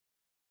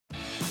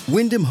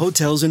Wyndham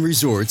Hotels and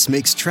Resorts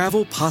makes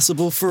travel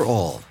possible for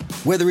all.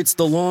 Whether it's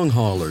the long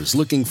haulers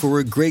looking for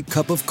a great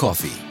cup of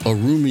coffee, a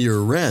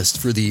roomier rest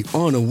for the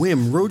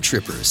on-a-whim road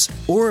trippers,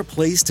 or a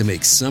place to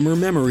make summer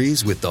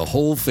memories with the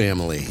whole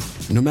family.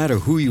 No matter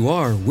who you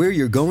are, where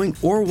you're going,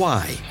 or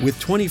why, with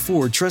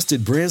 24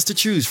 trusted brands to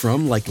choose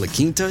from like La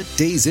Quinta,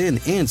 Days Inn,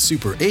 and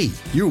Super 8,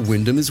 your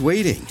Wyndham is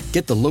waiting.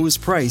 Get the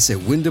lowest price at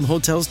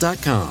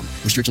WyndhamHotels.com.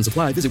 Restrictions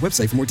apply. Visit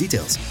website for more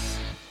details.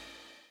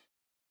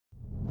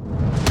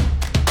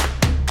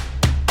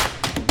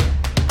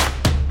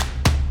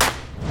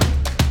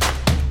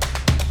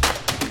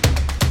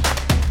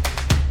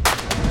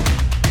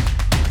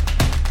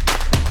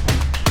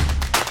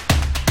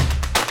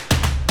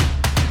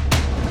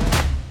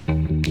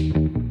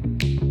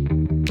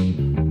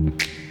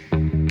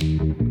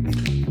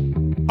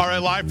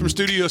 Live from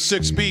Studio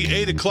 6B,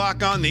 8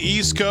 o'clock on the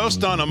East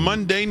Coast on a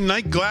Monday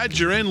night. Glad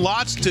you're in.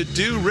 Lots to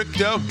do. Rick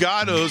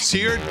Delgado's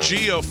here.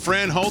 Gio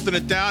Fran holding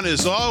it down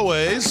as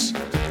always.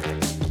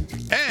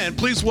 And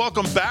please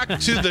welcome back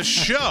to the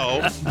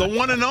show, the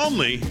one and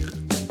only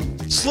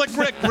Slick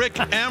Rick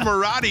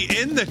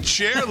Amorati in the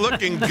chair,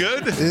 looking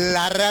good.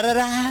 La, da, da,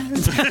 da.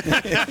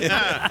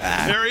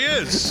 There he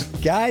is.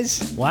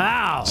 Guys.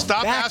 Wow.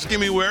 Stop asking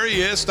me where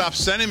he is. Stop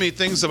sending me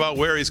things about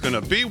where he's going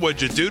to be.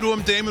 What'd you do to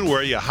him, Damon?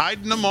 Where are you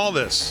hiding him? All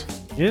this.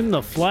 In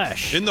the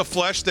flesh. In the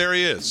flesh, there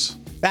he is.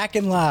 Back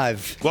and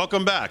live.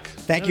 Welcome back.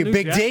 Thank you,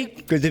 Big D.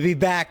 Good to be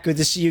back. Good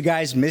to see you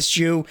guys. Missed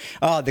you.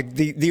 Oh,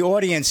 the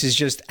audience is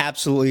just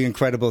absolutely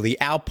incredible. The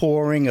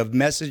outpouring of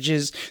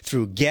messages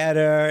through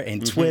Getter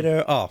and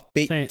Twitter. Oh,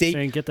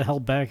 saying get the hell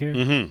back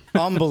here.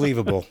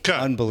 Unbelievable. Okay.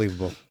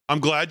 Unbelievable. I'm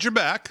glad you're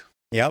back.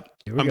 Yep.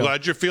 I'm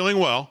glad you're feeling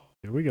well.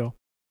 Here we go.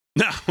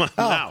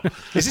 Now,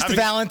 is this the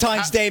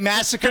Valentine's Day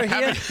massacre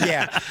here?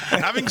 Yeah.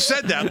 Having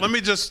said that,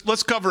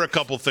 let's cover a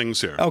couple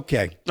things here.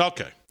 Okay.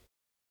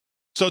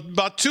 So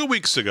about 2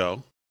 weeks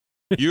ago,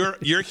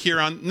 you're here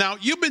on. Now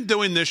you've been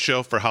doing this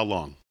show for how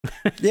long?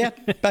 Yeah,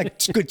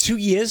 about good 2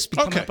 years.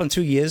 Coming up on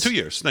 2 years. 2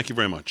 years. Thank you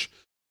very much.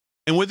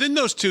 And within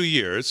those 2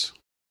 years,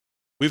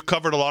 we've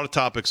covered a lot of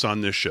topics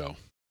on this show.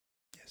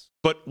 Yes.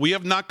 But we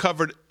have not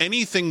covered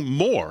anything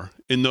more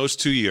in those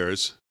 2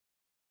 years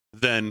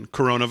than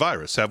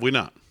coronavirus, have we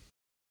not?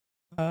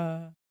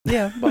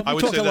 Yeah, well, I we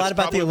would talk say a lot that's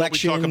about the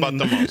election. What we talk about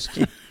the most,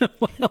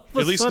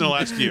 at least in the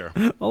last year.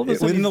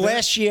 Within the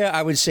last year,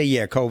 I would say,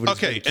 yeah, COVID.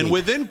 Okay, and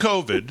within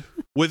COVID,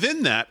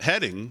 within that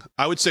heading,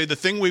 I would say the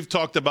thing we've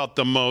talked about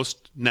the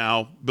most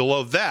now,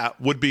 below that,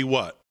 would be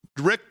what?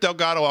 Rick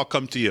Delgado, I'll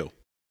come to you.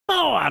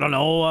 Oh, I don't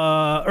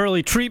know.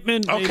 Early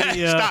treatment. Okay,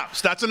 maybe, stop.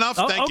 That's enough.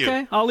 Thank you.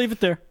 Okay, I'll leave it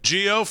there.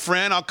 Gio,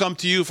 Fran, I'll come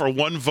to you for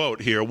one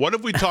vote here. What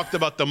have we talked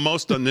about the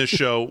most on this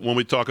show when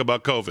we talk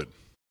about COVID?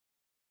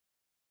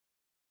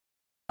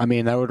 I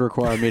mean, that would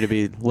require me to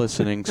be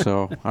listening,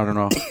 so I don't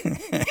know.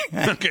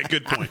 Okay,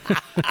 good point.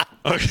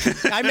 Okay.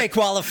 I may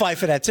qualify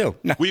for that, too.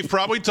 No. We've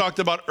probably talked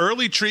about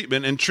early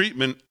treatment and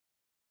treatment.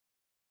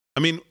 I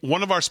mean,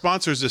 one of our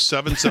sponsors is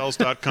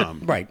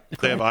 7cells.com. Right.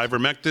 They have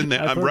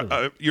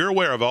ivermectin. You're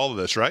aware of all of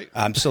this, right?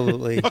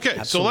 Absolutely. Okay,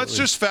 Absolutely. So let's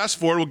just fast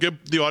forward. We'll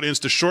give the audience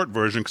the short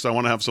version because I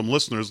want to have some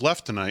listeners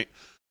left tonight.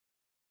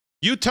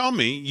 You tell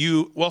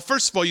me well,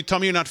 first of all, you tell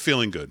me you're not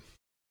feeling good,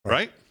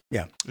 right?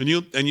 Yeah. And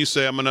you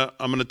say I'm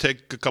gonna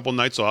take a couple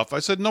nights off. I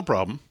said no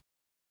problem.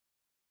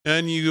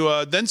 And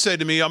you then say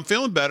to me, I'm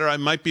feeling better. I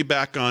might be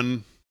back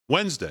on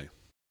Wednesday.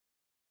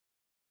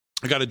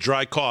 I got a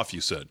dry cough,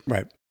 you said.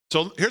 Right.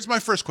 So here's my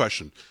first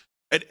question.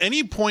 At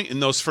any point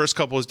in those first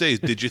couple of days,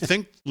 did you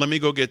think, let me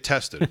go get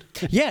tested?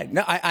 Yeah.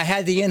 No, I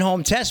had the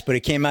in-home test, but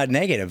it came out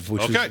negative,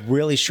 which was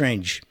really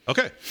strange.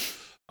 Okay.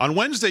 On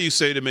Wednesday, you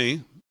say to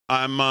me,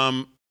 I'm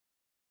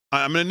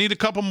going to need a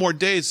couple more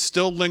days,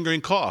 still lingering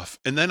cough.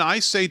 And then I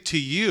say to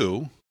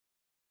you,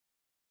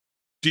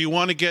 do you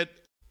want to get,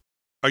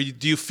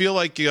 do you feel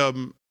like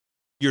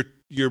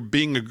you're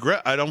being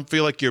aggressive? I don't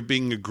feel like you're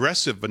being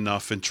aggressive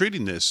enough in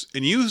treating this.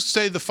 And you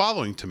say the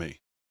following to me.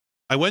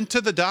 I went to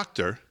the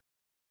doctor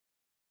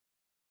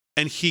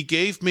and he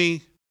gave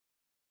me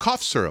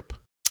cough syrup.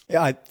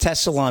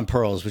 Tessalon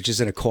Pearls, which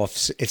isn't a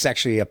cough. It's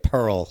actually a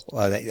pearl,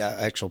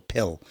 actual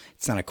pill.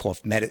 It's not a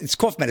cough medicine. It's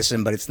cough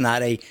medicine, but it's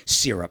not a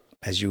syrup,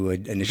 as you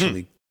had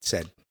initially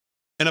said.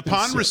 And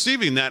upon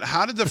receiving that,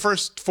 how did the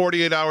first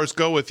 48 hours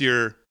go with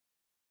your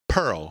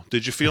pearl?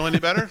 Did you feel any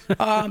better?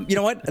 You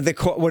know what?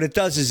 What it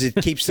does is it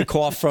keeps the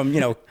cough from,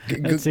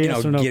 That's the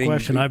yes or no getting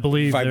question, I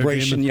believe,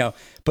 vibration.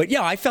 But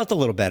yeah, I felt a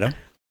little better.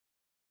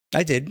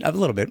 I did, a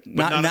little bit,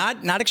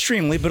 not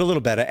extremely, but a little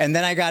better. And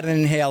then I got an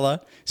inhaler,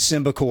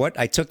 Symbicort.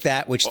 I took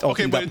that, which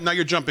but now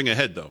you're jumping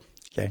ahead though.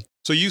 Okay.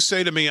 So you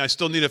say to me, I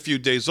still need a few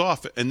days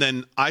off, and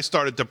then I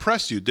started to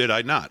press you, did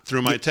I not?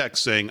 Through my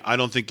text saying, I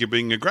don't think you're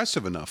being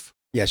aggressive enough.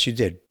 Yes, you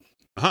did.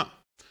 Now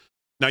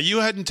you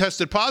hadn't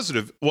tested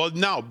positive. Well,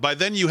 no, by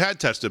then you had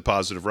tested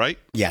positive, right?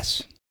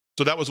 Yes.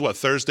 So that was what,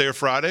 Thursday or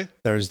Friday?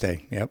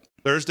 Thursday. Yep.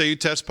 Thursday you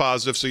test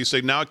positive. So you say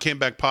now it came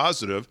back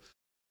positive.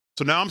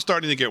 So now I'm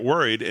starting to get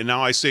worried, and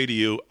now I say to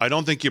you, I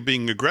don't think you're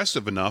being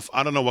aggressive enough.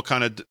 I don't know what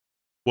kind of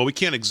Well, we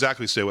can't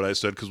exactly say what I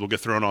said because we'll get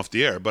thrown off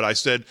the air. But I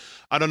said,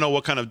 I don't know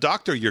what kind of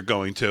doctor you're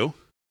going to.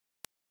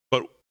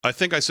 But I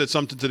think I said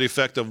something to the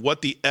effect of,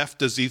 what the F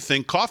does he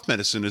think cough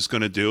medicine is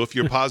going to do if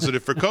you're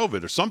positive for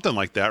COVID or something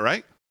like that,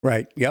 right?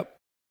 Right. Yep.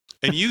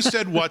 And you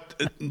said what?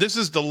 This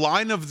is the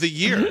line of the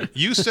year.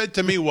 You said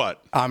to me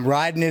what? I'm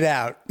riding it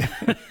out.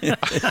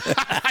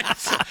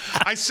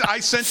 I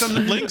sent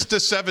them links to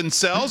 7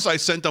 Cells. I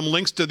sent them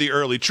links to the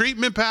early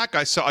treatment pack.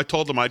 I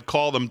told them I'd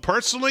call them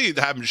personally,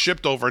 have them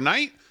shipped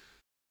overnight.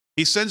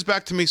 He sends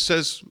back to me,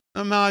 says,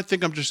 "Oh, no, I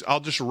think I'll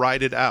just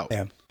ride it out."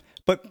 Yeah.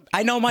 But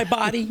I know my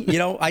body. You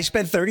know, I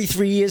spent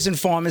 33 years in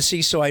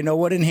pharmacy, so I know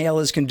what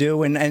inhalers can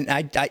do. And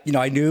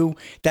I knew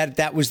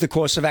that was the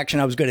course of action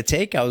I was going to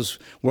take. I was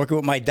working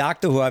with my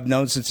doctor, who I've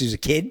known since he was a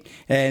kid,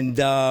 and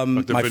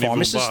my Vinny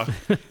pharmacist.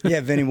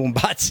 Vumba. Vinny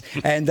Wumbatz.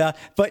 And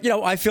but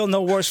I feel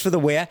no worse for the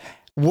wear.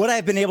 Would I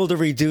have been able to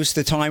reduce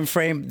the time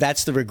frame?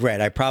 That's the regret.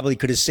 I probably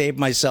could have saved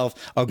myself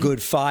a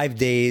good 5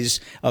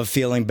 days of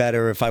feeling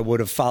better if I would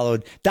have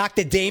followed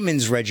Dr.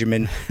 Damon's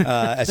regimen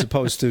as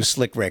opposed to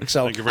Slick Rick.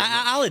 So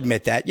I'll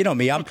admit that. You know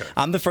me.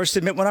 I'm the first to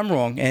admit when I'm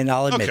wrong, and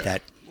I'll admit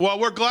that. Well,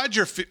 we're glad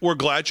you're.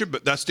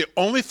 But that's the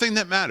only thing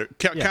that matters.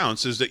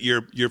 Counts is that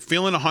you're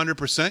feeling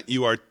 100%.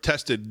 You are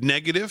tested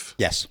negative.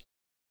 Yes,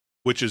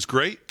 which is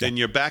great, and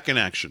you're back in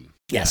action.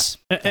 Yes.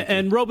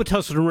 And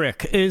Robitussin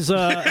Rick is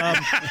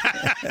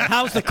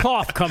how's the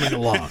cough coming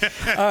along?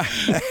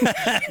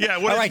 Yeah.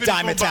 All right,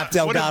 Diamond Tap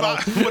Delgado.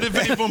 What did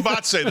Vinny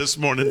Vumbat say this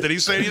morning? Did he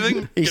say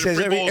anything? He Get says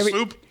a free bowl of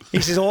soup? He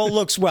says all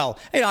looks well.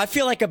 I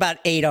feel like about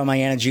 8 on my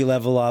energy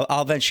level.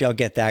 I'll eventually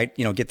get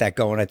that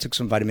going. I took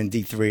some vitamin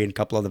D3 and a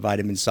couple other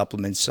vitamin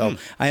supplements, so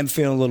I am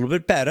feeling a little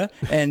bit better.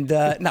 And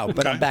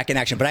but I'm back in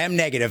action. But I am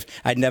negative.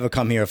 I'd never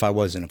come here if I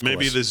wasn't. Of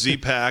Maybe course. the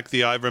Z-Pack,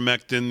 the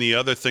ivermectin, the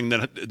other thing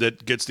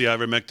that gets the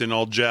ivermectin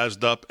all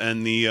jazzed up,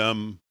 and the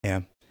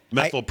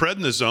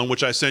methylprednisone,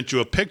 which I sent you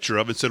a picture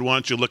of and said, why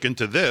don't you look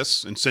into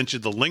this, and sent you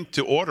the link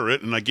to order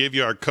it, and I gave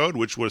you our code,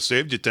 which would have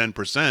saved you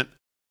 10%.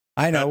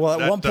 I know.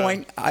 At one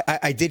point,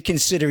 I did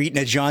consider eating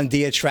a John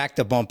Deere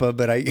tractor bumper,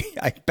 but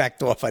I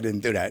backed off. I didn't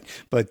do that.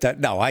 But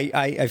no,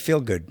 I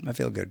feel good. I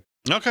feel good.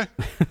 Okay.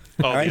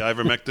 Oh, right. The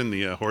ivermectin,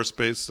 the horse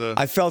base.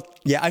 I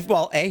felt,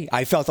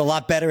 I felt a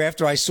lot better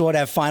after I saw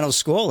that final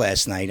score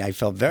last night. I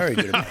felt very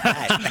good about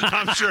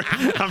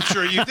that. I'm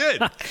sure you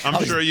did.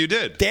 I'm sure you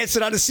did.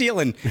 Dancing on the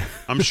ceiling.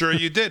 I'm sure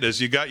you did,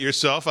 as you got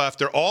yourself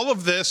after all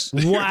of this.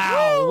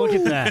 Wow, look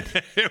at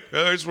that.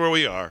 Here's where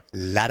we are.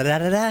 La da da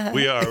da da.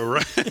 We are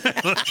right.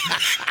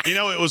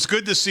 It was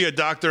good to see a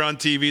doctor on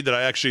TV that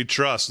I actually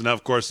trust. And now,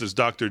 of course, there's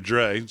Dr.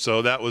 Dre.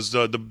 So that was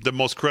the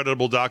most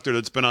credible doctor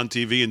that's been on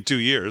TV in 2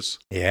 years.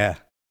 Yeah.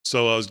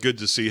 So it was good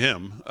to see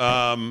him.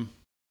 We're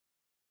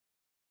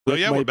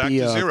might back be,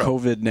 to zero.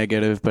 COVID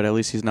negative, but at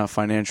least he's not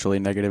financially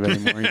negative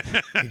anymore.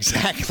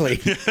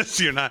 Exactly. Yes,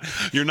 you're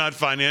not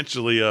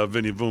financially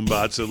Vinny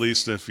Vumbatz, at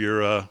least if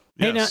you're.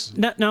 Yes.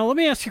 Hey, now let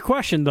me ask you a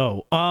question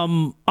though.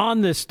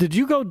 On this, did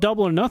you go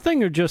double or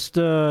nothing, or just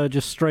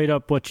straight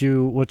up what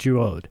you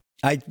owed?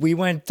 We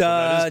went.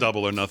 That is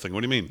double or nothing.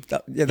 What do you mean?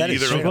 Yeah, that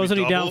is. Wasn't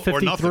he down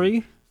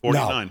 53?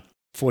 49. No,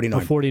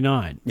 49.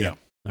 49. Yeah.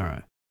 All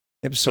right.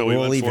 Yep, So we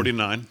went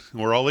 49.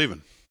 We're all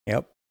even.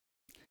 Yep.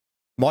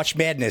 March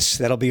Madness.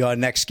 That'll be our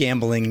next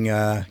gambling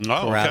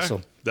carousel.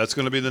 Okay. That's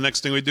going to be the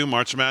next thing we do,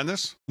 March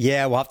Madness?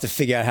 Yeah, we'll have to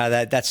figure out how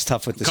that's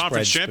tough with the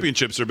Conference spreads,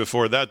 championships are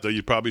before that, though.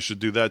 You probably should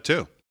do that,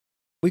 too.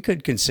 We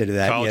could consider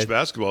that. College yeah.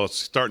 basketball is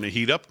starting to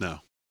heat up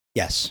now.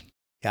 Yes,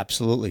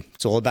 absolutely.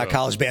 It's all about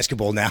college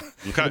basketball now.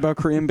 Okay. What about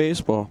Korean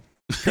baseball?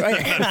 Don't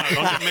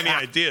get many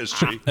ideas,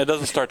 Chi. It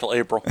doesn't start till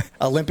April.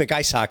 Olympic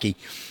ice hockey.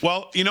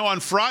 Well, on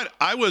Friday,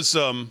 I was...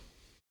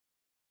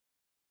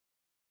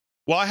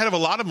 Well, I had a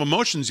lot of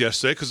emotions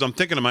yesterday because I'm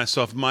thinking to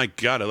myself, my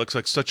God, I look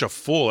like such a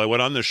fool. I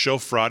went on this show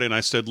Friday and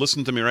I said,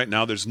 listen to me right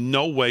now. There's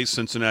no way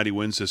Cincinnati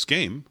wins this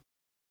game.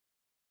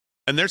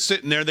 And they're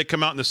sitting there. They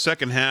come out in the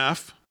second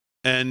half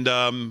and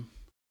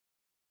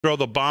throw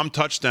the bomb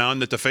touchdown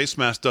that the face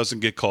mask doesn't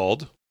get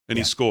called. And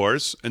he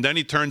scores. And then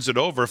he turns it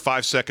over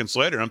 5 seconds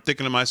later. I'm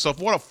thinking to myself,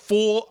 what a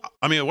fool.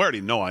 I mean, I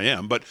already know I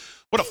am, but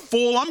what a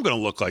fool I'm going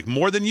to look like.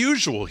 More than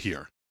usual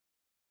here.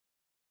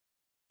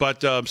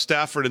 But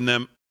Stafford and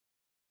them.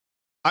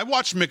 I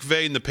watched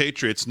McVay and the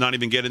Patriots not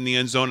even get in the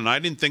end zone, and I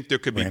didn't think there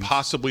could be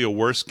possibly a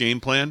worse game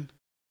plan.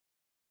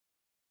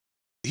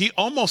 He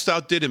almost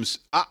outdid him.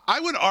 I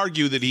would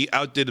argue that he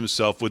outdid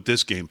himself with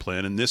this game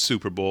plan, and this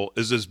Super Bowl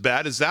is as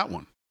bad as that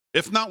one,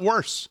 if not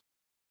worse.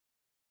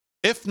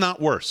 If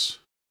not worse.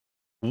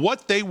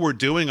 What they were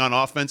doing on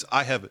offense,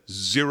 I have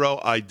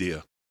zero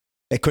idea.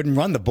 They couldn't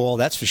run the ball,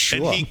 that's for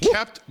sure. And he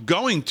kept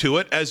going to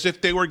it as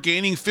if they were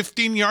gaining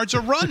 15 yards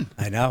a run.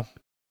 I know.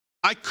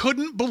 I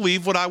couldn't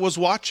believe what I was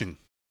watching.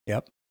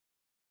 Yep.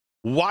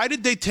 Why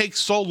did they take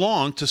so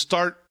long to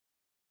start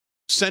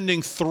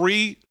sending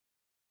 3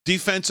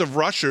 defensive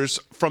rushers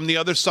from the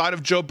other side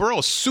of Joe Burrow?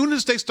 As soon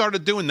as they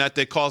started doing that,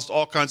 they caused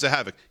all kinds of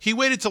havoc. He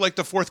waited till like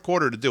the fourth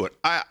quarter to do it.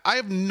 I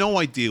have no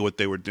idea what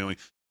they were doing.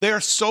 They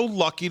are so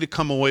lucky to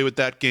come away with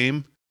that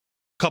game.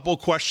 Couple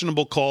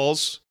questionable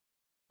calls.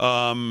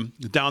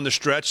 down the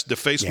stretch. The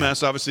face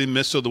mask obviously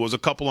missed, so there was a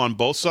couple on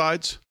both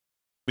sides.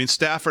 I mean,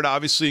 Stafford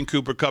obviously and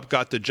Cooper Kupp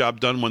got the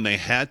job done when they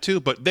had to,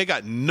 but they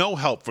got no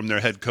help from their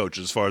head coach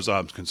as far as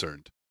I'm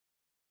concerned.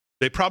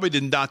 They probably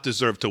did not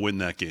deserve to win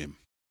that game.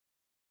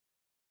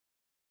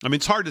 I mean,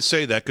 it's hard to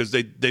say that because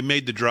they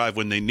made the drive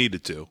when they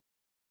needed to.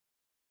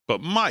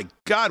 But my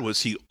God,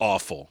 was he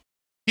awful.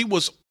 He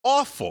was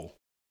awful.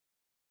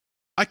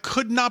 I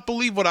could not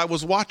believe what I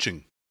was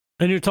watching.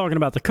 And you're talking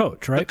about the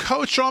coach, right? The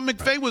coach, Sean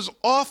McVay, was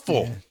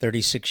awful. Yeah,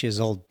 36 years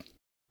old.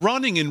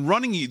 Running and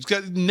running. He's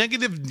got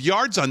negative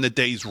yards on the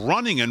day. He's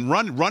running on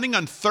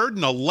 3rd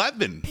and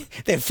 11.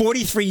 They had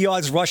 43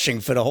 yards rushing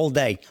for the whole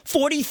day.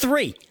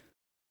 43.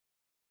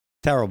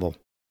 Terrible.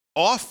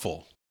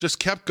 Awful. Just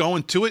kept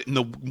going to it. And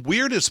the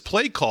weirdest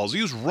play calls.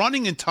 He was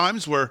running in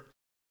times where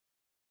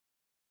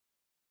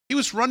he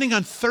was running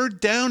on 3rd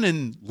down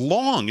and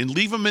long and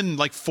leave him in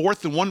like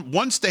 4th and 1.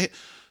 Once the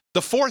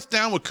 4th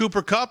down with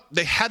Cooper Kupp,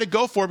 they had to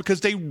go for it because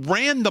they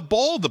ran the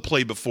ball the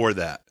play before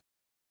that.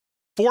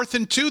 4th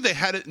and 2, they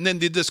had it and then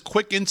did this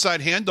quick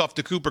inside handoff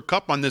to Cooper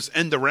Kupp on this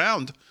end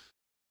around.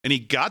 And he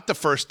got the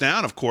 1st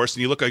down, of course,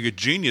 and you look like a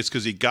genius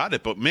because he got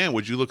it. But, man,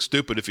 would you look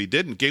stupid if he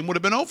didn't? Game would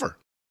have been over.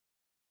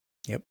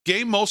 Yep.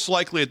 Game most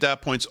likely at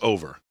that point's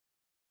over.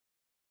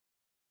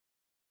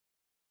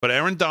 But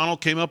Aaron Donald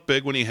came up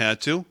big when he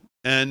had to,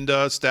 and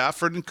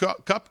Stafford and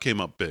Kupp came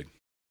up big.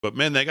 But,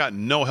 man, they got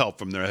no help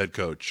from their head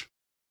coach,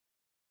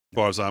 as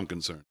far as I'm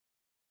concerned.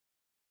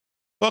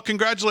 Well,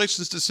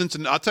 congratulations to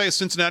Cincinnati. I'll tell you,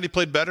 Cincinnati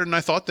played better than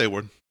I thought they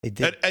would. They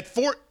did.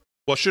 Well,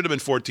 it should have been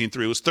 14-3.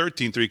 It was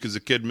 13-3 because the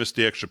kid missed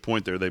the extra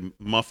point there. They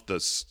muffed the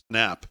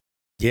snap.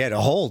 Yeah,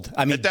 to hold.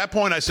 I mean, at that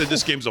point, I said,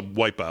 this game's a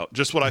wipeout.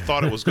 Just what I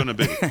thought it was going to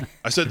be.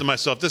 I said to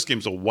myself, this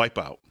game's a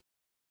wipeout.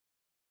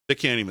 They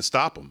can't even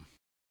stop him.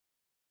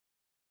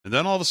 And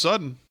then all of a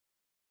sudden,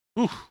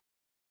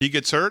 he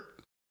gets hurt.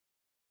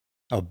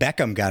 Oh,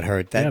 Beckham got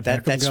hurt. That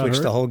switched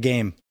hurt. the whole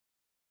game.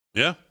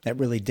 Yeah. That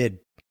really did.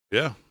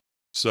 Yeah.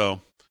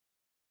 So,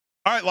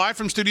 all right, live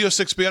from Studio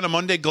 6B on a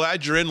Monday.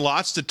 Glad you're in.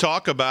 Lots to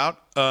talk about.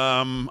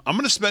 I'm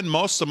going to spend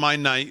most of my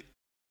night.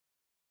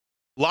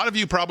 A lot of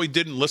you probably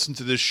didn't listen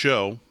to this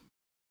show,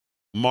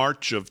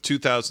 March of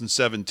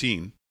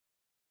 2017.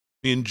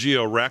 Me and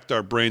Gio racked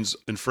our brains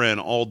and Fran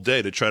all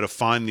day to try to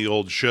find the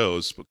old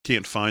shows, but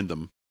can't find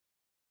them.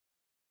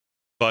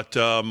 But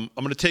I'm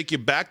going to take you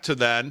back to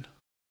that.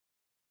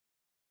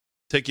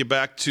 Take you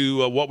back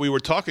to what we were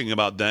talking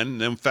about then,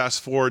 and then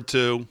fast forward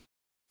to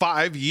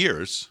 5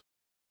 years.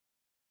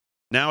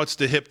 Now it's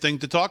the hip thing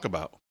to talk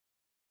about.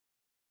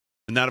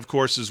 And that, of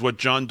course, is what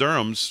John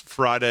Durham's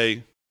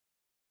Friday,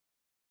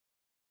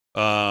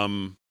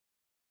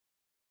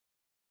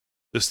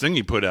 this thing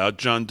he put out,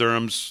 John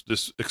Durham's,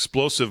 this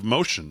explosive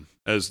motion,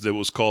 as it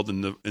was called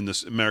in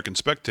this American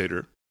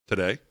Spectator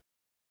today.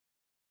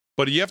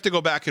 But you have to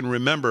go back and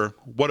remember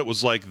what it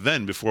was like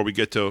then before we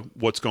get to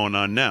what's going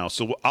on now.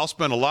 So I'll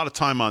spend a lot of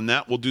time on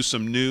that. We'll do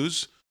some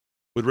news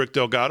with Rick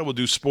Delgado. We'll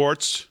do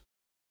sports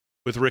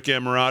with Rick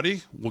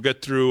Amorati. We'll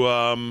get through.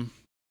 I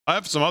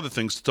have some other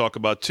things to talk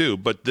about too.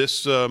 But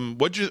this,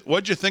 what'd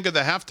you think of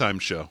the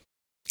halftime show?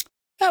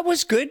 That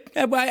was good.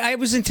 I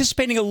was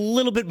anticipating a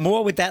little bit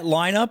more with that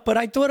lineup, but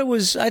I thought it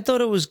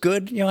was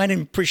good. You know, I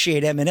didn't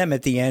appreciate Eminem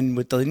at the end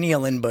with the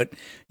kneeling, but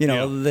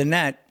other than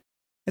that,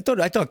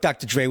 I thought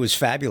Dr. Dre was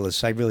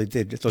fabulous. I really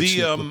did. I thought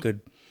Snoop looked good.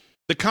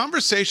 The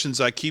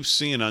conversations I keep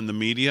seeing on the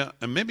media,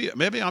 and maybe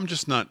I'm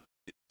just not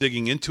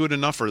digging into it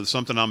enough, or there's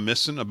something I'm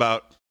missing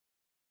about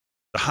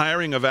the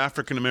hiring of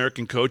African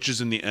American coaches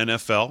in the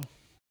NFL.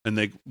 And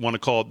they want to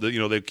call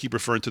it, they keep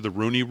referring to the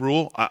Rooney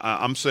Rule.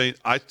 I'm saying,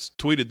 I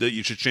tweeted that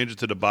you should change it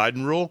to the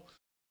Biden Rule.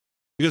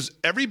 Because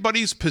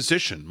everybody's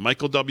position,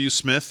 Michael W.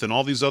 Smith and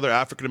all these other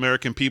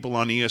African-American people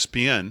on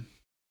ESPN,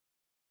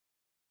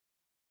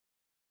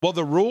 well,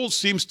 the rule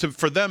seems to,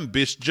 for them,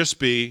 just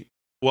be,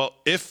 well,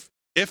 if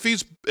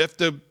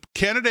the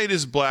candidate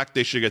is black,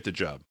 they should get the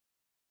job.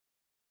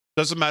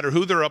 Doesn't matter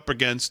who they're up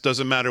against,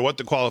 doesn't matter what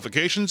the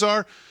qualifications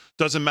are,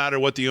 doesn't matter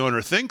what the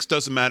owner thinks,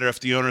 doesn't matter if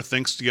the owner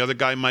thinks the other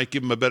guy might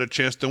give him a better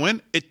chance to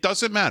win. It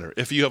doesn't matter.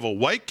 If you have a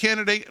white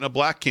candidate and a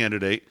black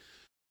candidate,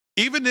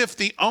 even if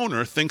the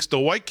owner thinks the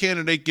white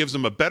candidate gives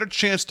him a better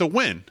chance to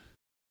win,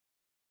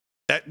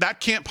 that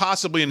can't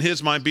possibly, in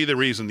his mind, be the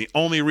reason. The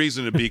only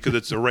reason would be because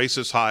it's a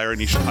racist hire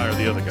and he should hire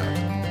the other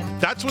guy.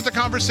 That's what the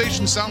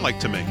conversations sound like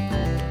to me.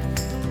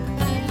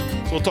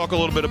 So we'll talk a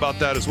little bit about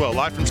that as well.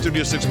 Live from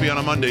Studio 6B on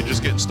a Monday,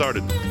 just getting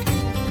started.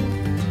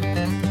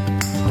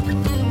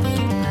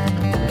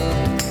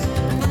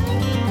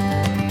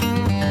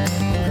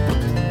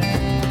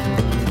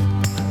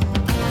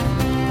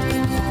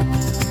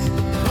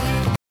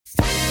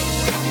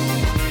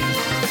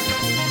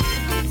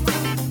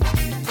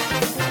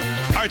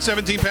 All right,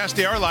 17 past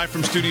the hour, live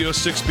from Studio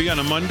 6B on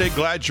a Monday.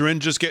 Glad you're in,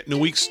 just getting the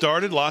week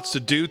started. Lots to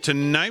do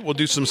tonight. We'll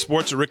do some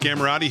sports with Rick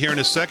Amorati here in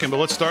a second, but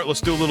let's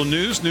do a little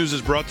news. News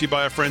is brought to you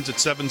by our friends at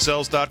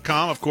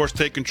 7cells.com. Of course,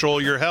 take control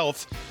of your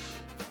health.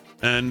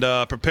 And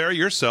prepare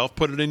yourself.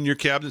 Put it in your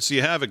cabinet so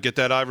you have it. Get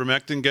that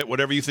ivermectin. Get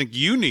whatever you think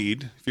you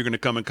need if you're going to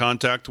come in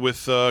contact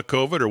with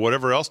COVID or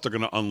whatever else they're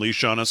going to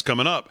unleash on us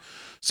coming up.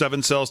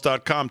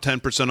 7cells.com,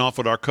 10% off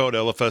with our code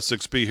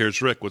LFS6B.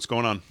 Here's Rick. What's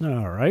going on?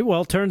 All right.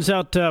 Well, it turns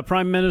out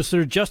Prime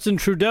Minister Justin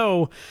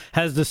Trudeau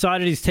has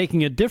decided he's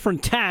taking a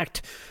different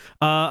tact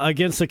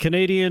against the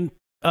Canadian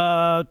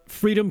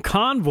Freedom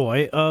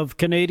Convoy of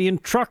Canadian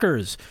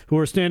truckers who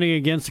are standing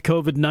against the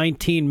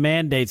COVID-19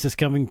 mandates. This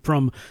coming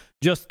from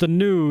Just the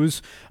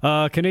News.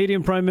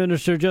 Canadian Prime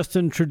Minister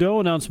Justin Trudeau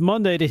announced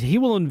Monday that he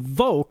will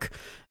invoke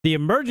the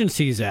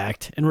Emergencies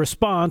Act in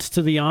response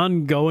to the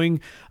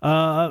ongoing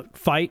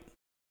fight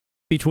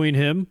between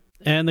him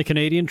and the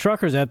Canadian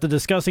truckers. After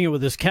discussing it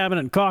with his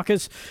cabinet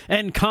caucus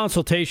and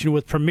consultation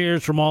with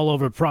premiers from all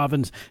over the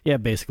province,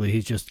 basically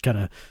he's just kind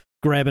of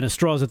grabbing at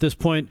straws at this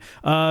point.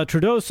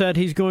 Trudeau said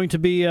he's going to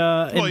be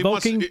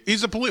invoking...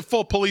 He's a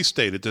full police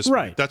state at this point.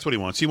 Right. That's what he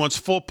wants. He wants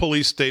full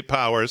police state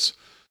powers.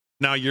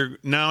 Now you're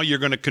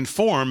going to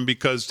conform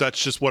because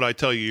that's just what I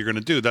tell you you're going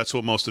to do. That's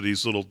what most of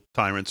these little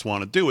tyrants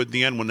want to do at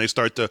the end when they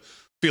start to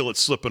feel it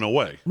slipping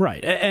away.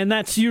 Right. And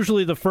that's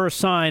usually the first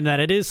sign that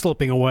it is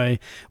slipping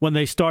away, when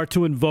they start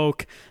to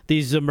invoke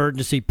these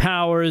emergency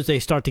powers. They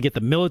start to get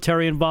the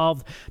military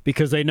involved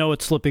because they know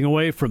it's slipping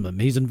away from them.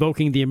 He's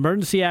invoking the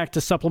Emergency Act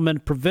to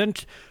supplement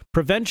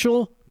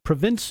provincial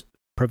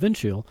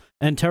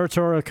and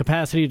territorial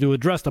capacity to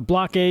address the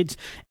blockades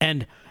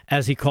and,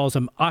 as he calls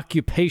them,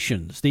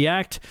 occupations. The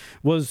act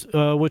was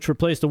which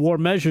replaced the War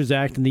Measures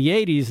Act in the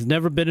 80s, has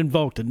never been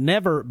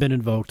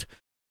invoked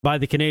by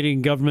the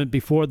Canadian government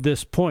before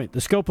this point.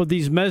 The scope of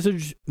these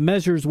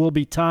measures will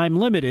be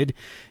time-limited,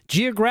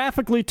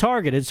 geographically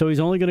targeted, so he's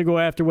only going to go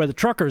after where the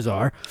truckers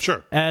are,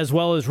 sure, as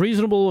well as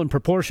reasonable and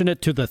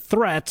proportionate to the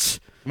threats.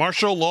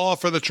 Martial law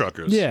for the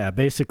truckers. Yeah,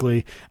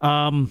 basically.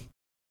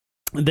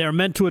 They're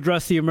meant to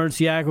address the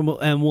Emergency Act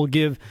and will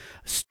give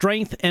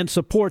strength and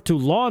support to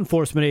law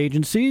enforcement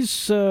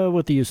agencies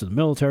with the use of the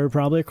military,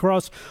 probably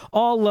across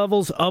all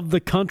levels of the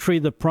country,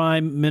 the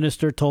Prime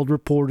Minister told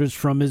reporters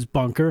from his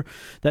bunker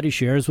that he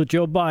shares with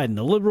Joe Biden.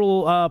 The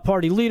Liberal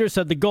Party leader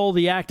said the goal of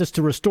the act is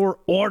to restore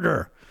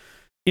order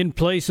in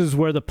places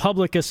where the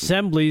public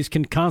assemblies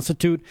can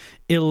constitute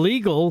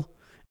illegal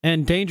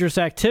and dangerous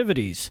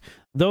activities.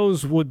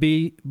 Those would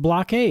be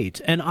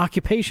blockades and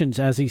occupations,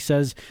 as he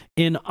says,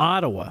 in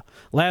Ottawa.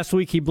 Last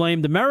week, he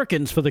blamed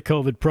Americans for the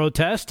COVID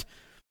protest.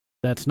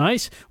 That's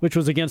nice, which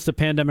was against the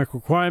pandemic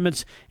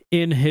requirements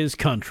in his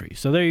country.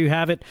 So there you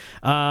have it.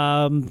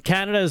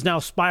 Canada is now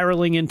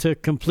spiraling into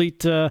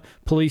complete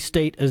police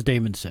state, as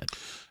Damon said.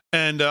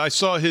 And I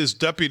saw his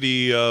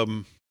deputy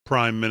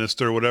prime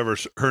minister, whatever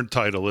her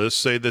title is,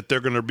 say that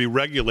they're going to be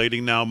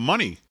regulating now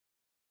money,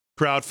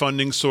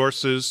 crowdfunding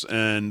sources,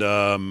 and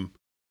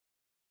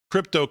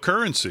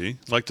cryptocurrency.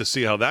 I'd like to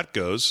see how that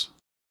goes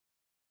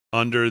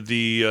under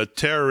the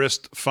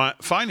Terrorist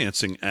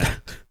Financing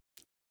Act.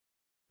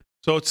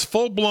 So it's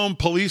full-blown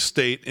police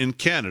state in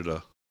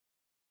Canada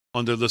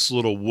under this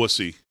little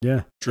wussy,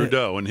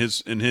 Trudeau, and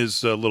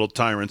his little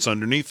tyrants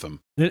underneath him.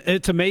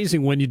 It's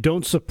amazing when you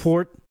don't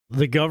support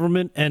the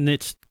government and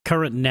its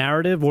current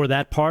narrative or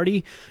that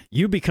party,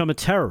 you become a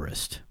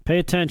terrorist. Pay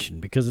attention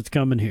because it's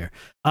coming here.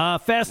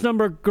 Fast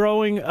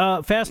growing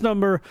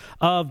number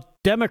of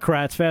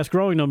Democrats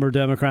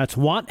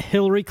want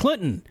Hillary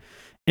Clinton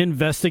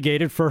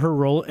investigated for her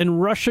role in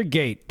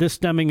Russiagate. This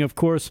stemming, of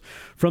course,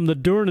 from the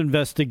Durham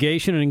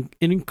investigation. An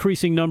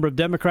increasing number of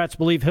Democrats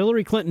believe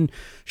Hillary Clinton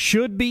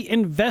should be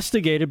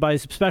investigated by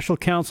special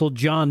counsel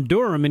John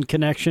Durham in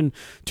connection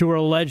to her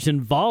alleged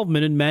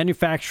involvement in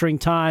manufacturing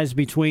ties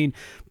between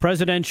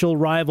presidential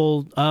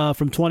rival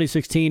from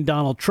 2016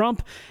 Donald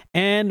Trump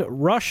and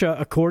Russia,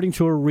 according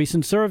to a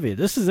recent survey.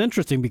 This is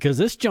interesting because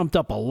this jumped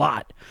up a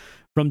lot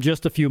from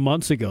just a few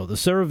months ago. The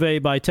survey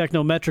by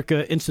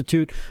Technometrica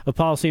Institute of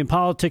Policy and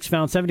Politics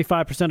found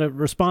 75%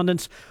 of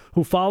respondents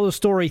who follow the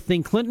story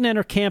think Clinton and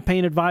her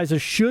campaign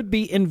advisors should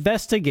be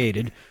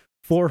investigated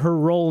for her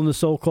role in the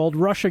so-called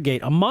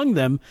Russiagate. Among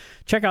them,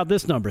 check out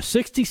this number,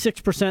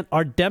 66%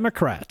 are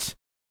Democrats,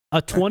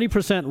 a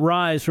 20%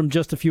 rise from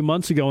just a few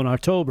months ago in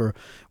October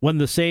when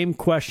the same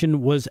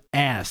question was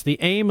asked.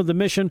 The aim of the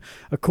mission,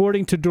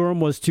 according to Durham,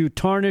 was to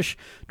tarnish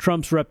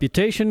Trump's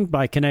reputation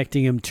by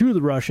connecting him to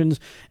the Russians,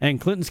 and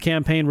Clinton's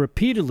campaign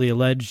repeatedly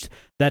alleged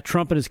that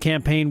Trump and his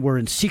campaign were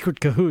in secret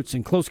cahoots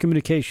and close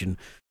communication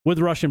with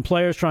Russian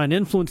players trying to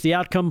influence the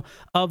outcome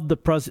of the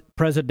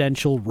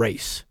presidential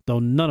race, though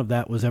none of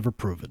that was ever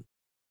proven.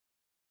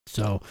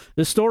 So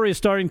this story is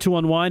starting to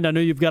unwind. I know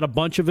you've got a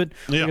bunch of it.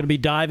 We're going to be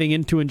diving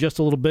into in just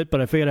a little bit,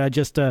 but I figured I'd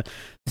just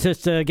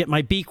get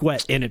my beak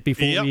wet in it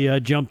before we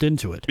jumped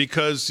into it.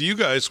 Because you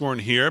guys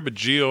weren't here, but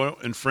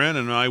Gio and Fran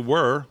and I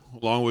were,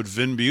 along with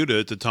Vin Buda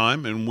at the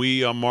time, and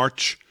we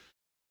March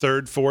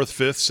 3rd, 4th,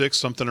 5th, 6th,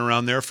 something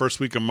around there,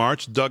 first week of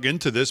March, dug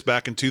into this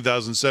back in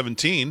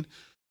 2017,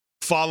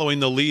 following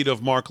the lead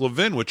of Mark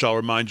Levin, which I'll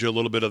remind you a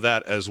little bit of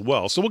that as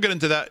well. So we'll get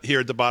into that here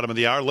at the bottom of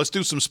the hour. Let's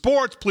do some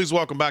sports. Please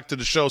welcome back to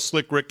the show,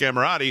 Slick Rick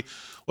Amorati.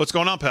 What's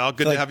going on, pal?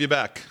 Good to have you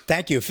back.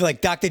 Thank you. I feel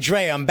like Dr.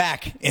 Dre. I'm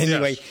back.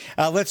 Anyway,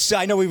 Yes.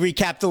 I know we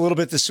recapped a little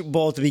bit the Super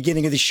Bowl at the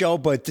beginning of the show,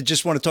 but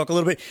just want to talk a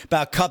little bit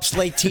about Cubs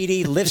late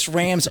TD lifts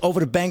Rams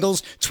over the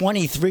Bengals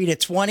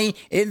 23-20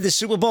 in the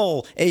Super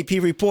Bowl. AP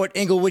report,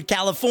 Inglewood,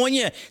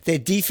 California. Their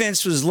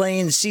defense was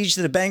laying siege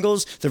to the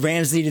Bengals. The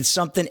Rams needed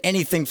something,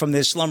 anything from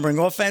their slumbering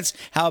offense.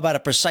 How about a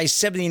precise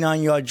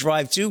 79-yard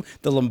drive to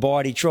the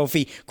Lombardi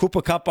Trophy?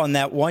 Cooper Kupp on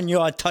that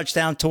 1-yard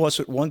touchdown toss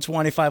with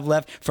 1:25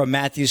 left from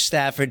Matthew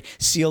Stafford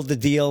sealed the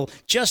deal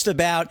just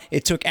about.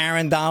 It took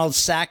Aaron Donald's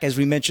sack, as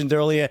we mentioned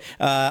earlier,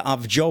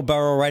 of Joe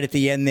Burrow right at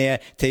the end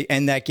there to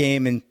end that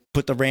game and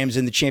put the Rams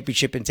in the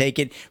championship and take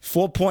it.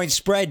 4-point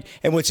spread.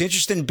 And what's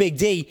interesting, Big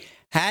D,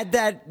 had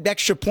that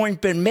extra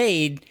point been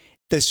made,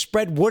 the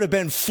spread would have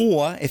been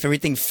 4 if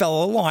everything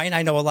fell in line.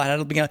 I know a lot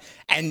of it,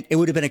 and it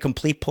would have been a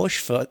complete push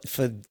for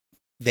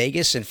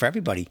Vegas and for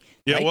everybody.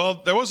 Yeah, right?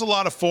 well, there was a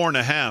lot of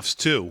 4.5s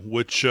too,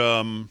 which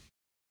there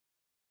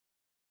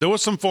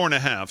was some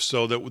 4.5,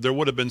 so there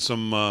would have been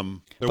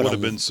some.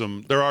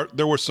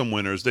 There were some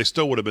winners. They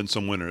still would have been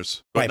some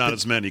winners, but not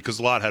as many because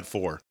a lot had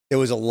 4. There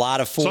was a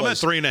lot of 4s. Some had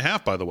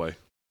 3.5, by the way.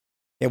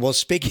 Yeah, well,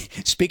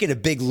 speaking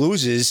of big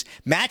losers,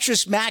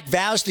 Mattress Mac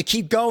vows to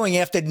keep going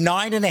after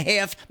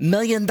 $9.5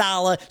 million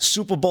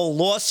Super Bowl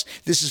loss.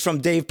 This is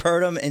from Dave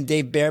Purdom and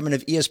Dave Behrman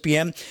of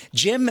ESPN.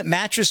 Jim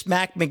Mattress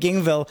Mac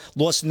McGinville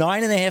lost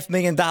 $9.5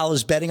 million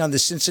betting on the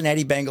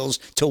Cincinnati Bengals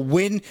to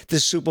win the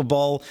Super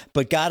Bowl,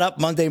 but got up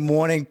Monday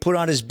morning, put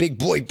on his big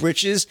boy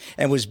britches,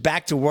 and was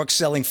back to work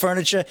selling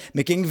furniture.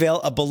 McGinville,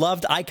 a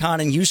beloved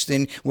icon in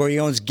Houston, where he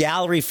owns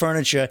Gallery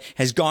Furniture,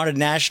 has garnered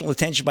national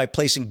attention by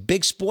placing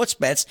big sports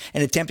bets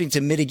and attempting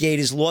to mitigate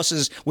his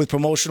losses with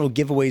promotional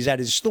giveaways at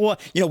his store.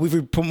 You know,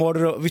 we've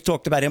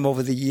talked about him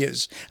over the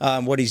years,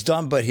 what he's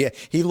done, but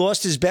he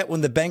lost his bet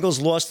when the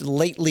Bengals lost a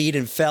late lead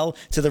and fell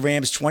to the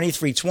Rams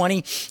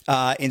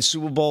 23-20 in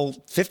Super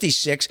Bowl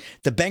 56.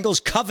 The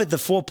Bengals covered the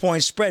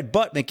 4-point spread,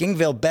 but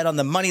McGinville bet on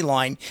the money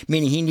line,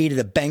 meaning he needed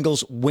a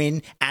Bengals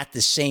win at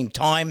the same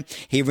time.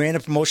 He ran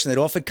a promotion that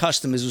offered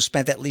customers who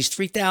spent at least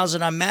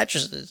 $3,000 on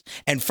mattresses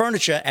and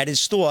furniture at his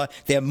store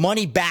their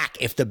money back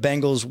if the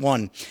Bengals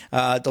won.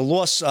 The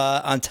loss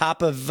on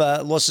top of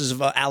losses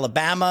of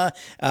Alabama,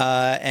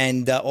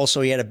 and also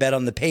he had a bet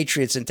on the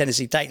Patriots and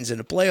Tennessee Titans in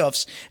the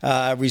playoffs,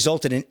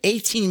 resulted in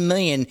 $18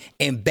 million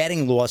in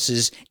betting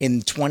losses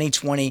in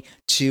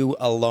 2022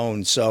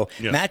 alone. So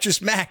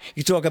Mattress Mac,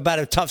 you talk about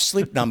a tough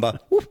sleep number.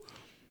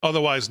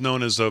 Otherwise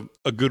known as a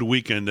good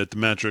weekend at the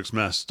Mattress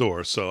Mac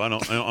store. So I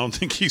don't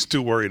think he's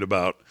too worried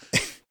about.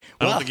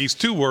 I don't think he's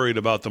too worried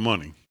about the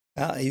money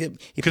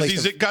because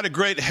he's got a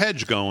great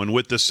hedge going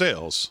with the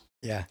sales.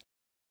 Yeah.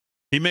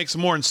 He makes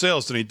more in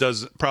sales than he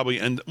does probably.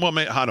 And well,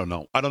 I don't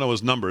know. I don't know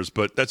his numbers,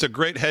 but that's a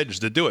great hedge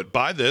to do it.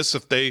 Buy this.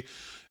 If they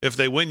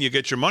win, you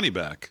get your money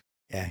back.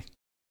 Yeah.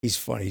 He's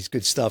funny. He's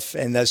good stuff.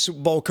 And the Super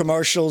Bowl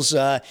commercials, for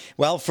a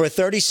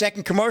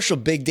 30-second commercial,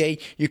 Big Day,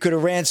 you could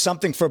have ran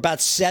something for about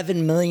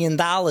 $7 million,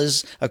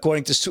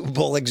 according to Super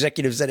Bowl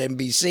executives at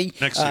NBC.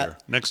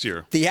 Next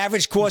year. The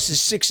average cost is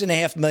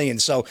 $6.5 million.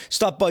 So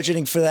start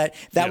budgeting for that.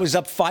 That was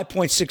up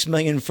 $5.6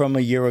 million from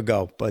a year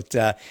ago. But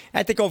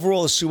I think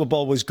overall the Super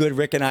Bowl was good.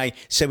 Rick and I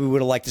said we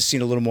would have liked to see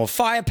a little more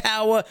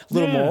firepower, a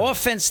little more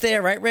offense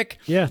there, right, Rick?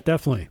 Yeah,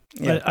 definitely.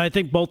 Yeah. I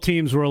think both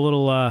teams were a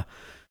little, a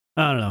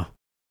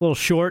little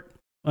short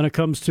when it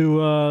comes to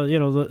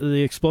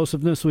the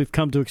explosiveness we've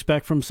come to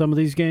expect from some of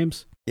these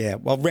games. Yeah,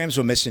 well, Rams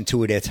were missing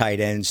 2 of their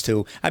tight ends,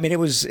 too. I mean, it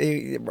was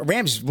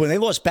Rams, when they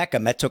lost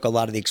Beckham, that took a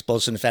lot of the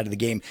explosiveness out of the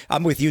game.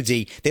 I'm with you,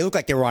 D. They looked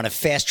like they were on a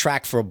fast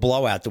track for a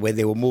blowout the way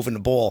they were moving the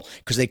ball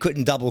because they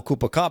couldn't double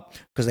Cooper Kupp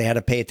because they had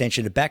to pay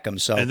attention to Beckham.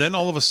 So, and then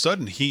all of a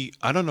sudden,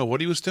 I don't know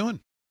what he was doing.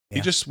 Yeah.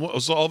 He just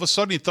was all of a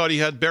sudden, he thought he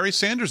had Barry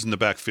Sanders in the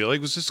backfield. He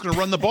was just going to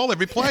run the ball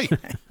every play.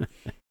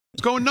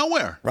 It's going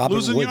nowhere.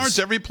 Losing yards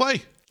every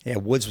play. Yeah,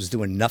 Woods was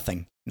doing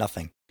nothing. All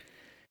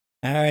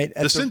right.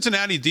 The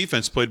Cincinnati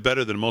defense played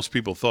better than most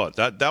people thought.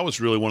 That was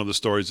really one of the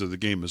stories of the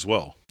game as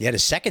well. Yeah, the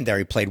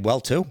secondary played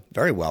well, too.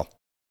 Very well.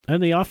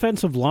 And the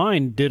offensive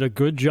line did a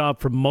good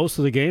job for most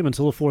of the game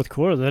until the fourth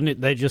quarter. Then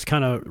they just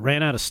kind of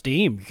ran out of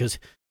steam because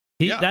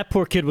that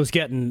poor kid was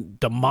getting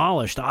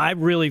demolished. I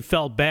really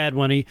felt bad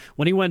when he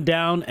went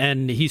down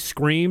and he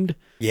screamed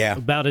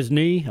about his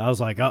knee. I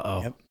was like,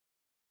 uh-oh. Yep.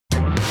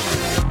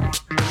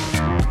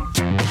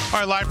 All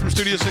right, live from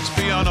Studio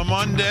 6B on a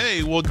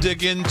Monday, we'll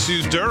dig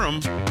into Durham.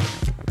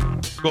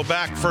 Go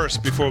back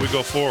first before we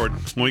go forward.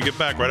 When we get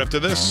back right after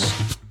this.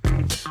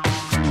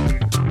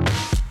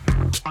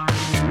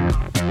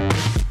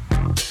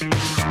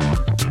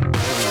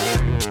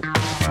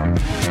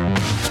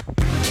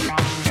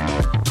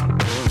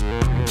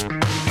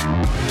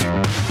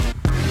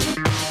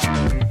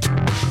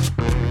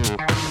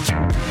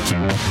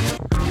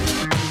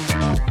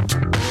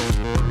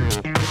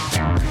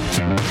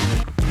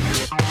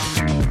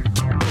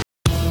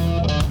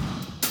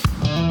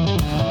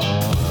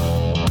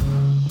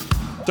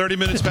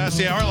 Minutes past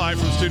the hour, live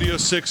from Studio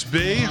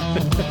 6B.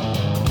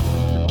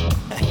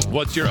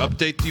 What's your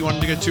update do you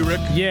wanted to get to, Rick?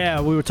 Yeah,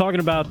 we were talking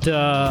about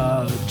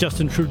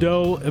Justin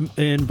Trudeau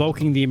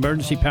invoking the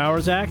Emergency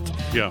Powers Act.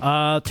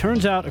 Yeah.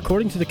 Turns out,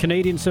 according to the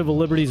Canadian Civil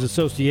Liberties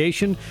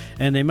Association,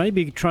 and they might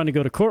be trying to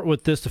go to court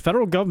with this, the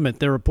federal government,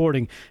 they're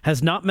reporting,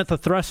 has not met the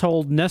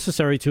threshold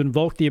necessary to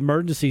invoke the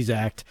Emergencies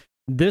Act.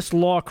 This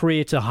law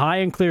creates a high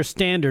and clear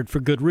standard for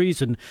good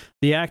reason.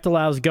 The act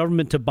allows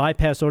government to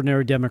bypass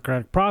ordinary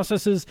democratic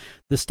processes.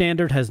 The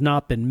standard has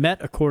not been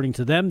met, according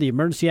to them. The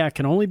Emergency Act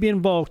can only be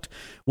invoked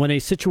when a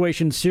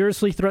situation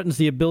seriously threatens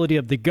the ability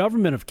of the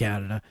government of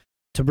Canada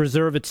to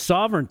preserve its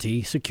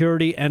sovereignty,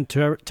 security, and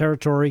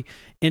territory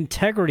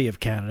integrity of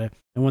Canada,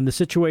 and when the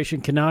situation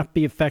cannot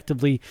be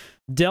effectively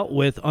dealt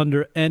with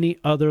under any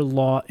other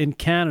law in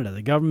Canada.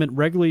 The government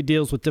regularly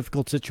deals with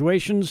difficult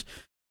situations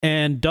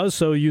and does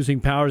so using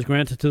powers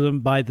granted to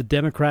them by the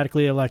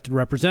democratically elected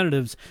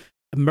representatives.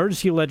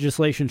 Emergency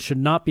legislation should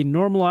not be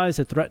normalized.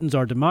 It threatens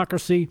our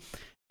democracy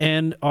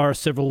and our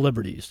civil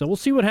liberties. So we'll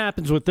see what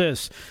happens with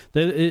this.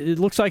 It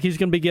looks like he's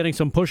going to be getting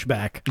some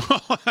pushback.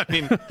 I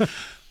mean,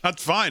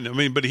 that's fine. I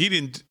mean, but he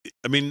didn't.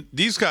 I mean,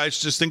 these guys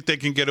just think they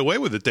can get away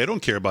with it. They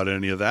don't care about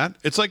any of that.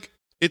 It's like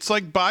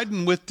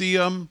Biden with the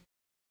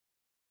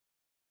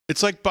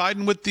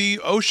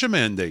OSHA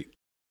mandate.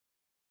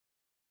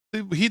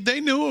 They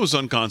knew it was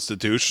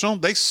unconstitutional.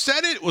 They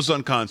said it was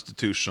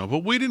unconstitutional,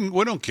 but we didn't.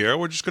 We don't care.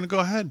 We're just going to go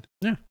ahead.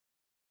 Yeah.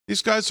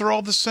 These guys are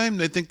all the same.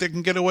 They think they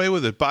can get away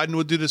with it. Biden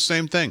would do the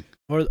same thing.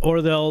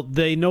 Or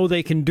they know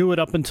they can do it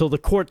up until the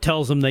court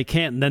tells them they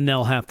can't, and then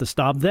they'll have to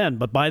stop then.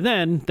 But by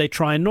then, they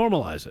try and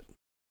normalize it.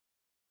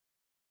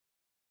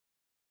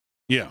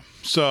 Yeah.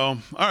 So, all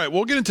right,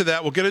 we'll get into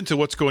that. We'll get into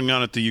what's going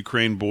on at the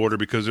Ukraine border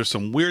because there's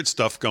some weird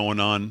stuff going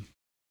on.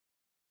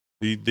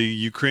 The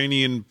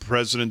Ukrainian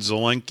President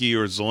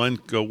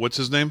Zelenko, what's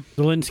his name?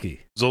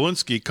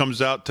 Zelensky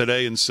comes out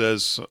today and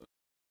says,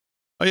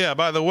 "Oh yeah,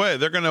 by the way,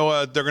 they're going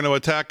to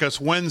attack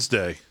us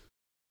Wednesday."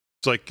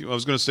 It's like I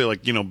was going to say,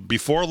 like, you know,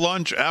 before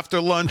lunch,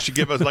 after lunch, you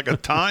give us like a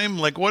time.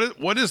 Like,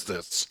 what is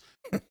this?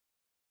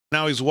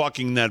 Now he's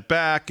walking that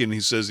back, and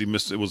he says it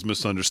was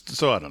misunderstood.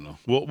 So I don't know.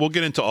 We'll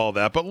get into all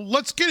that, but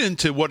let's get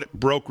into what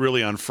broke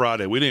really on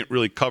Friday. We didn't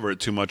really cover it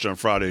too much on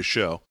Friday's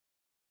show.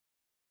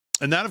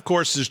 And that, of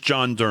course, is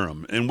John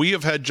Durham. And we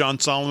have had John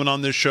Solomon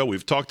on this show.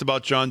 We've talked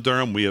about John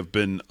Durham. We have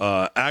been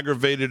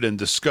aggravated and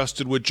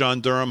disgusted with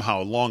John Durham,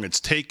 how long it's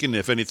taken,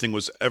 if anything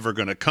was ever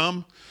going to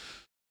come.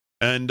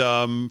 And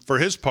for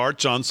his part,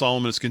 John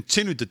Solomon has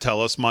continued to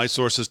tell us, my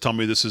sources tell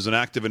me this is an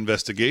active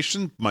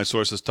investigation. My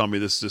sources tell me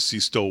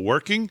he's still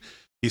working.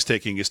 He's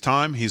taking his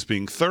time. He's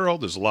being thorough.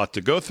 There's a lot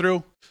to go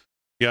through,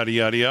 yada,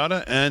 yada,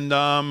 yada.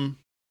 And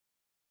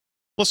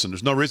listen,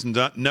 there's no reason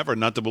never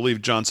not to believe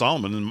John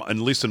Solomon, at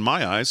least in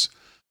my eyes.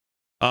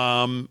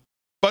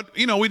 But,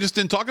 you know, we just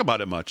didn't talk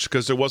about it much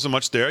because there wasn't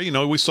much there. You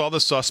know, we saw the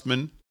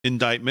Sussman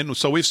indictment.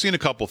 So we've seen a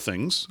couple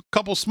things, a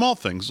couple small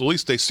things. At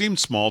least they seemed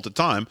small at the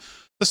time.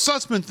 The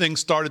Sussman thing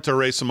started to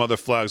raise some other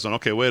flags on,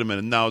 okay, wait a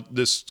minute. Now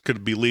this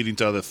could be leading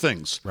to other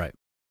things. Right.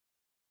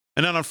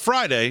 And then on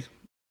Friday,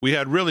 we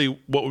had really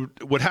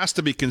what has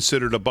to be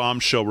considered a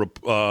bombshell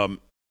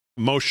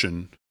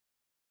motion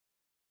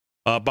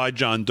by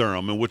John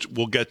Durham, and which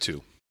we'll get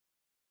to.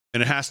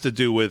 And it has to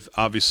do with,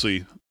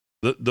 obviously,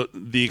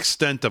 the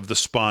extent of the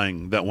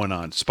spying that went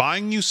on.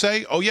 Spying, you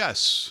say? Oh,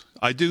 yes,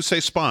 I do say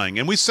spying.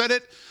 And we said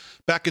it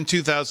back in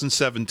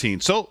 2017.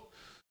 So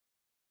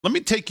let me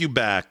take you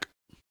back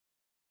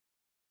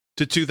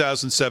to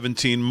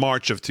 2017,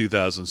 March of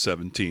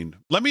 2017.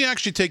 Let me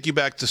actually take you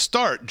back to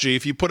start, G,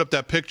 if you put up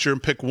that picture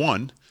and pick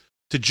one,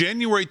 to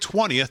January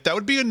 20th. That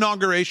would be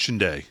Inauguration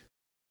Day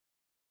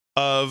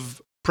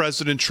of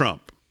President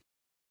Trump.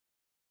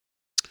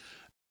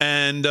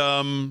 And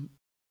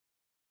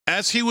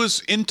as he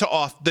was into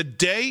office, the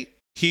day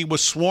he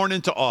was sworn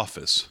into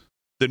office,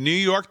 the New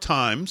York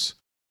Times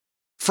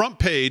front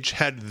page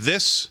had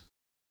this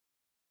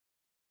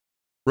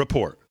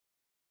report.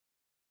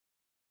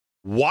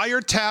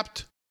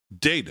 Wiretapped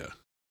data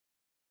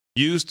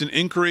used in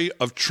inquiry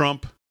of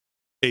Trump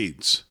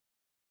aides.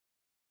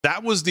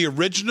 That was the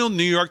original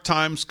New York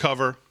Times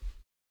cover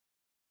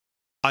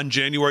on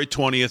January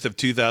 20th of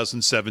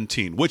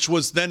 2017, which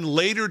was then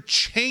later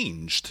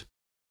changed.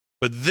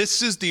 But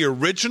this is the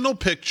original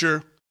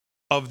picture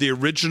of the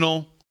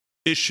original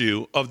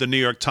issue of the New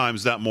York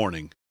Times that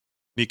morning.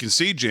 You can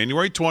see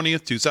January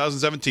 20th,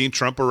 2017,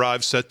 Trump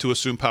arrived set to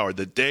assume power.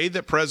 The day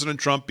that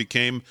President Trump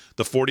became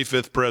the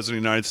 45th president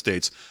of the United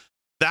States.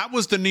 That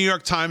was the New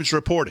York Times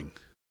reporting.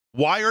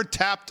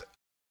 Wiretapped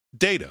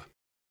data.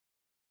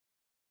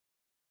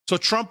 So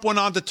Trump went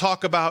on to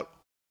talk about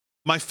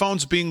my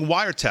phone's being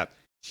wiretapped.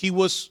 He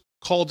was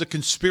called a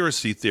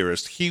conspiracy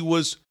theorist.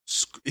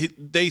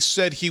 They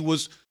said he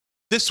was.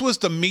 This was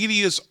the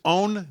media's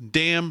own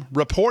damn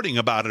reporting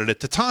about it at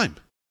the time.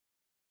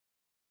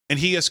 And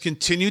he has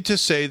continued to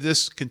say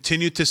this,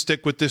 continued to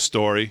stick with this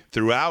story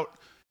throughout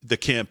the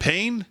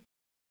campaign.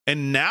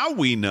 And now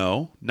we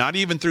know, not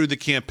even through the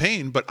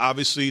campaign, but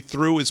obviously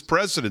through his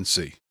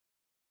presidency.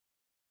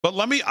 But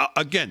let me,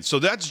 again, so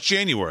that's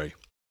January.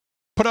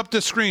 Put up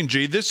the screen,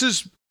 G. This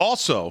is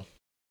also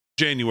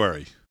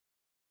January.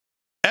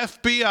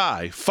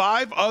 FBI,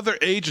 5 other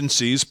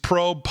agencies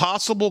probe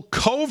possible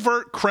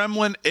covert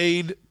Kremlin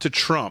aid to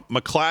Trump.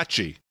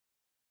 McClatchy.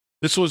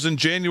 This was in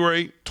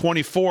January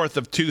 24th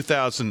of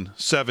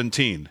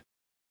 2017.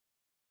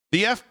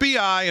 The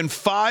FBI and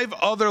 5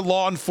 other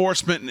law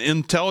enforcement and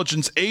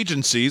intelligence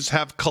agencies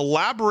have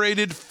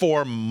collaborated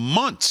for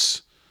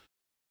months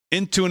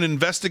into an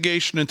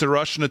investigation into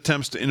Russian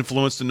attempts to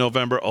influence the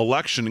November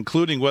election,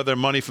 including whether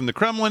money from the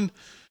Kremlin.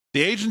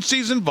 The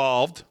agencies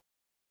involved: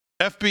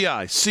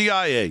 FBI,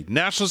 CIA,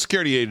 National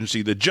Security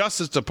Agency, the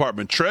Justice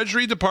Department,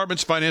 Treasury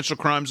Department's Financial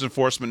Crimes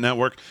Enforcement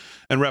Network,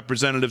 and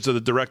representatives of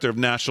the Director of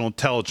National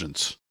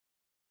Intelligence.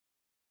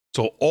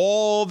 So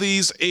all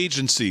these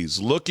agencies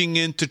looking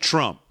into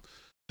Trump.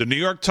 The New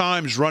York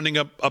Times running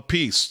a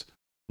piece,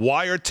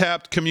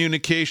 wiretapped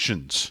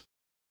communications.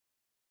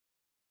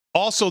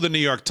 Also the New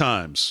York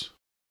Times,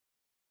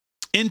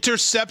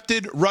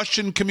 intercepted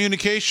Russian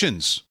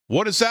communications.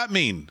 What does that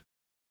mean?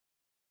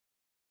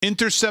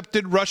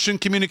 Intercepted Russian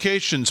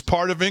communications,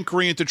 part of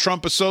inquiry into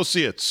Trump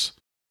associates.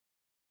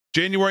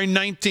 January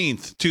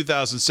 19th,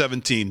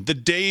 2017, the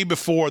day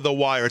before the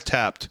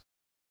wiretapped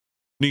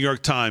New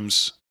York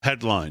Times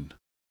headline.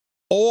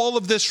 All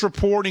of this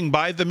reporting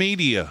by the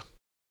media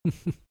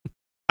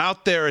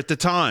out there at the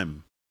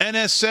time.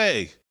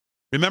 NSA.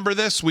 Remember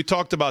this? We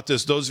talked about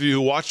this, those of you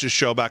who watched this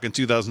show back in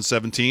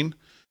 2017.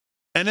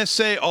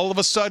 NSA all of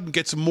a sudden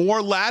gets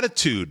more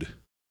latitude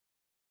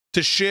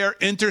to share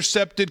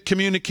intercepted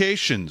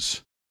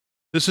communications.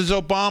 This is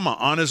Obama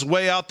on his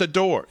way out the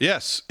door.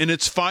 Yes, in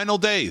its final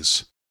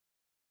days.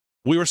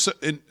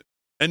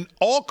 And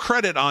all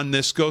credit on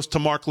this goes to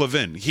Mark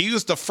Levin. He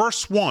was the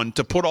first one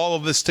to put all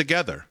of this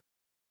together.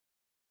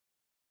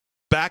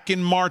 Back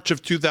in March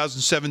of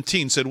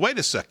 2017, said, wait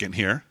a second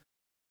here.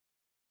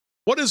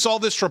 What is all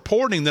this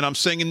reporting that I'm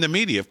seeing in the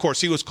media? Of course,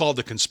 he was called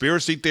a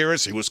conspiracy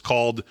theorist. He was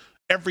called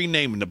every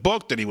name in the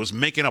book, that he was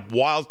making up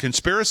wild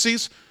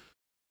conspiracies.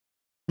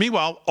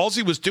 Meanwhile, all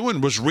he was doing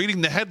was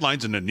reading the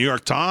headlines in the New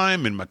York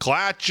Times, in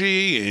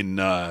McClatchy, in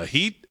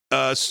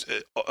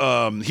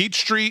Heat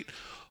Street,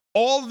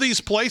 all of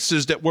these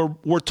places that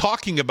were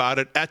talking about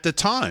it at the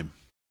time.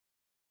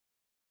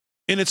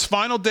 In its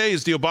final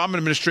days, the Obama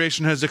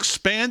administration has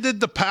expanded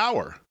the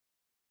power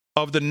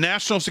of the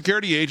National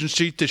Security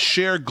Agency to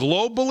share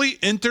globally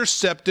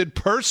intercepted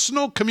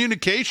personal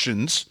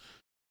communications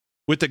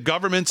with the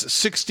government's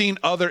 16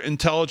 other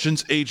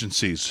intelligence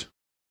agencies.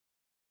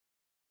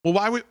 Well,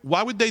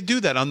 why would they do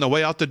that on the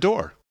way out the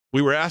door?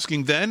 We were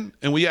asking then,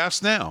 and we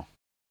ask now.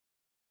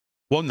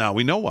 Well, now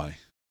we know why.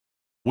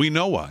 We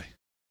know why.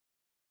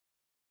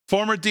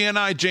 Former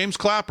DNI James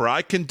Clapper,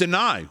 I can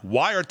deny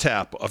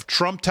wiretap of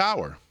Trump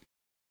Tower.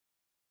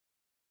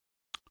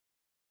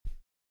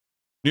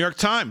 New York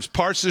Times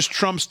parses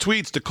Trump's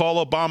tweets to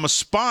call Obama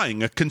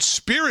spying a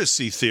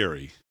conspiracy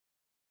theory.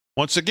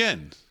 Once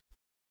again,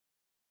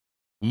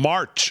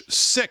 March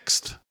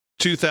 6th,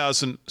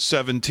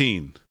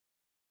 2017.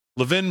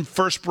 Levin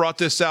first brought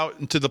this out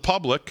into the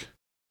public,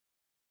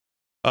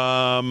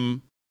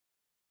 I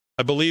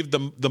believe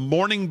the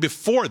morning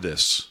before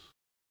this.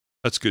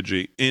 That's good,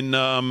 G.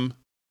 On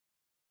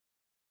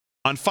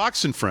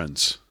Fox and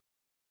Friends.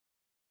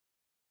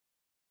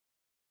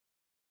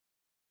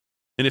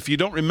 And if you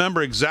don't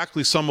remember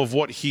exactly some of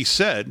what he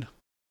said,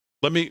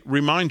 let me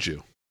remind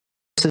you.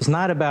 This is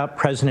not about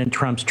President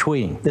Trump's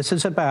tweeting. This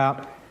is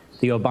about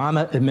the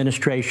Obama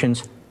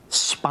administration's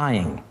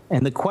spying.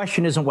 And the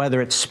question isn't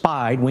whether it's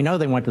spied. We know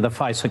they went to the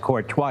FISA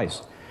court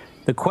twice.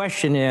 The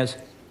question is,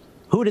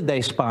 who did they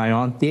spy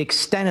on? The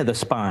extent of the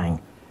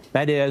spying.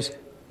 That is,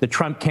 the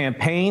Trump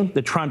campaign,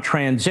 the Trump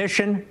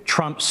transition,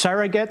 Trump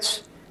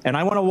surrogates. And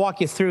I want to walk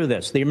you through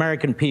this, the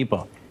American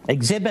people.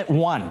 Exhibit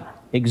 1.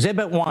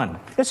 Exhibit 1.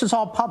 This is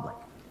all public.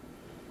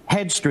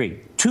 Head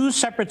Street. 2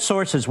 separate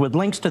sources with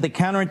links to the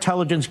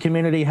counterintelligence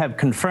community have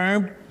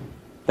confirmed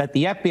that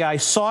the FBI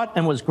sought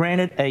and was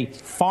granted a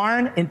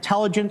Foreign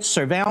Intelligence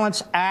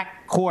Surveillance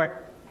Act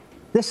court.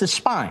 This is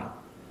spying.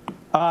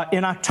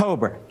 In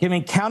October,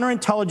 giving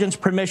counterintelligence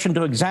permission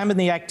to examine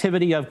the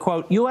activity of,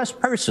 quote, U.S.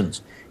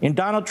 persons in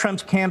Donald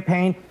Trump's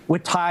campaign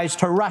with ties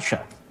to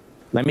Russia.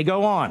 Let me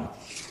go on.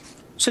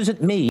 This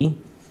isn't me.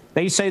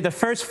 They say the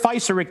first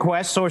FISA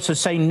request, sources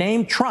say,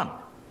 named Trump,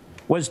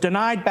 was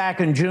denied back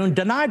in June,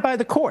 denied by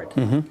the court.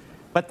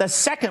 But the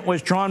second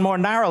was drawn more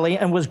narrowly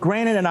and was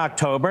granted in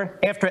October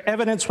after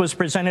evidence was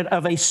presented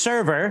of a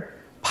server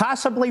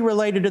possibly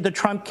related to the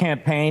Trump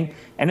campaign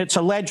and its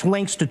alleged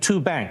links to 2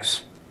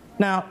 banks.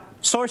 Now,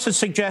 sources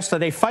suggest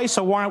that a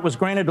FISA warrant was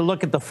granted to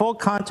look at the full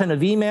content of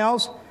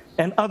emails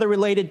and other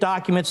related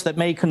documents that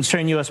may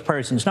concern U.S.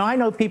 persons. Now, I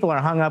know people are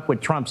hung up with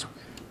Trump's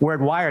word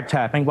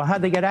wiretapping. Well,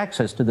 how'd they get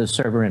access to this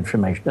server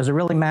information? Does it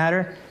really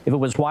matter if it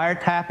was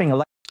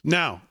wiretapping?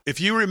 Now, if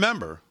you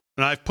remember,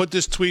 and I've put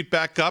this tweet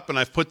back up and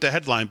I've put the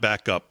headline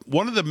back up,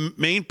 one of the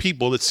main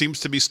people that seems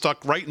to be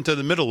stuck right into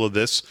the middle of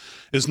this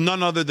is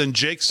none other than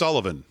Jake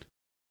Sullivan,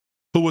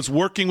 who was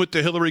working with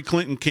the Hillary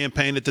Clinton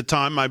campaign at the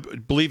time. I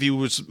believe he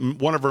was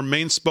one of her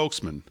main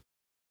spokesmen.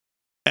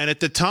 And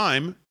at the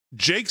time,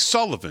 Jake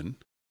Sullivan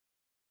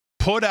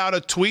put out a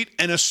tweet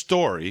and a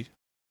story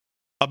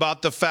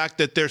about the fact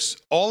that there's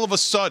all of a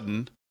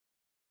sudden,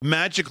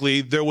 magically,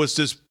 there was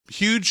this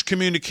huge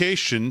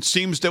communication.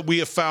 Seems that we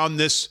have found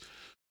this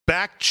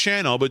back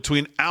channel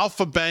between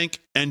Alpha Bank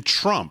and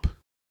Trump.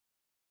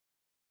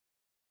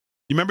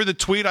 You remember the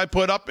tweet I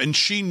put up? And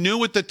she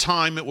knew at the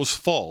time it was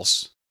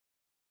false.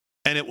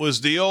 And it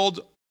was the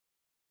old,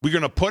 we're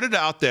going to put it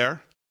out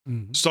there.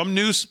 Mm-hmm. Some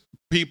news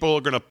people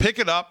are going to pick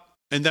it up,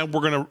 and then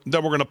we're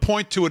going to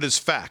point to it as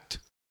fact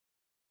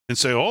and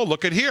say, oh,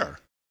 look at here.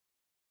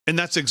 And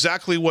that's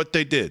exactly what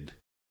they did.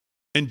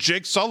 And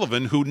Jake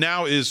Sullivan, who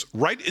now is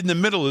right in the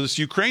middle of this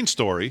Ukraine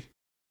story,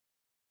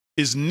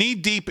 is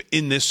knee-deep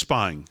in this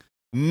spying.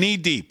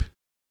 Knee-deep.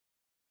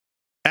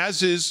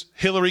 As is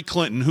Hillary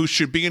Clinton, who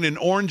should be in an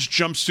orange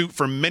jumpsuit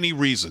for many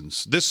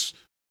reasons. This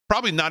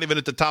probably not even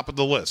at the top of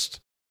the list.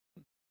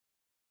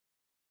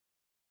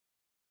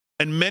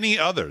 And many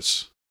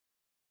others.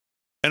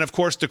 And, of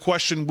course, the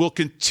question will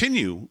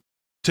continue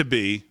to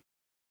be,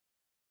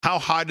 how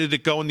high did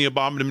it go in the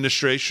Obama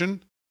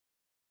administration?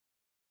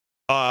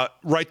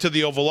 Right to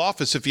the Oval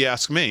Office, if you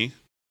ask me.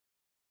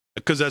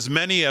 Because as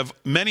many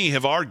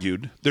have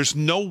argued, there's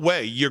no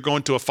way you're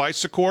going to a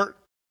FISA court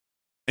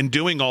and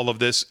doing all of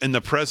this and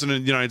the President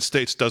of the United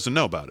States doesn't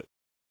know about it.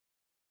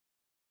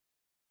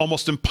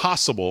 Almost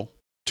impossible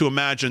to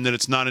imagine that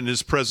it's not in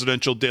his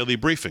presidential daily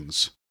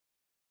briefings.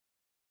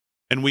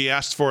 And we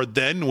asked for it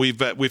then.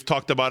 We've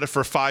talked about it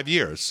for 5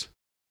 years.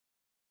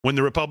 When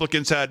the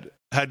Republicans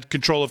had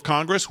control of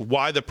Congress,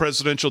 why the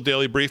presidential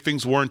daily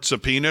briefings weren't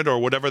subpoenaed or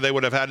whatever they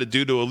would have had to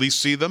do to at least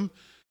see them,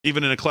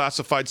 even in a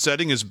classified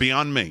setting, is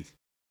beyond me.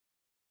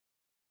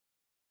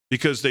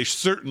 Because they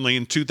certainly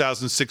in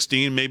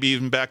 2016, maybe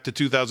even back to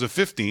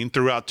 2015,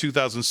 throughout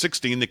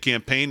 2016, the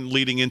campaign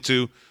leading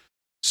into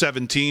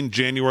 17,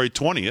 January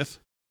 20th,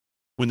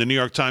 when the New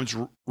York Times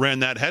ran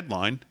that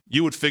headline,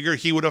 you would figure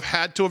he would have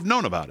had to have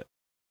known about it.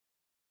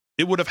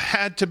 It would have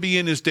had to be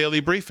in his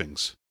daily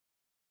briefings,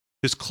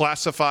 his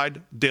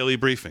classified daily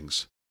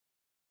briefings,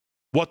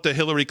 what the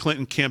Hillary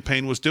Clinton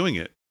campaign was doing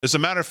it. As a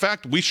matter of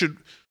fact, we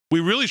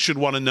really should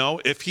want to know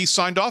if he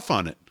signed off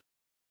on it.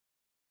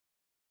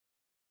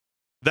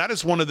 That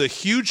is one of the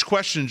huge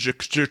questions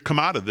that should come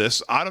out of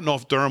this. I don't know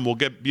if Durham will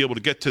be able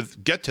to get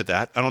to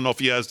that. I don't know if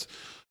he has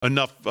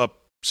enough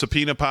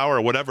subpoena power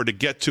or whatever to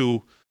get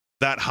to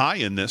that high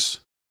in this.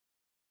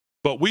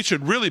 But we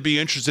should really be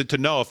interested to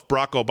know if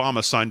Barack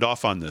Obama signed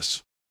off on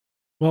this.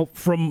 Well,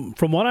 from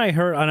what I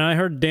heard, and I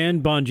heard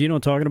Dan Bongino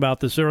talking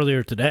about this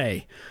earlier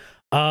today,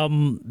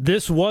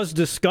 this was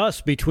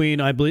discussed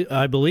between, I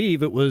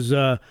believe it was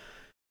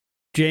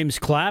James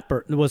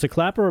Clapper. Was it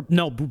Clapper?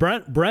 No,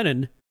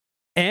 Brennan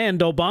and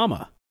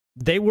Obama.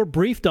 They were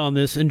briefed on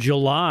this in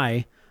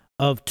July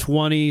of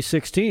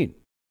 2016.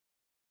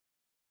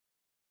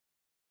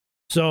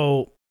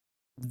 So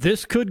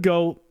this could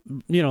go,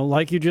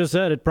 like you just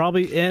said, it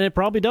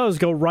probably does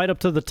go right up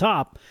to the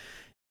top.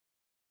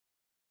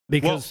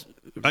 Because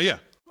yeah,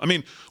 I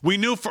mean, we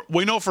know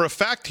for a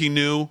fact he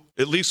knew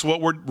at least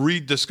what we're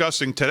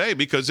rediscussing today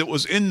because it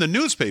was in the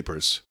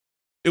newspapers,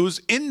 it was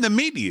in the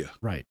media,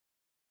 right?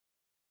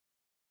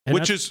 And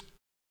go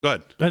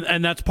ahead,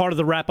 and that's part of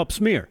the wrap-up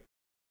smear.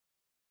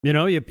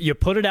 You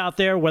put it out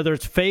there, whether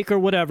it's fake or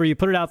whatever, you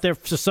put it out there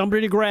for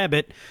somebody to grab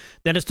it,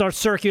 then it starts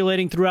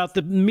circulating throughout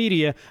the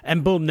media,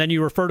 and boom, then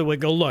you refer to it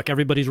and go, look,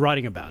 everybody's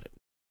writing about it.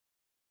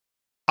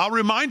 I'll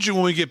remind you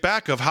when we get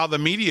back of how the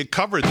media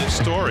covered this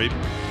story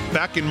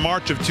back in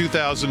March of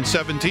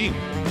 2017.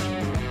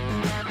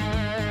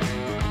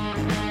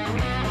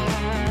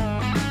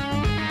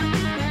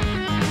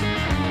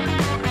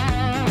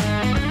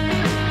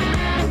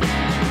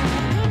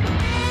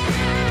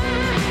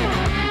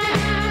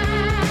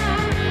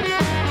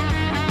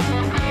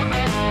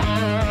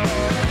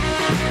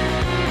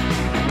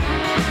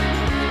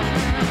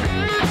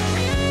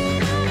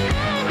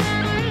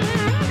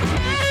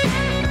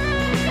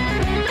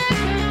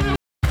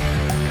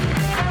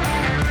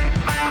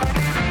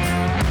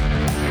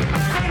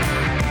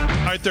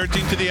 All right,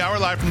 13 to the hour,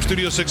 live from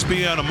Studio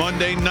 6B on a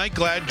Monday night.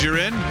 Glad you're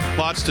in.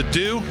 Lots to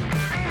do.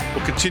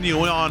 We'll continue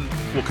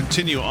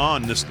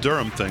on this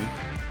Durham thing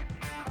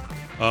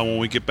when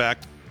we get back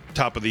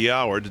top of the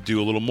hour to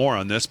do a little more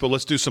on this. But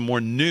let's do some more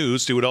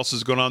news, see what else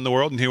is going on in the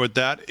world. And here with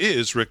that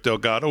is Rick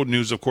Delgado.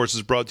 News, of course,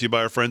 is brought to you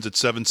by our friends at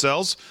 7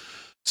 Cells.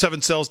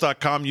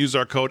 7cells.com. Use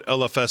our code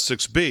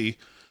LFS6B.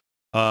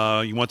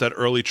 You want that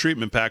early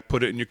treatment pack,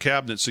 put it in your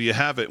cabinet so you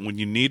have it. When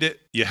you need it,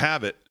 you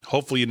have it.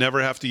 Hopefully you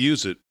never have to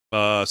use it.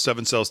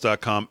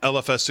 7cells.com,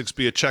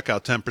 LFS6B at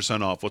checkout,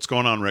 10% off. What's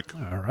going on, Rick?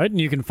 All right, and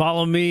you can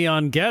follow me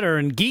on Getter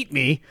and Geet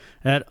Me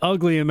at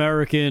Ugly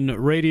American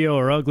Radio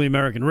or Ugly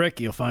American Rick.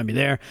 You'll find me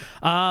there.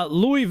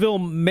 Louisville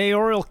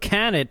mayoral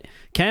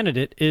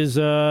candidate is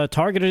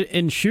targeted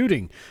in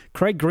shooting.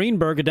 Craig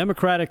Greenberg, a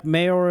Democratic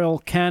mayoral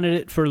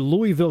candidate for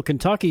Louisville,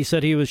 Kentucky,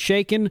 said he was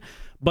shaken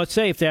but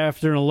safe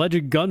after an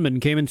alleged gunman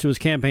came into his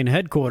campaign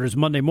headquarters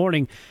Monday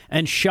morning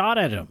and shot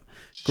at him.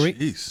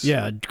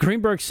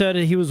 Greenberg said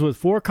he was with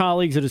 4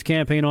 colleagues at his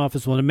campaign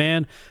office when a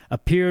man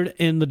appeared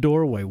in the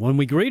doorway. When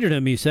we greeted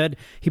him, he said,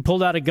 he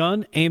pulled out a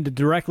gun, aimed it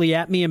directly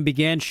at me, and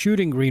began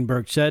shooting,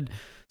 Greenberg said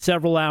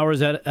several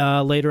hours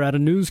later at a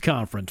news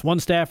conference.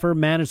 One staffer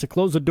managed to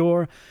close the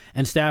door,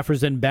 and staffers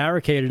then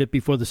barricaded it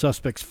before the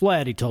suspects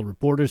fled, he told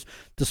reporters.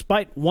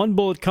 Despite one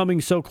bullet coming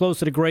so close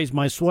that it grazed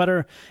my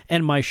sweater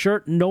and my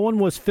shirt, no one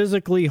was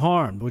physically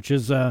harmed, which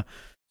is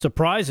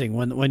surprising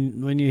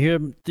when you hear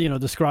him,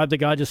 describe the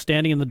guy just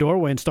standing in the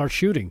doorway and start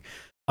shooting.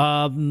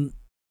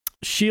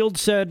 Shields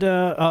said,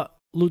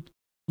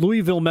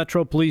 Louisville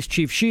Metro Police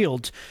Chief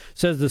Shields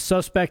says the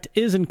suspect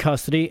is in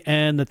custody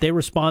and that they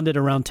responded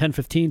around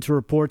 10:15 to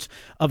reports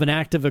of an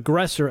active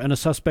aggressor, and a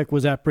suspect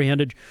was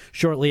apprehended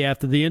shortly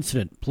after the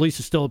incident. Police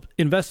are still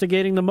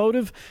investigating the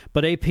motive,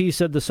 but AP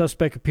said the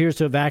suspect appears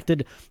to have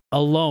acted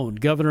alone.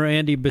 Governor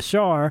Andy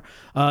Beshear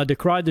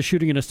decried the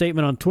shooting in a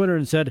statement on Twitter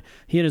and said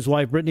he and his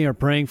wife Brittany are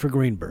praying for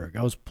Greenberg.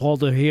 I was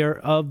appalled to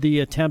hear of the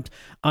attempt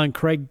on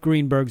Craig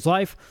Greenberg's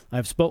life.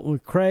 I've spoken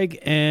with Craig,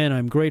 and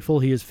I'm grateful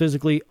he is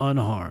physically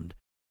unharmed.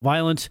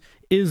 Violence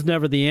is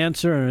never the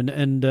answer,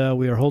 and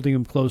we are holding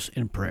him close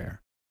in prayer.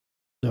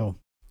 So,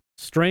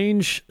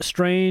 strange,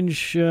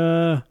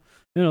 story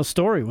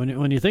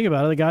when you think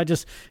about it. The guy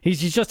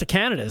he's just a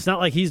candidate. It's not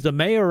like he's the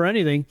mayor or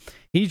anything.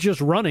 He's just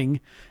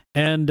running,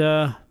 and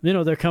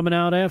they're coming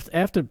out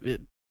after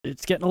it.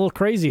 It's getting a little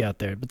crazy out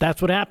there. But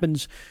that's what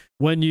happens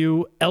when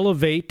you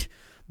elevate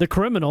the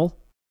criminal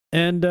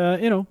and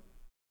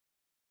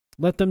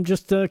let them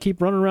just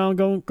keep running around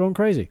going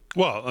crazy.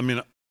 Well, I mean,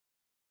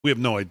 we have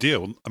no idea.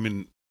 I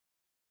mean,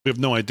 we have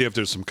no idea if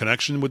there's some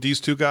connection with these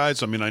two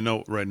guys. I mean, I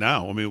know right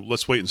now. I mean,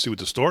 let's wait and see what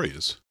the story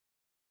is.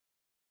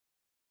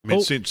 I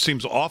mean, it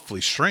seems awfully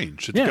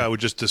strange that the guy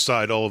would just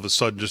decide all of a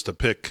sudden just to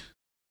pick.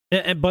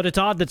 But it's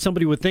odd that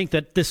somebody would think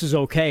that this is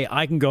okay.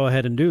 I can go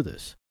ahead and do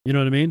this. You know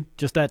what I mean?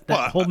 Just that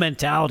whole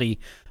mentality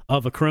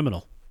of a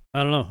criminal.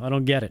 I don't know. I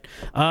don't get it.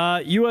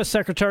 U.S.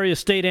 Secretary of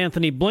State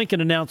Anthony Blinken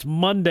announced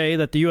Monday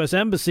that the U.S.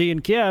 Embassy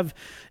in Kiev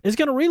is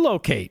going to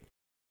relocate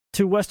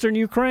to western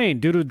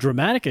Ukraine due to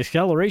dramatic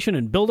acceleration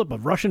and buildup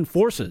of Russian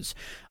forces.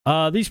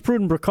 These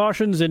prudent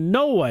precautions in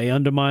no way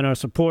undermine our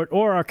support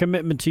or our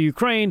commitment to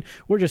Ukraine.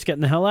 We're just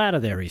getting the hell out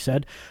of there, he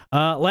said.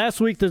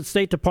 Last week, the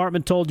State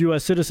Department told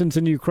U.S. citizens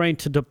in Ukraine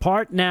to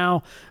depart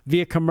now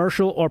via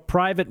commercial or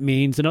private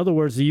means. In other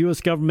words, the U.S.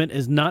 government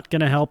is not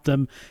going to help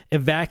them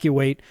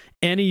evacuate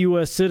any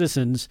U.S.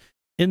 citizens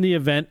in the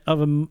event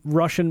of a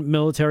Russian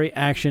military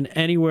action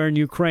anywhere in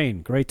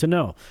Ukraine. Great to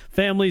know.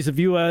 Families of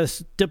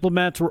U.S.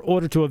 diplomats were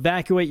ordered to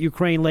evacuate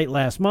Ukraine late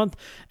last month,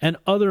 and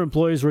other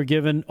employees were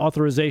given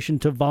authorization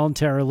to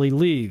voluntarily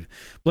leave.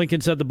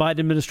 Blinken said the Biden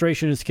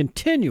administration is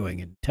continuing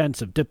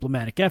intensive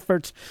diplomatic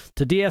efforts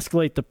to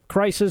de-escalate the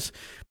crisis,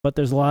 but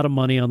there's a lot of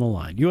money on the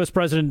line. U.S.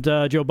 President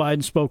Joe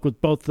Biden spoke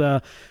with both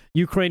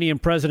Ukrainian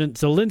President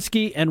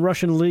Zelensky and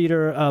Russian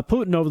leader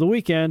Putin over the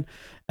weekend,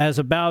 as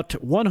about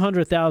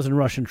 100,000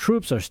 Russian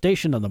troops are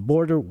stationed on the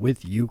border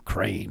with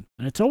Ukraine.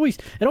 And it always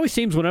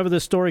seems whenever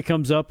this story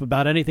comes up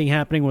about anything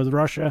happening with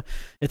Russia,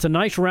 it's a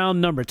nice round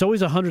number. It's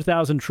always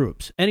 100,000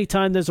 troops.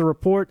 Anytime there's a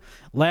report,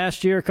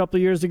 last year, a couple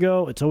of years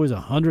ago, it's always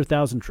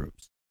 100,000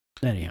 troops.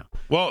 Anyhow.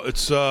 Well,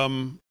 it's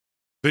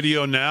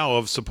video now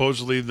of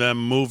supposedly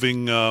them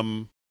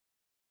moving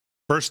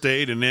first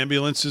aid and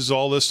ambulances,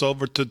 all this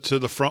over to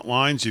the front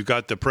lines. You've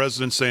got the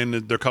president saying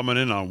that they're coming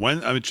in on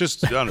when. I mean, it's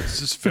just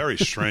very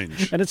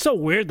strange. And it's so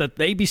weird that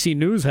the ABC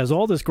News has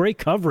all this great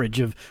coverage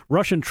of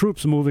Russian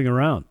troops moving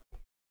around.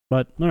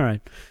 But, all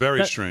right.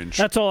 Very strange.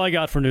 That's all I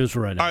got for news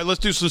for right now. All right,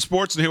 let's do some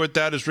sports. And here with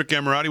that is Rick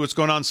Amorati. What's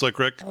going on, Slick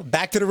Rick?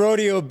 Back to the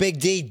rodeo,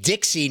 Big D.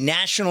 Dixie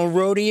National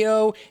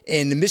Rodeo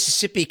in the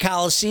Mississippi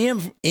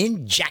Coliseum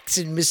in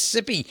Jackson,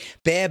 Mississippi.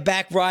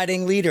 Bareback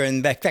riding leader.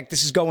 And in fact,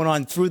 this is going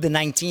on through the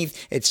 19th.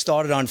 It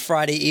started on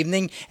Friday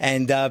evening.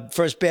 And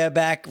first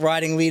bareback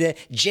riding leader,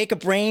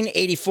 Jacob Rain,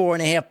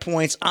 84.5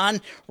 points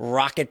on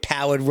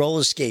rocket-powered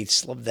roller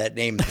skates. Love that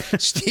name.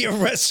 Steer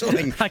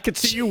wrestling. I could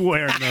see you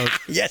wearing those.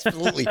 Yes,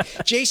 absolutely.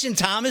 Jason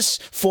Thomas,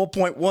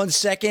 4.1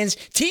 seconds.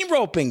 Team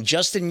roping,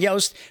 Justin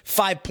Yost,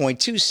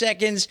 5.2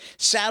 seconds.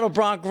 Saddle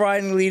bronc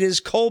riding leaders,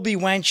 Colby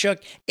Wanchuk,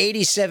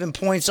 87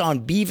 points on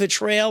Beaver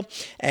Trail.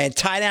 And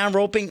tie-down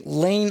roping,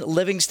 Lane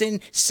Livingston,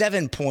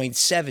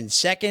 7.7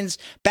 seconds.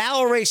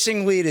 Barrel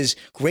racing leaders,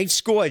 great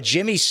score,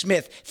 Jimmy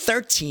Smith,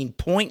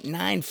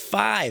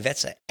 13.95.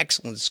 That's an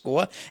excellent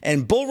score.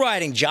 And bull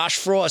riding, Josh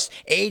Frost,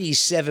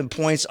 87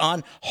 points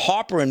on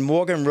Harper and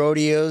Morgan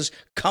Rodeos,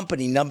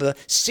 company number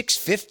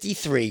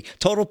 653.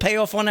 Total total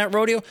payoff on that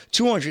rodeo?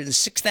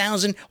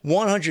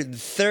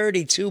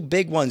 206,132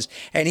 big ones.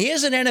 And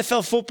here's an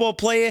NFL football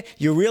player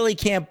you really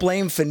can't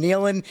blame for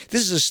kneeling.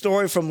 This is a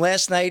story from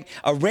last night.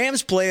 A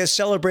Rams player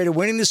celebrated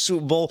winning the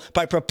Super Bowl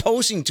by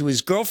proposing to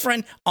his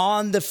girlfriend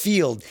on the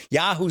field.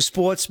 Yahoo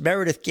Sports,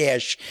 Meredith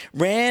Gash.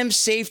 Rams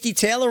safety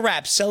Taylor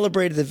Rapp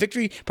celebrated the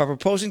victory by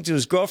proposing to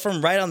his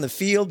girlfriend right on the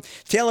field.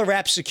 Taylor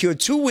Rapp secured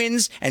 2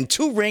 wins and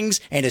 2 rings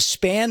in a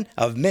span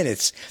of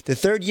minutes. The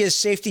third-year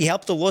safety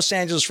helped the Los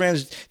Angeles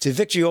Rams to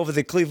victory over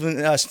the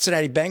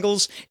Cincinnati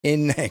Bengals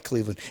in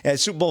Cleveland at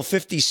Super Bowl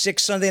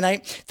 56 Sunday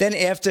night. Then,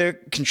 after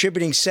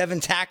contributing 7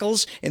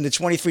 tackles in the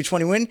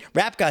 23-20 win,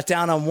 Rapp got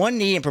down on one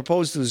knee and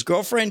proposed to his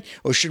girlfriend,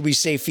 or should we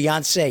say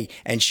fiancée,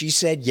 and she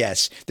said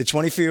yes. The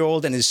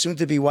 24-year-old and his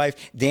soon-to-be wife,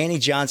 Danny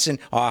Johnson,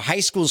 are high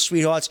school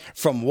sweethearts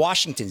from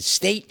Washington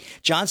State.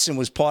 Johnson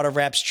was part of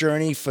Rapp's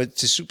journey to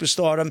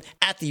superstardom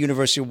at the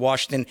University of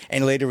Washington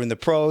and later in the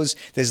pros.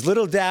 There's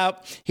little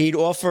doubt he'd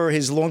offer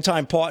his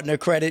longtime partner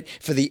credit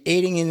for the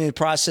aiding in the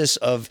process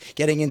of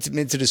getting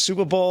into the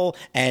Super Bowl,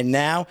 and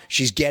now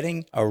she's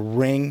getting a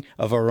ring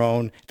of her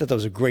own. I thought that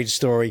was a great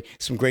story.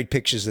 Some great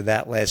pictures of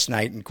that last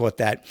night and caught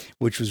that,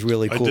 which was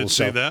really cool. I did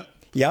see that.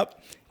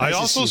 Yep. I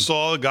also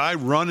saw a guy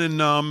running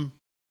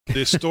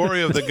the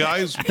story of the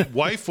guy's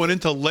wife went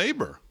into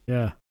labor.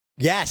 Yeah.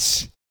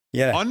 Yes.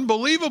 Yeah.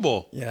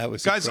 Unbelievable. Yeah, that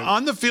was Guy's incredible.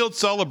 on the field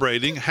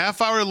celebrating.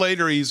 Half hour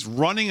later, he's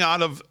running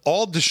out of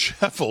all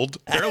disheveled,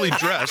 barely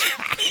dressed,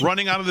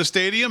 running out of the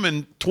stadium.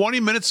 And 20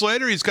 minutes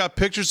later, he's got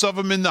pictures of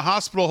him in the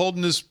hospital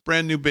holding his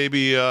brand new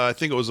baby. I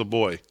think it was a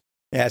boy.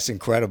 Yeah, it's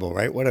incredible,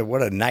 right? What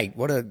a night.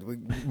 What a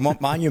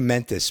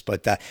monumentous.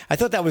 But I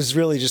thought that was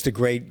really just a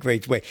great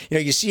way. You know,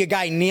 you see a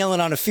guy kneeling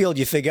on a field,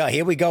 you figure, oh,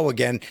 here we go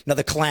again,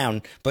 another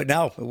clown. But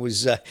no, it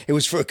was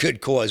for a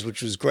good cause,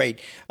 which was great.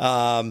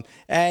 And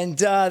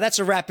that's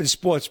a wrap in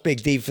sports,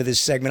 Big D, for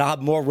this segment. I'll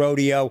have more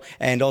rodeo,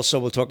 and also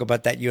we'll talk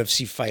about that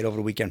UFC fight over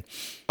the weekend.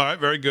 All right,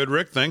 very good,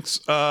 Rick.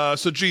 Thanks.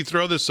 So, G,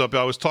 throw this up.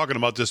 I was talking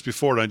about this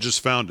before, and I just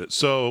found it.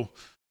 So,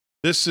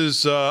 this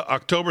is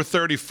October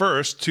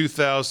 31st,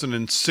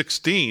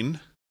 2016.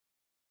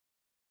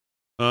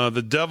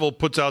 The Devil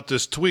puts out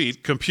this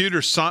tweet.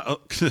 Computer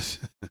scientists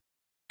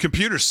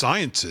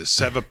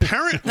have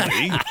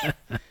apparently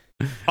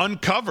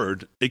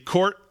uncovered a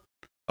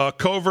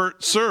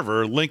covert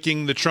server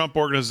linking the Trump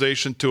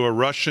organization to a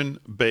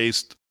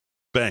Russian-based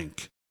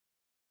bank.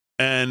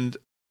 And,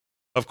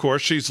 of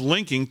course, she's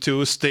linking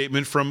to a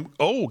statement from,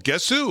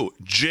 guess who?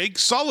 Jake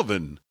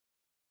Sullivan.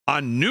 A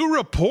new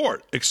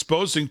report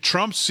exposing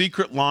Trump's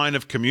secret line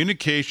of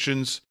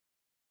communications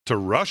to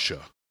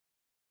Russia.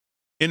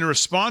 In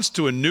response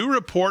to a new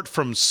report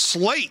from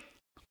Slate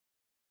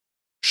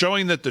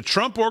showing that the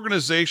Trump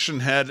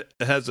organization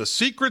has a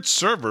secret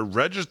server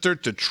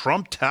registered to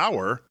Trump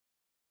Tower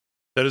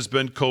that has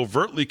been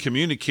covertly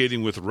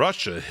communicating with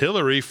Russia,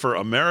 Hillary for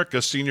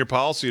America senior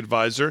policy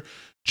advisor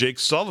Jake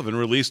Sullivan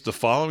released the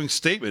following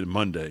statement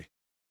Monday.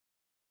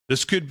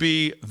 This could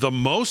be the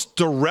most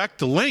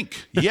direct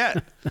link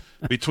yet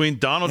between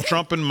Donald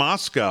Trump and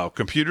Moscow.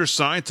 Computer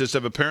scientists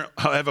have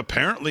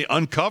apparently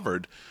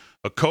uncovered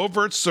a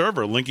covert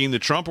server linking the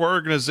Trump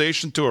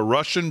organization to a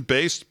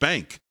Russian-based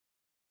bank.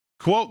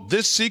 Quote,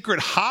 this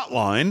secret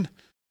hotline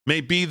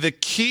may be the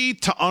key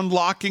to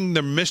unlocking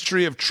the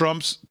mystery of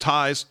Trump's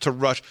ties to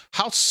Russia.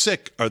 How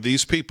sick are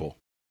these people?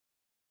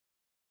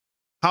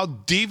 How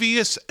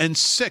devious and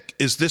sick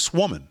is this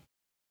woman?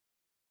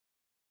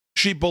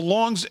 She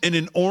belongs in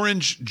an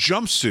orange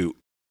jumpsuit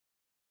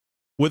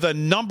with a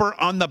number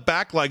on the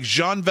back like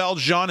Jean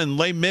Valjean and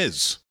Les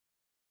Mis.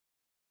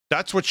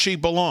 That's what she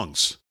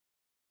belongs.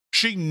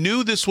 She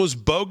knew this was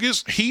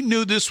bogus. He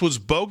knew this was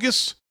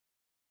bogus.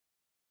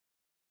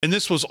 And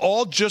this was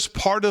all just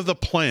part of the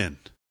plan.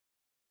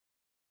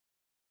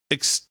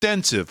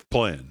 Extensive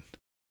plan.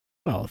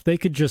 Well, if they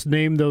could just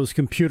name those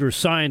computer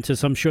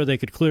scientists, I'm sure they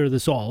could clear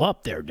this all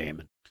up there,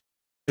 Damon.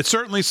 It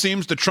certainly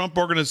seems the Trump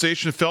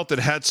organization felt it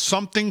had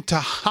something to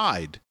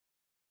hide,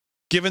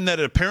 given that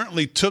it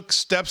apparently took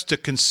steps to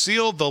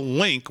conceal the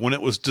link when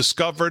it was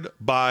discovered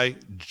by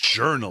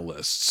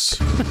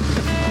journalists. All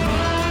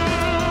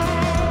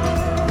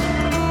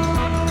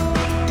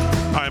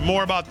right,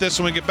 more about this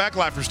when we get back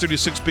live from Studio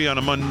 6B on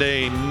a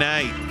Monday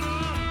night.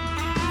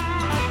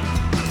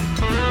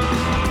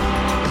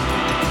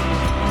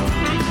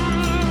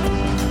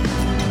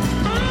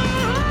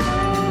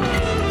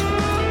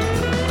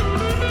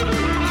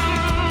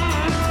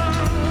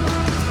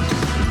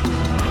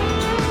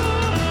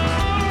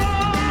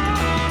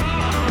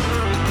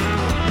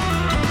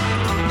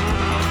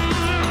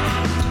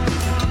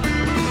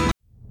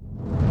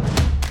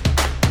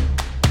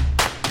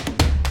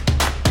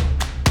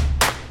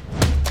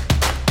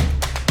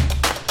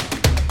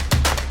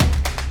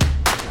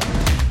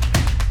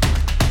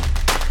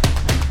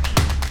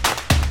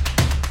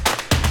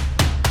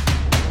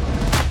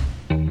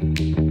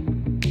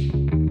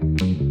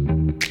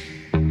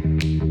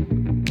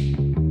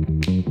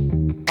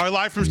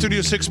 Live from Studio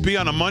 6B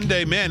on a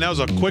Monday. Man, that was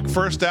a quick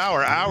first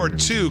hour. Hour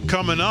 2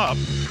 coming up.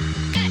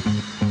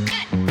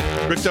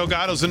 Rick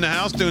Delgado's in the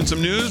house doing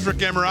some news. Rick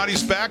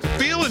Amirati's back,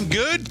 feeling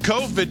good,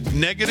 COVID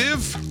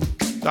negative.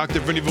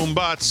 Dr. Vinny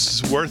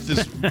Vumbat's worth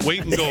his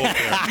weight in gold.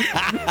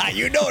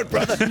 You know it,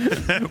 brother.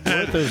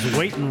 Worth his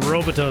weight in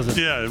Robitussin.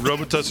 Yeah,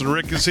 Robitussin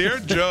Rick is here.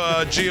 Gio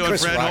and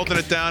Chris Fran Rock. holding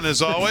it down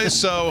as always.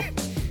 So,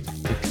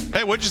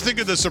 hey, what'd you think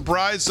of the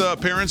surprise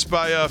appearance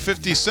by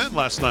 50 Cent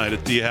last night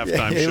at the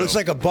halftime It show? looks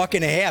like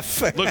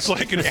 $1.50. Looks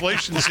like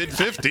inflation's hit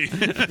 50.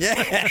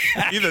 Yeah.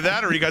 Either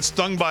that or he got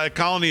stung by a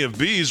colony of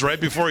bees right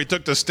before he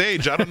took the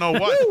stage. I don't know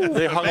what.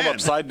 They hung him Man.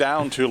 upside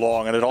down too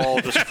long, and it all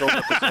just filled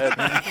up his head.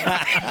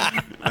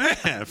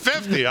 Man,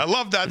 50. I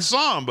love that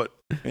song, but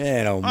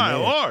Man, oh, my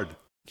man. Lord.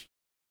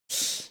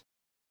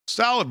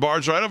 Salad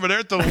bar's right over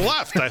there to the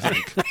left, I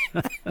think.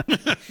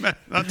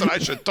 Not that I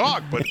should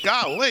talk, but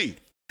golly.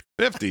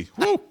 50.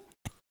 Woo.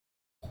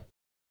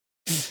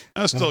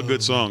 That's still a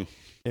good song.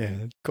 Yeah,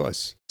 of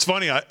course. It's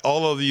funny.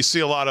 Although you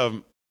see a lot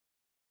of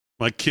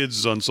my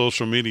kids on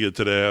social media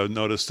today, I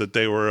noticed that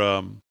there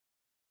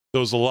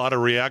was a lot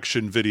of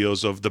reaction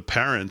videos of the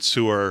parents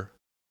who are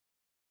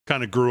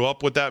kind of grew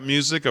up with that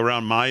music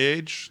around my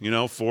age,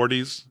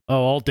 40s. Oh,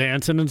 all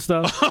dancing and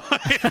stuff?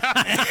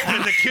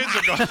 And the kids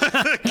are going,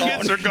 what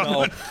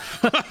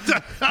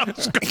the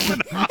hell's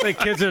going on? The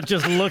kids are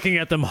just looking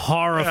at them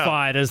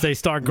horrified as they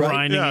start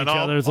grinding Yeah, each and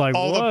other. It's like,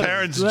 all what the is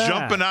parents that?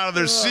 jumping out of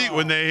their seat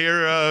when they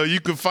hear, you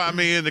can find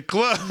me in the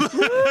club.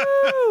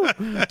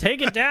 Woo!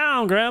 Take it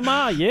down,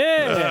 Grandma.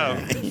 Yeah.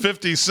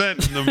 50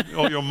 Cent and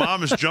your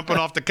mom is jumping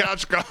off the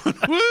couch going,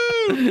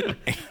 woo!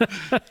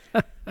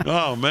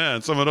 Oh,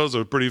 man, some of those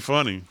are pretty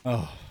funny.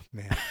 Oh,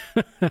 man.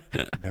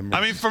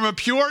 I mean, from a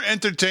pure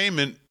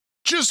entertainment,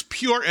 just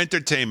pure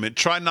entertainment,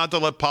 try not to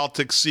let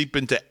politics seep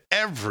into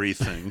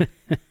everything.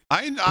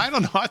 I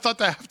don't know. I thought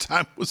the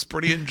halftime was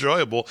pretty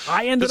enjoyable.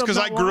 I ended just up because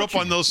I not grew up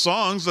watching. on those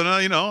songs, and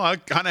I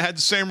kind of had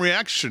the same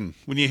reaction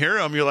when you hear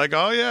them. You're like,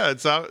 oh yeah,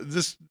 it's out.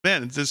 This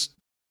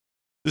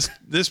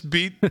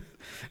beat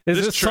Is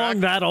this this track-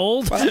 song that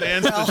old?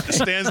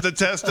 stands the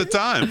test of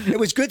time. It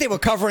was good they were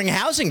covering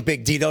housing,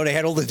 Big Dito. They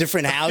had all the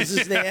different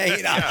houses there.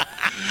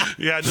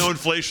 Yeah, no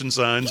inflation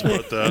signs,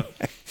 but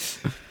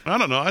I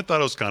don't know. I thought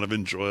it was kind of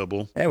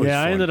enjoyable. That was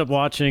I fun. ended up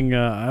watching,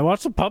 I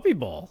watched the Puppy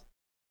Bowl.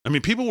 I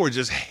mean, people were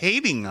just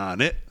hating on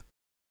it.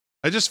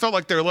 I just felt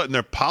like they were letting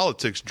their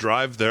politics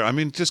drive there. I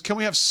mean, just can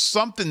we have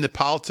something that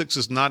politics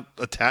is not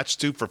attached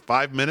to for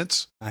 5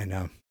 minutes? I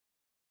know.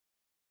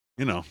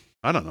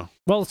 I don't know.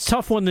 Well, it's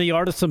tough when the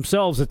artists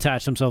themselves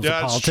attach themselves Yeah,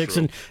 to that's politics,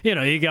 true.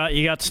 and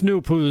you got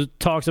Snoop who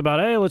talks about,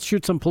 hey, let's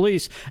shoot some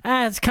police.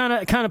 It's kind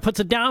of puts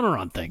a downer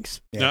on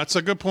things. Yeah. That's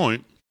a good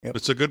point. Yep.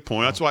 It's a good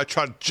point. That's why I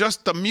tried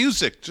just the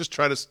music. Just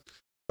try to,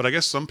 but I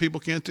guess some people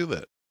can't do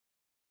that.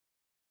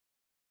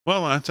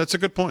 Well, that's a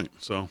good point.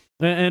 So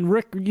And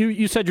Rick,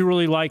 you said you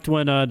really liked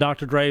when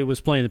Dr. Dre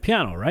was playing the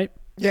piano, right?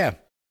 Yeah.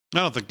 I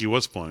don't think he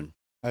was playing.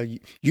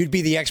 You'd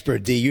be the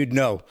expert, D. You'd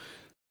know.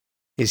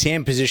 His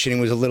hand positioning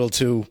was a little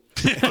too.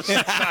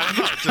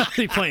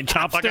 He playing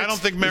chopsticks. Like I don't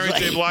think Mary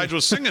J. Blige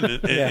was singing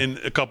it in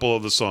a couple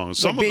of the songs.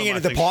 Some Like of being them, in I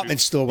a think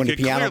department store when you the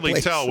could piano clearly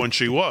plays. tell when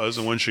she was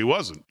and when she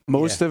wasn't.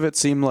 Most of it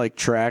seemed like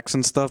tracks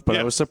and stuff, but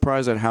Yeah. I was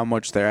surprised at how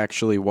much there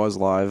actually was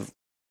live.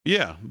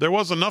 Yeah, there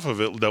was enough of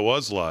it that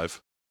was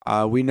live.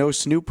 We know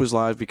Snoop was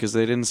live because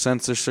they didn't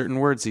censor certain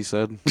words he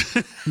said.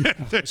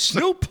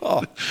 Snoop.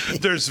 Oh.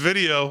 There's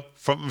video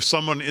from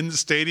someone in the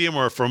stadium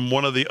or from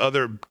one of the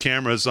other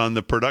cameras on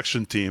the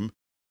production team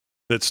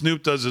that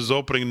Snoop does his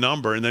opening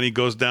number, and then he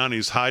goes down.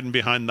 He's hiding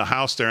behind the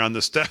house there on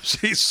the steps.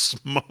 He's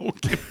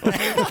smoking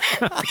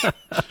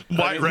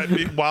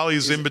while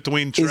he's in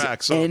between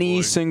tracks. Is Oh, any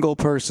boy. single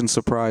person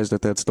surprised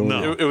at that story?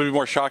 No. It would be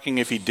more shocking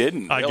if he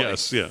didn't. I really.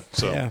 guess, yeah.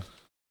 So Yeah.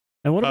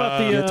 And what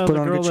about let's the put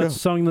on a girl good that show.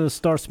 sung the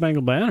Star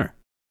Spangled Banner?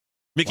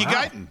 Mickey Wow.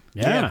 Guyton.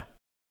 Yeah.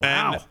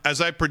 And Wow.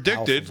 as I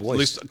predicted, Powerful at voice.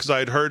 least because I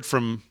had heard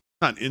from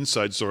not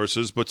inside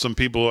sources, but some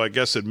people who I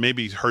guess had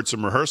maybe heard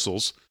some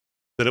rehearsals,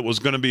 that it was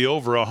going to be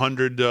over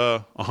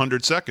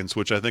 100 seconds,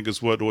 which I think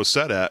is what it was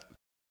set at.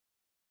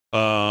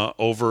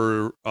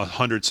 Over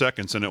 100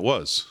 seconds, and it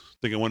was. I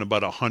think it went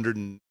about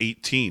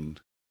 118.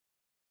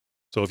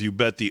 So if you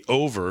bet the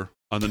over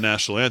on the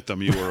national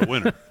anthem, you were a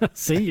winner.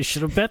 See, you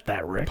should have bet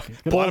that, Rick.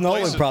 Paul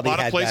Nolan probably a lot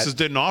of had places that.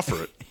 didn't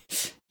offer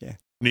it. Yeah.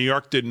 New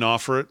York didn't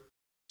offer it.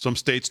 Some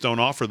states don't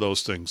offer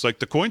those things, like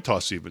the coin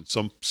toss. Even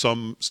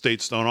some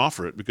states don't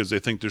offer it because they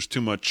think there's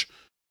too much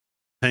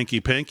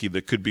hanky-panky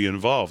that could be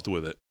involved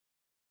with it.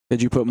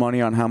 Did you put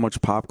money on how much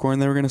popcorn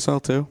they were going to sell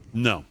too?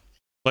 No,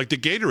 like the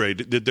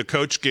Gatorade. Did the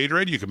coach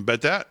Gatorade? You can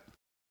bet that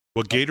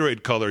what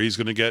Gatorade color he's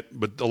going to get.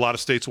 But a lot of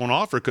states won't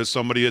offer because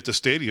somebody at the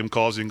stadium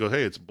calls you and go,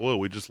 "Hey, it's blue.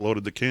 We just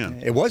loaded the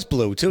can." It was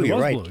blue, too. It You're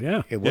was right. blue,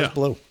 yeah. It was Yeah.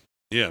 blue.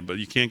 Yeah, but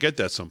you can't get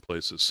that some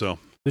places. So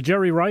Did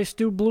Jerry Rice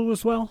do blue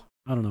as well?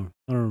 I don't know.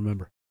 I don't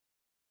remember.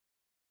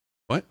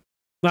 What?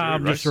 No, Jerry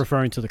I'm just Rice?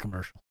 referring to the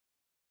commercial.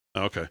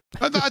 okay,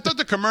 I thought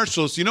the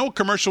commercials. You know what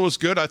commercial was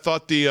good? I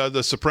thought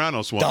the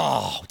Sopranos one.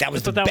 Oh, that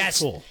was I the thought that was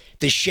best. cool.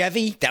 The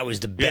Chevy, that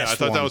was the best. Yeah, I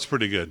thought that one. was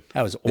pretty good.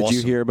 That was Did awesome.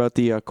 you hear about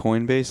the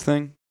Coinbase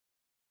thing?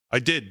 I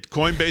did.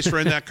 Coinbase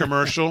ran that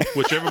commercial,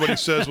 which everybody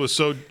says was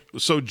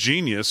so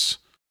genius.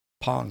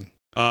 Pong.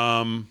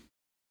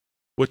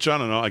 Which I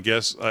don't know. I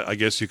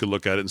guess you could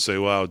look at it and say,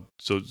 wow,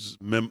 so it's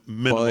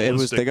minimalistic.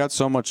 Well, they got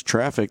so much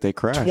traffic, they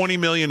crashed. 20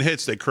 million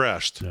hits, they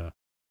crashed. Yeah.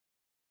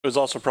 It was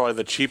also probably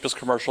the cheapest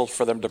commercial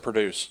for them to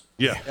produce.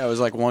 Yeah. Yeah, it was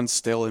like one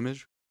still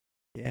image.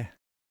 Yeah.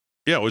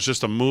 Yeah, it was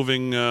just a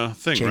moving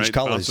thing, Change right?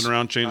 colors. Bouncing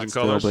around, changing Not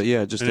still, colors. but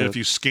yeah, just and if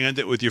you scanned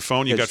it with your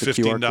phone, you got just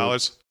a QR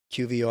 $15.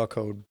 QVR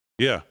code.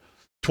 Yeah.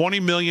 20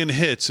 million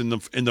hits in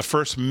the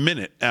first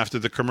minute after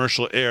the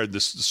commercial aired, the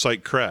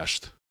site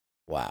crashed.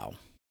 Wow.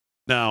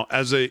 Now,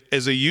 as a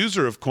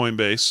user of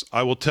Coinbase,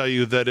 I will tell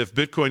you that if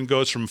Bitcoin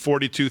goes from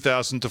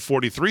 42,000 to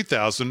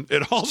 43,000,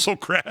 it also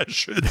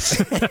crashes.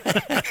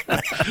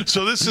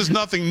 So this is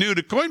nothing new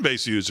to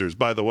Coinbase users,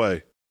 by the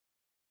way,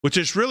 which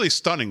is really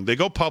stunning. They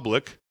go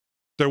public,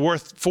 they're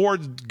worth $4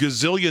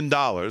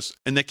 gazillion,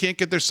 and they can't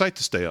get their site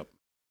to stay up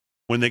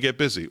when they get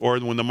busy or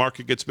when the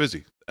market gets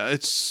busy.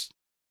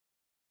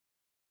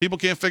 People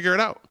can't figure it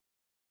out,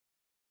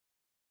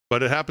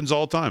 but it happens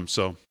all the time.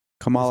 So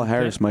Kamala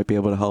Harris might be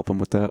able to help him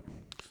with that.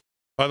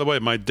 By the way,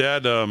 my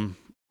dad,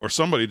 or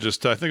somebody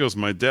just, I think it was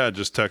my dad,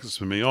 just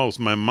texted me. Oh, it's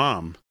my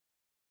mom.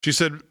 She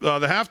said,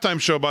 the halftime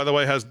show, by the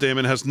way, has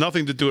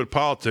nothing to do with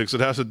politics. It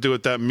has to do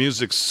with that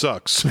music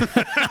sucks.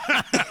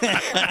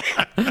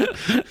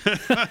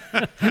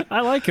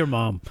 I like your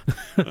mom.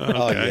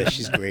 Oh, yeah,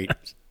 she's great.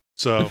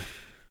 So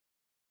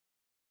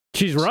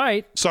She's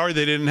right. sorry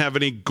they didn't have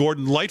any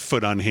Gordon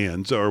Lightfoot on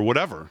hand or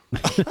whatever.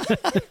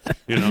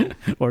 You know?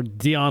 Or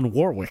Dionne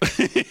Warwick.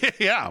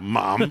 Yeah,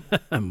 Mom.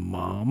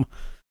 Mom.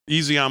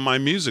 Easy on my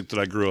music that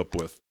I grew up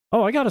with.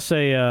 Oh, I got to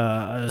say,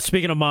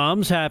 speaking of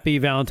moms, happy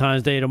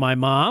Valentine's Day to my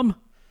mom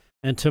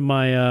and to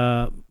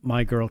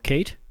my girl,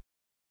 Kate.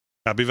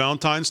 Happy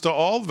Valentine's to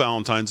all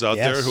Valentines out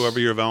there, Yes. whoever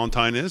your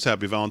Valentine is.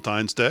 Happy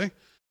Valentine's Day.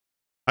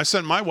 I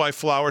sent my wife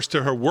flowers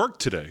to her work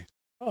today.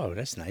 Oh,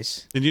 that's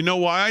nice. And you know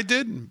why I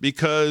did?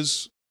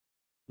 Because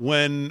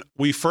when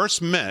we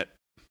first met,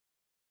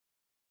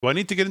 do I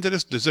need to get into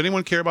this? Does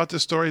anyone care about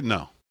this story?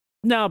 No.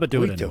 No, but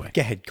do We it do anyway. it.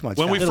 Go ahead. Come on.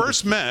 When we stop.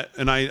 first met,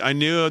 and I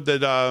knew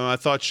that I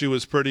thought she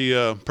was pretty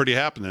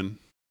happening.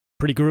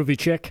 Pretty groovy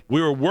chick.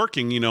 We were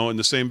working, in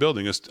the same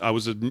building. I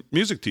was a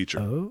music teacher.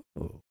 Oh.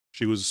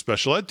 She was a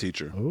special ed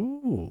teacher.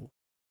 Oh.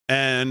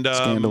 And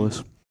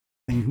Scandalous.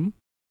 Mm-hmm.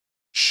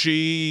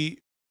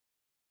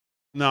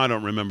 No, I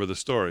don't remember the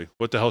story.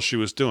 What the hell she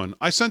was doing?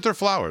 I sent her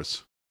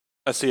flowers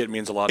I see it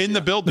means a lot to in you.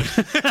 the building.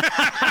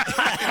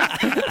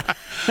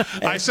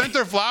 I sent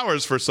her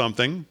flowers for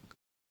something.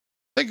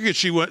 I think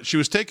she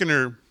was taking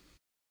her.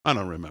 I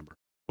don't remember.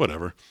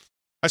 Whatever.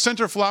 I sent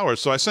her flowers.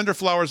 So I sent her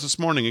flowers this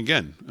morning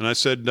again, and I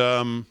said,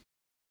 For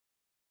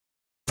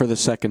the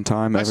second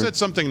time I ever. said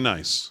something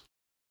nice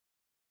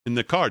in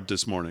the card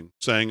this morning,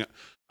 saying,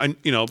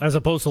 As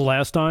opposed to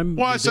last time?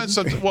 well, I you said didn't?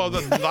 something. Well,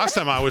 the last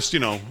time I was,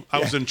 I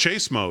was in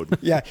chase mode.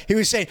 Yeah, he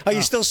was saying, "Are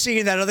you still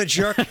seeing that other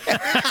jerk?"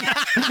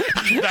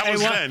 That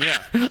was then, yeah.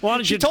 Why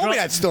don't She you told me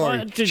drop- that story. Why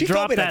don't you She told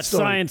drop me that that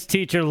story. science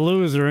teacher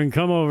loser and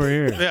come over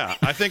here? Yeah,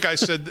 I think I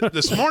said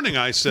this morning.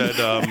 I said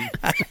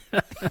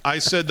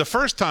the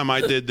first time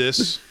I did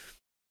this,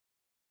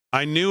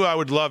 I knew I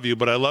would love you,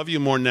 but I love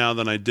you more now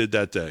than I did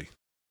that day.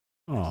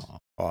 Oh.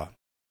 Oh,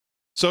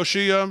 So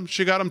she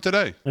got him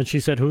today. And she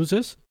said, "Who's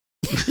this?"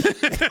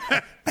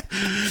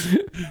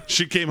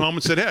 She came home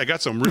and said, "Hey, I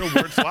got some real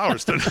weird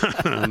flowers today."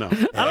 No.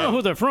 I don't know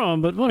who they're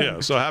from, but whatever.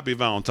 Yeah. So happy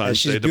Valentine's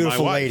she's Day a to my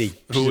beautiful wife, lady.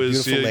 who She's a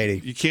is beautiful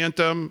lady. You can't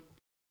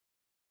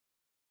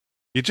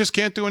you just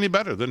can't do any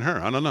better than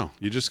her. I don't know.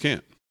 You just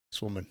can't.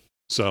 this woman.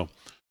 So,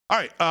 all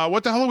right.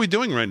 What the hell are we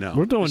doing right now?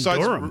 We're doing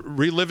Besides Durham.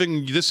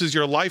 reliving. This is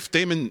your life,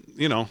 Damon.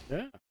 Yeah.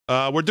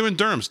 We're doing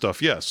Durham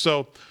stuff. Yes.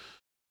 So,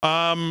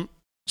 I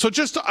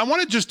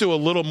want to just do a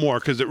little more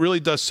because it really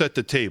does set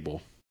the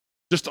table.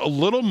 Just a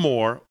little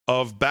more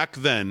of back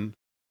then,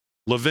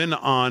 Levin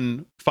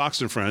on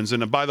Fox and Friends.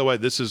 And by the way,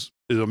 this is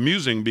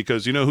amusing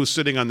because you know who's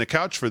sitting on the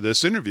couch for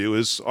this interview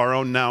is our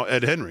own now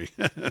Ed Henry.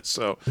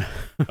 So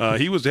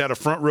he had a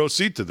front row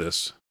seat to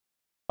this.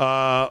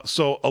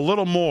 So a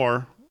little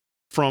more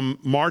from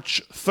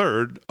March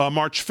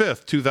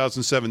 5th,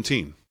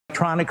 2017.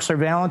 Electronic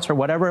surveillance or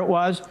whatever it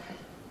was.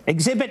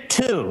 Exhibit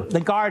 2,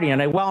 The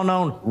Guardian, a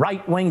well-known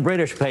right-wing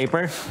British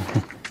paper.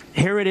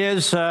 Here it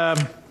is.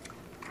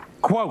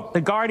 Quote, The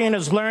Guardian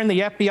has learned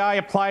the FBI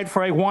applied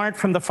for a warrant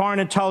from the Foreign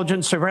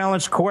Intelligence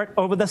Surveillance Court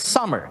over the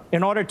summer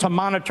in order to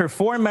monitor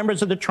 4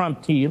 members of the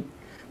Trump team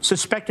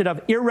suspected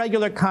of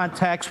irregular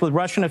contacts with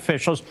Russian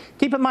officials.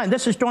 Keep in mind,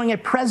 this is during a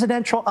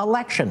presidential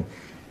election.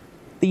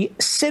 The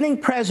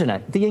sitting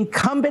president, the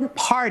incumbent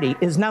party,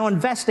 is now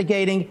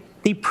investigating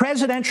the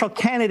presidential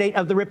candidate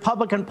of the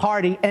Republican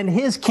Party and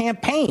his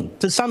campaign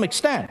to some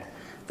extent.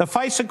 The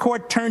FISA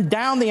court turned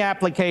down the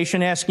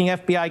application, asking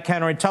FBI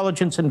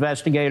counterintelligence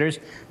investigators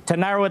to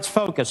narrow its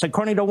focus.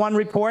 According to one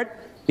report,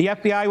 the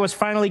FBI was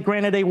finally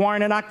granted a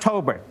warrant in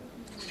October.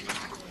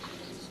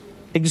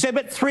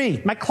 Exhibit 3,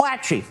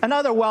 McClatchy,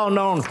 another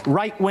well-known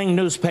right-wing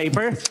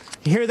newspaper.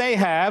 Here they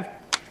have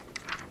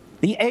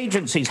the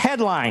agencies.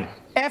 Headline,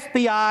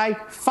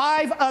 FBI,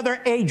 5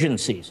 other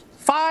agencies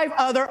 5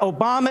 other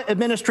Obama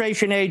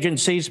administration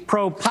agencies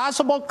probe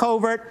possible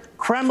covert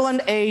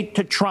Kremlin aid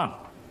to Trump.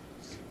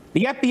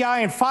 The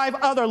FBI and 5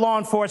 other law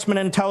enforcement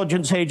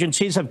intelligence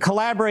agencies have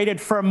collaborated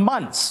for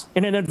months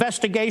in an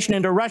investigation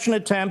into Russian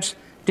attempts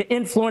to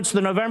influence the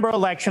November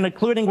election,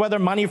 including whether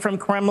money from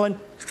Kremlin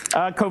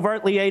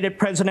covertly aided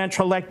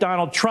presidential-elect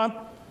Donald Trump.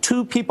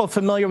 2 people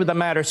familiar with the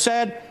matter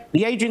said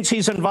the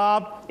agencies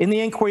involved in the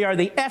inquiry are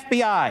the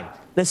FBI,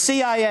 the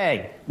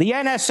CIA, the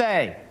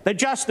NSA, the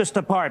Justice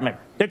Department,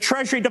 the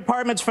Treasury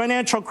Department's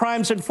Financial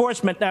Crimes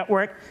Enforcement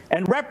Network,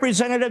 and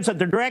representatives of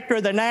the Director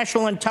of the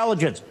National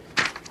Intelligence.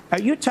 Are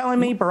you telling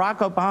me Barack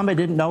Obama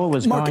didn't know what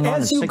was going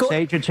on in 6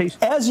 agencies?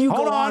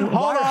 Hold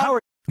on.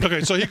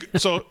 Okay,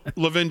 so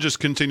Levin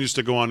just continues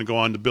to go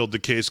on to build the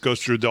case,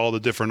 goes through all the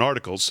different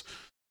articles.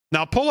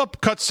 Now, pull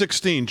up cut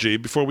 16, G,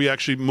 before we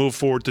actually move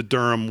forward to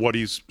Durham, what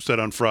he's said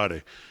on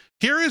Friday.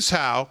 Here is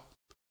how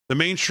the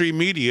mainstream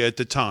media at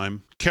the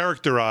time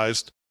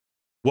characterized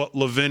what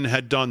Levin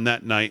had done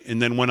that night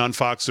and then went on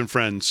Fox and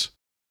Friends.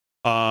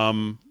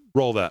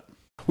 Roll that.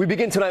 We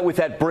begin tonight with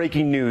that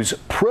breaking news.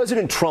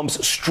 President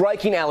Trump's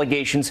striking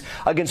allegations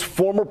against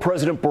former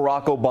President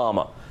Barack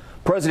Obama.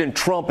 President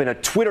Trump in a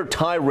Twitter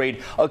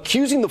tirade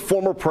accusing the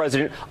former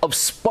president of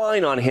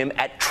spying on him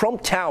at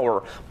Trump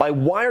Tower by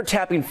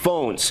wiretapping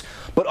phones,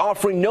 but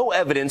offering no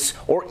evidence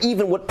or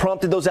even what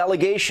prompted those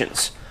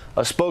allegations.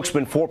 A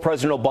spokesman for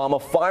President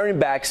Obama firing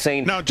back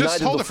saying now, just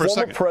neither hold the it for a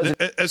former second.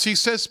 president. As he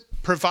says,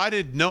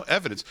 provided no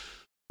evidence.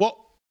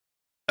 Well,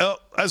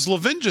 as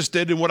Levin just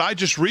did, and what I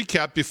just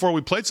recapped before we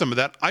played some of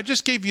that, I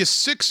just gave you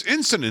 6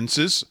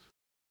 incidences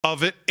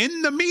of it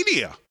in the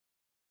media.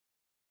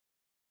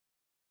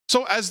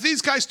 So as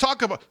these guys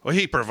talk about, well,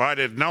 he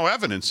provided no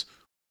evidence.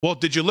 Well,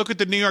 did you look at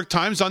the New York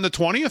Times on the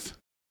 20th?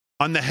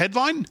 On the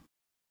headline?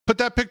 Put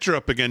that picture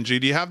up again, G.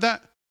 Do you have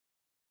that?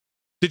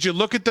 Did you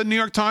look at the New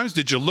York Times?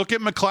 Did you look at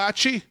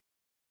McClatchy?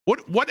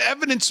 What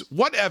evidence?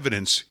 What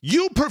evidence?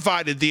 You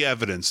provided the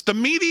evidence. The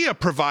media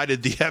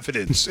provided the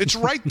evidence. It's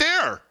right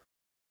there.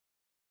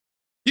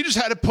 You just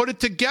had to put it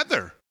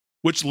together,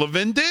 which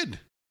Levin did.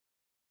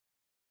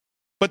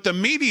 But the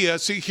media,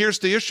 see, here's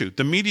the issue.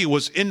 The media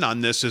was in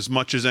on this as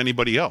much as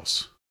anybody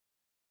else.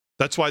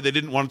 That's why they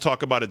didn't want to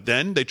talk about it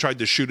then. They tried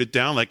to shoot it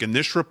down, like in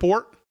this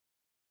report,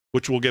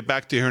 which we'll get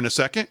back to here in a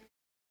second.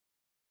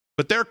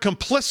 But they're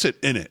complicit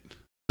in it,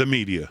 the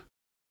media.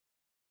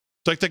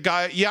 It's like the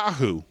guy at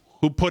Yahoo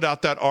who put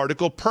out that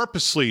article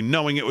purposely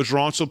knowing it was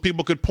wrong so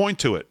people could point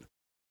to it.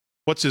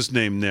 What's his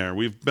name there?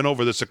 We've been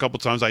over this a couple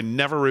times. I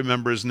never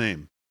remember his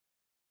name.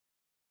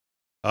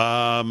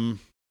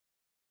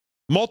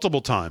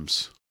 Multiple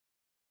times.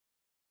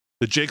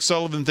 The Jake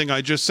Sullivan thing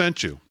I just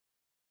sent you.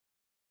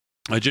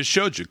 I just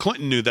showed you.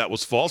 Clinton knew that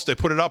was false. They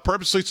put it out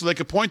purposely so they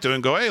could point to it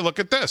and go, hey, look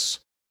at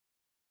this.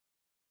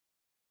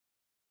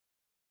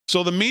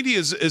 So the media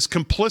is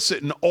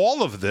complicit in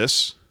all of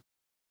this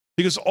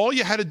because all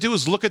you had to do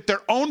is look at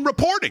their own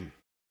reporting.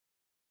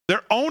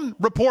 Their own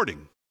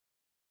reporting.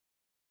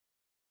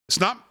 It's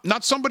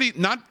not somebody,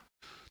 not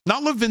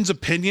Levin's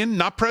opinion,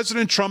 not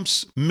President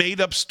Trump's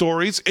made-up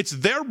stories. It's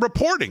their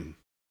reporting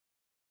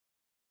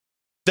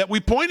that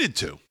we pointed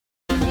to.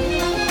 All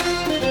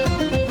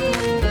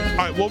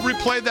right, we'll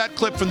replay that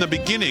clip from the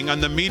beginning on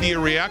the media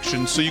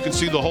reaction so you can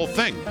see the whole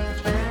thing.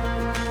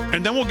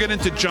 And then we'll get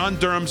into John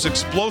Durham's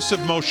explosive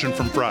motion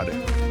from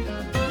Friday.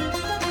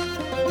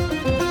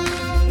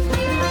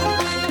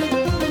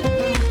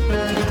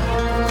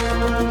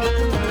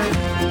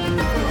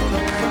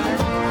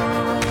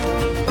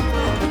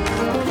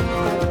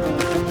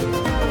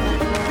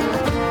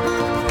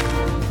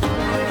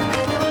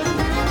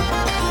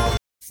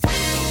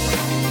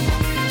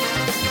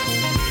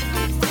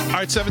 All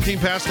right, 17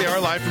 past the hour,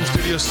 live from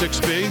Studio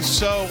 6B.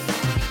 So,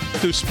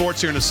 do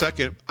sports here in a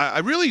second. I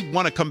really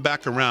want to come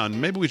back around.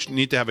 Maybe we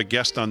need to have a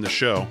guest on the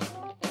show.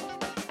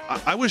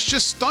 I was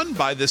just stunned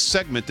by this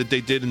segment that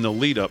they did in the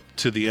lead up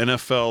to the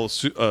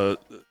NFL,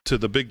 to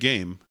the big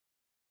game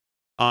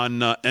on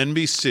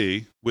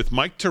NBC with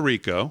Mike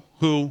Tirico,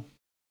 who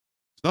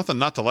there's nothing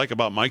not to like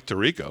about Mike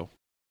Tirico.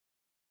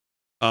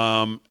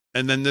 And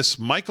then this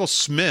Michael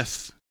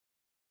Smith,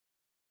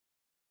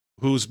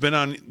 who's been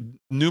on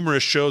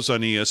numerous shows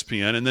on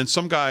ESPN, and then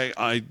some guy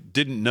I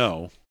didn't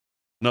know,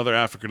 another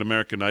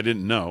African-American I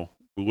didn't know,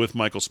 with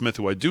Michael Smith,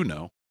 who I do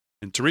know,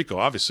 and Tirico,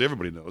 obviously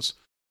everybody knows.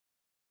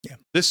 Yeah.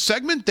 This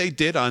segment they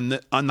did on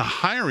the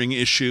hiring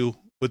issue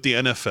with the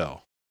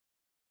NFL.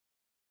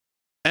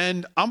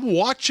 And I'm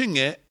watching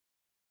it,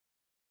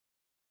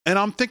 and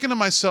I'm thinking to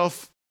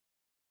myself,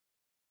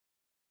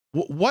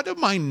 what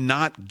am I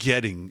not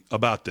getting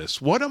about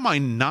this? What am I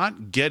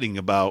not getting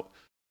about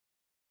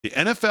the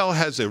NFL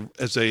has this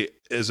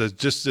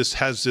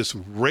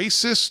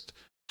racist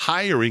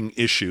hiring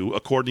issue,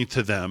 according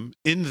to them,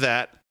 in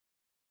that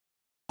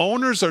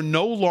owners are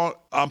no longer,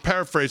 I'm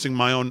paraphrasing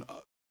my own,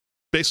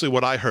 basically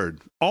what I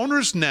heard.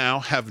 Owners now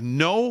have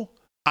no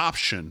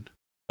option,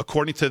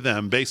 according to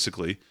them,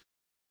 basically,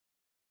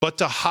 but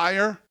to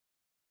hire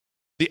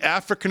the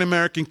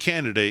African-American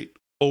candidate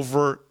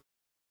over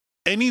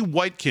any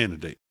white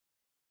candidate.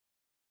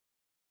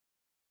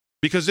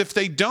 Because if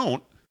they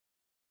don't,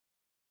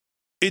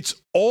 it's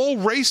all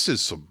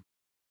racism.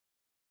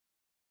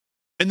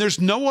 And there's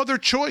no other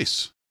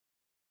choice.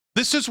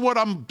 This is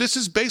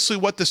basically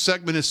what the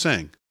segment is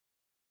saying.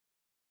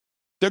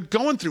 They're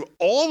going through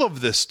all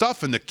of this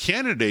stuff and the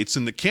candidates,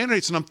 and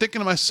I'm thinking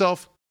to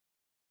myself,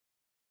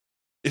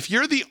 if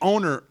you're the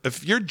owner,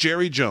 if you're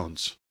Jerry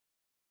Jones,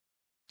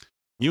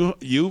 you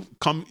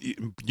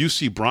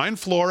see Brian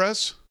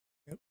Flores,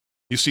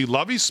 you see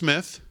Lovie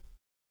Smith,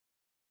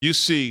 you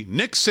see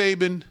Nick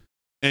Saban,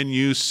 and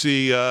you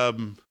see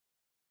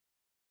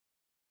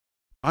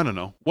I don't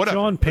know, whatever.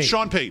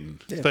 Sean Payton.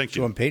 Yeah, Thank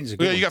you. Sean Payton's a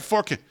good one. You got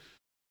 4 kids.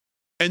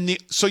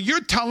 So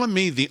you're telling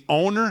me the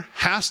owner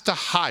has to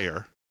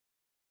hire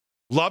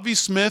Lovie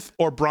Smith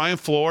or Brian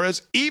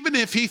Flores, even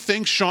if he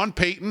thinks Sean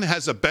Payton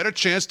has a better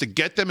chance to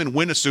get them and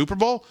win a Super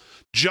Bowl,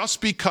 just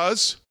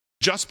because?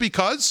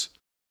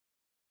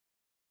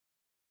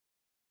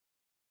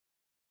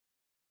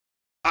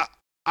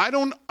 I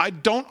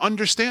don't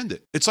understand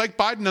it. It's like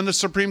Biden on the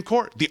Supreme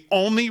Court. The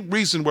only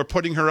reason we're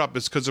putting her up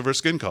is because of her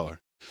skin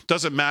color.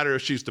 Doesn't matter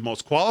if she's the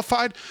most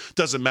qualified.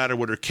 Doesn't matter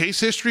what her case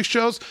history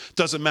shows.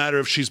 Doesn't matter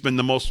if she's been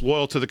the most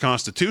loyal to the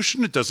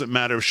Constitution. It doesn't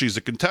matter if she's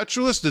a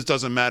contextualist. It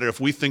doesn't matter if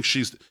we think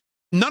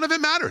none of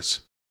it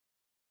matters.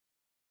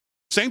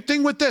 Same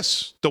thing with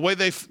this. The way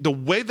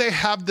they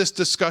have this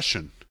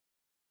discussion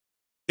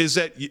is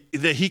that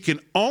he can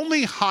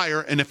only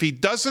hire, and if he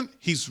doesn't,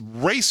 he's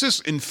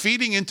racist and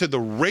feeding into the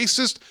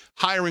racist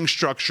hiring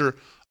structure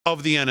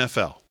of the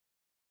NFL.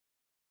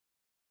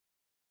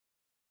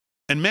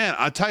 And man,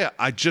 I tell you,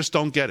 I just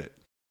don't get it.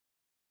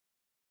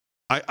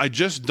 I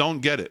just don't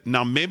get it.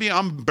 Now, maybe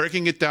I'm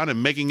breaking it down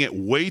and making it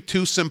way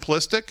too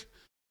simplistic,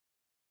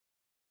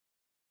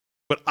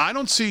 but I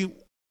don't see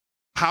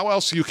how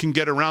else you can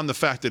get around the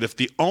fact that if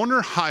the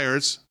owner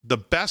hires the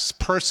best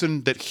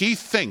person that he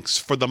thinks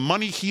for the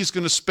money he's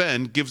going to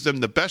spend, gives them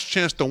the best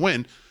chance to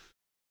win,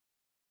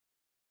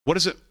 what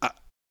is it?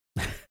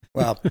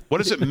 Well, what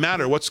does it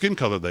matter what skin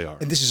color they are?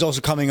 And this is also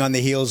coming on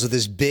the heels of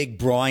this big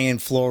Brian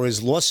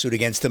Flores lawsuit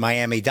against the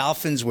Miami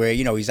Dolphins, where,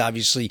 he's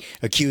obviously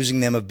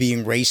accusing them of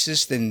being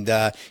racist. And,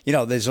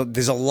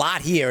 there's a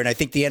lot here. And I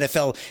think the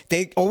NFL,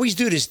 they always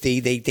do this,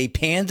 they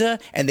pander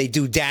and they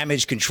do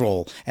damage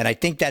control. And I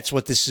think that's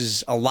what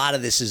a lot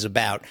of this is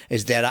about,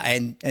 is that,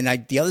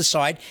 the other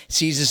side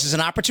sees this as an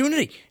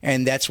opportunity.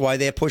 And that's why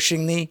they're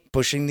pushing the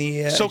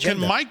So agenda. Can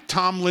Mike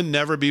Tomlin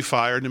never be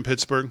fired in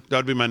Pittsburgh? That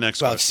would be my next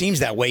question. Well, it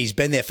seems that way. He's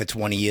been there for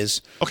 20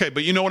 years. Okay,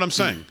 but you know what I'm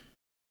saying?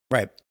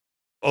 Right.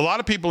 A lot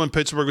of people in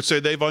Pittsburgh would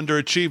say they've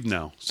underachieved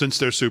now since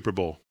their Super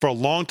Bowl for a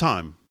long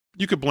time.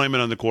 You could blame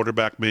it on the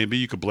quarterback, maybe.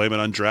 You could blame it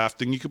on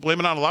drafting. You could blame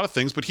it on a lot of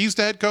things, but he's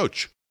the head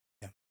coach.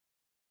 Yeah.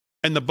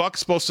 And the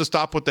buck's supposed to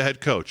stop with the head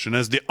coach. And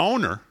as the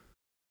owner,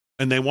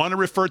 and they want to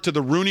refer to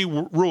the Rooney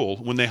Rule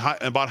when they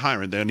about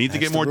hiring, they need to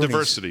get more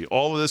diversity.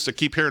 All of this, I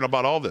keep hearing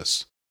about all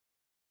this.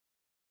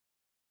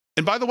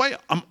 And by the way,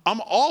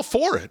 I'm all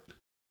for it.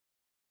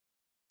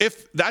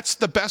 If that's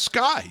the best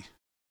guy.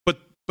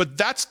 But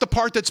that's the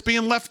part that's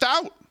being left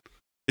out,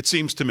 it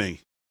seems to me.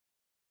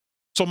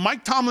 So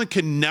Mike Tomlin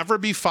can never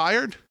be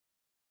fired?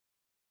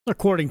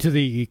 According to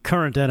the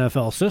current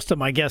NFL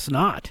system, I guess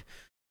not.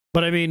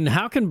 But, I mean,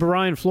 how can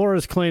Brian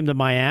Flores claim that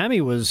Miami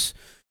was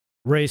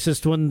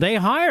racist when they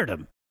hired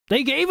him?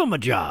 They gave him a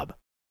job.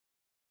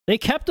 They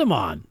kept him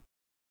on.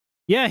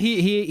 Yeah,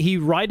 he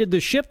righted the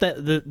ship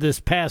this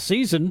past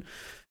season.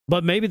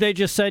 But maybe they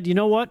just said, you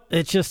know what?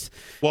 It's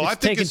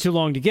taking too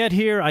long to get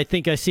here. I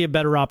think I see a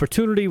better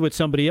opportunity with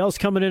somebody else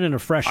coming in and a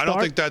fresh start. I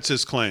don't think that's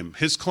his claim.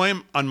 His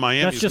claim on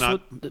Miami is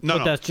not.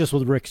 That's just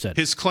what Rick said.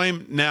 His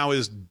claim now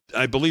is,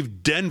 I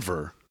believe,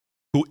 Denver,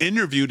 who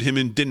interviewed him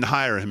and didn't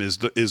hire him,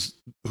 is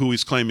who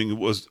he's claiming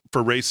was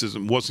for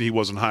racism. He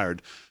wasn't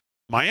hired.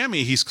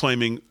 Miami, he's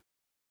claiming,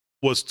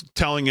 was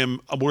telling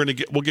him, we'll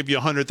give you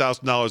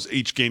 $100,000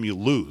 each game you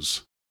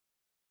lose.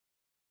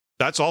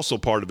 That's also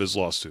part of his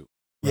lawsuit.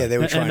 Yeah, they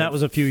were trying. And that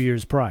was a few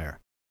years prior.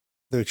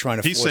 They were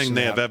trying to. He's saying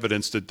they have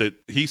evidence that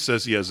he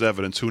says he has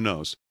evidence. Who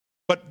knows?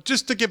 But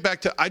just to get back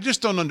to, I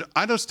just don't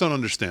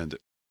understand it.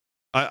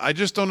 I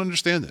just don't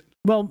understand it.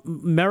 Well,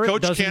 merit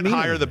Coach doesn't can't mean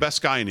hire anything. the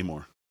best guy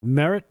anymore.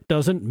 Merit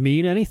doesn't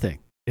mean anything.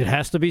 It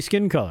has to be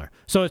skin color.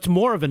 So it's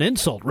more of an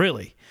insult,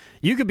 really.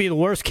 You could be the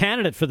worst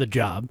candidate for the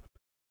job.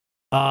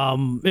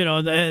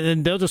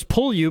 And they'll just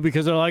pull you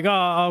because they're like,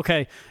 oh,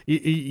 okay,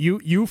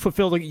 you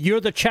fulfill you're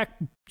the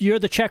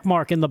check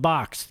mark in the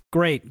box.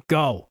 Great,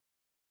 go.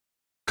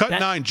 Cut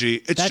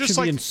 9G. It's that just should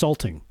like be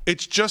insulting.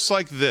 It's just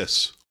like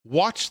this.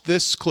 Watch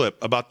this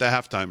clip about the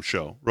halftime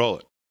show. Roll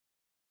it.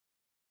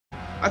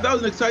 I thought it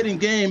was an exciting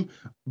game,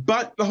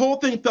 but the whole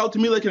thing felt to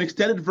me like an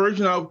extended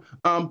version of,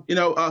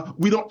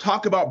 We Don't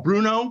Talk About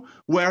Bruno,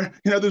 where,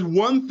 there's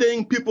one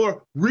thing people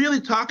are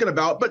really talking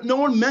about, but no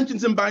one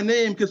mentions him by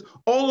name because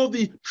all of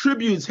the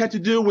tributes had to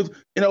do with,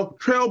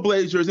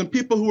 trailblazers and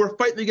people who were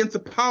fighting against the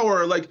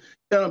power, like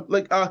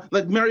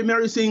like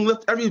Mary singing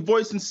 "Lift Every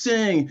Voice and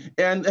Sing,"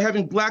 and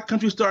having Black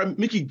country star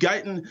Mickey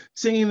Guyton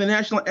singing the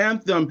national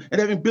anthem, and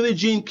having Billie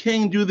Jean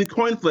King do the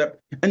coin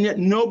flip, and yet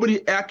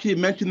nobody actually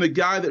mentioned the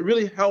guy that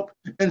really helped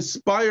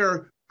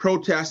inspire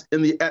protests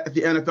at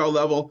the NFL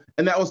level,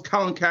 and that was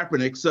Colin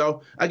Kaepernick.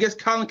 So I guess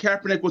Colin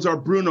Kaepernick was our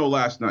Bruno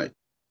last night.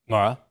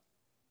 Laura?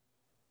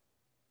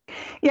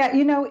 Yeah,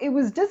 it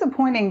was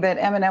disappointing that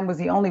Eminem was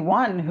the only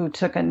one who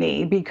took a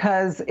knee,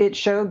 because it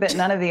showed that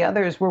none of the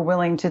others were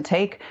willing to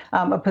take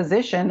a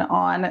position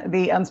on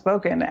the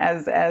unspoken,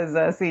 as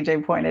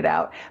CJ pointed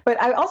out.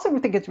 But I also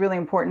think it's really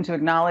important to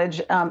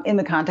acknowledge, in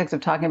the context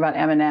of talking about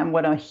Eminem,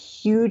 what a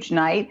huge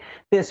night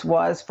this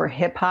was for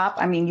hip hop.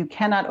 I mean, you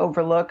cannot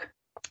overlook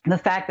the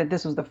fact that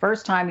this was the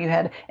first time you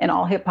had an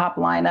all hip hop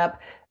lineup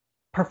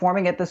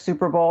performing at the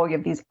Super Bowl. You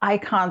have these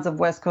icons of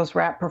West Coast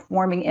rap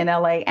performing in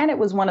LA, and it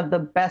was one of the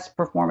best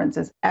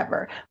performances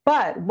ever.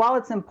 But while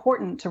it's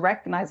important to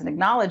recognize and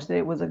acknowledge that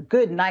it was a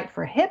good night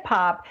for hip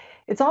hop,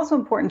 it's also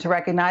important to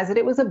recognize that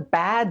it was a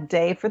bad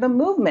day for the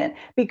movement,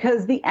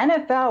 because the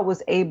NFL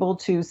was able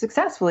to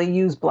successfully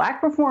use Black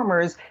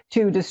performers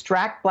to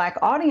distract Black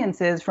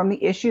audiences from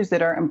the issues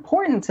that are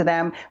important to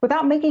them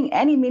without making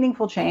any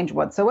meaningful change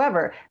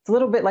whatsoever. It's a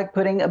little bit like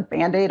putting a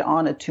Band-Aid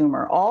on a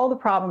tumor. All the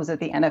problems that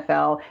the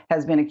NFL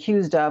has been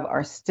accused of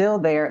are still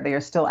there. They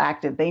are still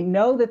active. They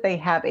know that they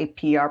have a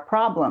PR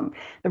problem.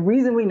 The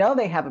reason we know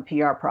they have a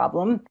PR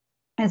problem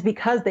is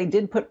because they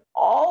did put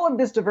all of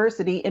this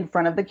diversity in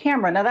front of the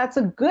camera. Now, that's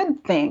a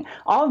good thing.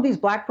 All of these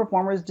Black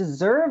performers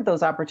deserve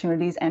those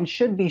opportunities and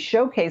should be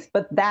showcased,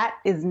 but that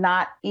is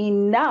not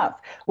enough.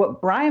 What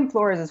Brian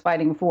Flores is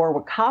fighting for,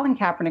 what Colin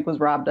Kaepernick was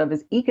robbed of,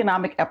 is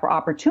economic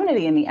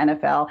opportunity in the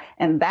NFL,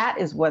 and that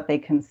is what they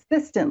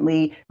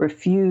consistently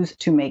refuse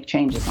to make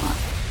changes on.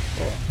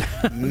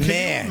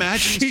 Man,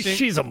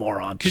 she's a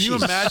moron. Can you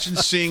imagine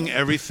seeing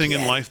everything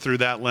in life through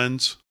that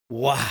lens?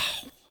 Wow.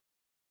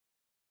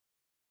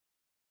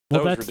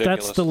 Well,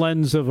 that's the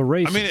lens of a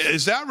racist. I mean,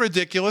 is that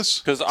ridiculous?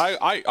 Because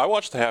I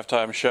watched the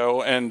halftime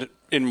show, and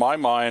in my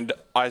mind,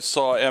 I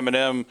saw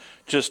Eminem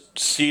just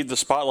cede the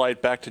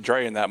spotlight back to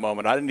Dre in that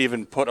moment. I didn't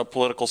even put a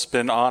political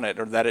spin on it,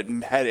 or that it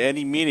had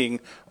any meaning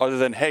other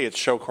than, hey, it's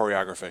show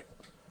choreography.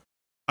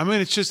 I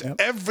mean, it's just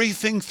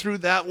everything through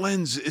that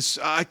lens.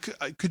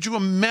 Could you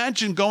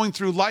imagine going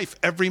through life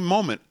every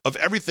moment of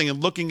everything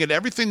and looking at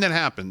everything that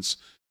happens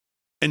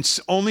and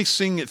only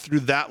seeing it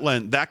through that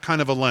lens, that kind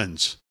of a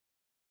lens?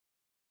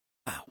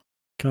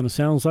 Kind of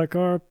sounds like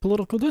our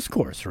political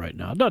discourse right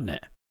now, doesn't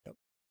it?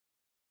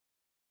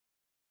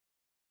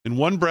 In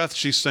one breath,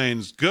 she's saying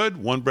it's good.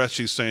 One breath,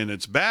 she's saying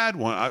it's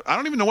bad. I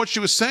don't even know what she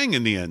was saying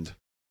in the end.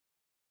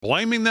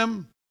 Blaming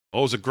them. Oh,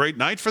 it was a great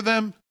night for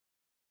them.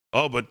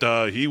 Oh, but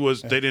they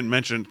didn't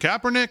mention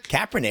Kaepernick.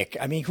 Kaepernick.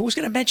 I mean, who's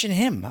going to mention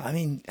him? I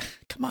mean,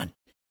 come on.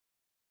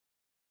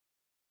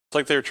 It's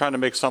like they were trying to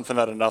make something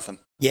out of nothing.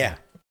 Yeah.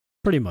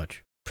 Pretty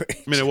much. I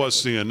mean, it was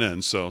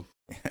CNN, so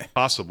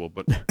possible,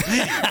 but man.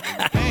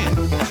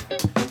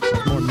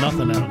 More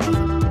nothing out of nothing.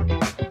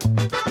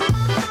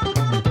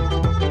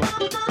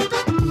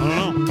 I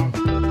don't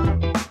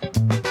know.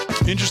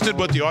 Interested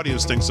what the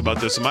audience thinks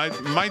about this. Am I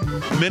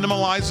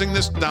minimalizing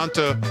this down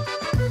to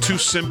too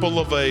simple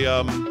of a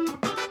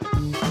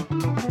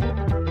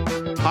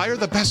hire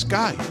the best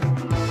guy?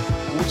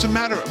 What's the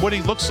matter what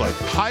he looks like?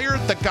 Hire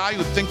the guy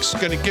who thinks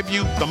going to give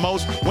you the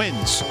most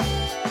wins.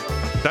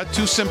 That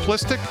too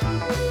simplistic?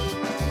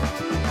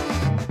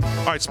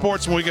 All right,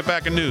 sports when we get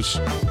back in news.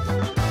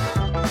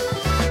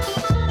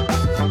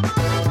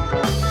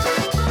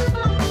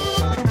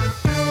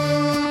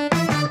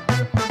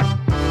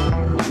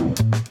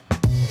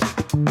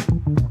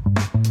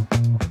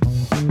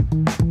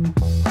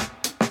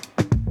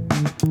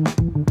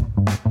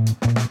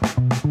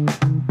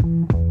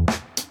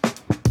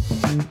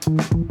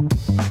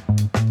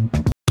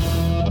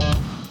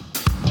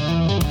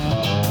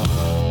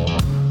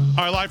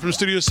 All right, live from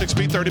Studio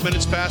 6B, 30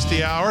 minutes past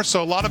the hour,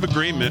 so a lot of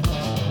agreement.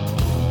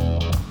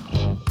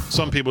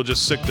 Some people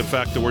just sick the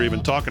fact that we're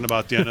even talking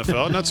about the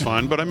NFL, and that's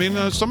fine. But, I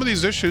mean, some of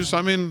these issues,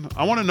 I mean,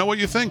 I want to know what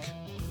you think.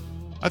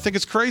 I think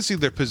it's crazy,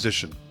 their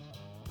position.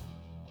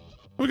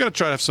 We got to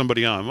try to have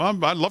somebody on. Well,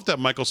 I'd love to have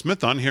Michael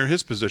Smith on, hear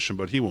his position,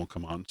 but he won't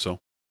come on. So,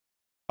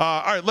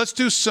 all right, let's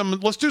do some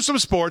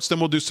sports, then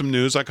we'll do some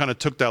news. I kind of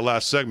took that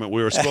last segment.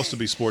 We were supposed to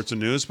be sports and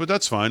news, but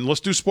that's fine.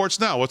 Let's do sports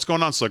now. What's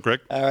going on, Slick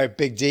Rick? All right,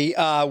 Big D.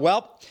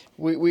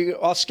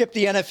 I'll skip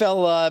the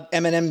NFL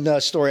M&M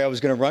story I was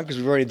going to run because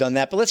we've already done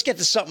that. But let's get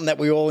to something that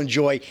we all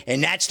enjoy,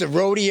 and that's the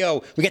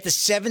rodeo. We got the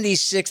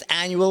 76th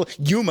annual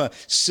Yuma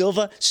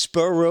Silver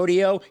Spur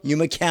Rodeo,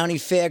 Yuma County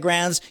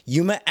Fairgrounds,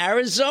 Yuma,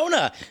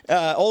 Arizona.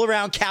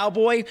 All-around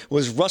cowboy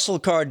was Russell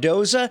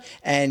Cardoza,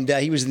 and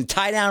he was in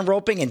tie-down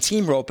roping and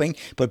team roping.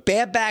 But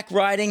bareback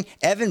riding,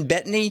 Evan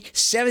Bettany,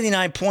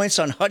 79 points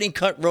on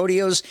Huntingcut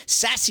Rodeo's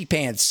Sassy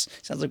Pants.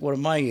 Sounds like one of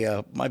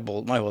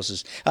my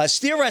horses.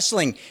 Steer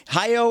wrestling,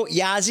 Hayo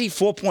Yazzie,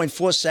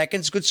 4.4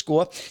 seconds. Good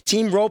score.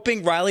 Team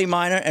roping, Riley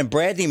Minor and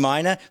Bradley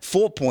Minor,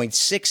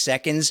 4.6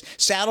 seconds.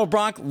 Saddle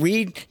Bronc,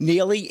 Reed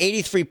Neely,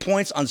 83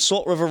 points on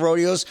Salt River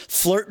Rodeo's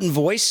Flirt and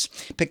Voice.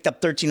 Picked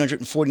up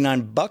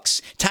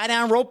 $1,349. Tie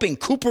down roping,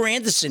 Cooper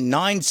Anderson,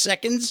 9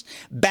 seconds.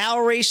 Bow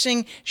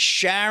racing,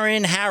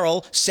 Sharon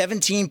Harrell,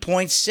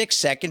 17.6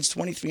 seconds.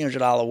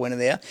 $2,300 winner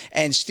there.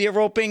 And steer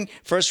roping,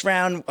 first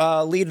round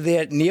leader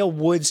there, Neil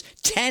Woods,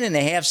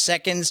 10.5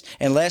 seconds.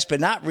 And last but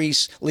not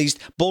least,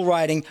 bull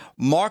riding,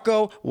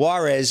 Marco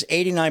Juarez,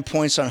 89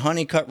 points on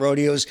Honeycutt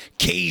Rodeo's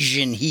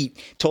Cajun Heat.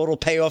 Total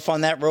payoff on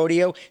that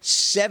rodeo,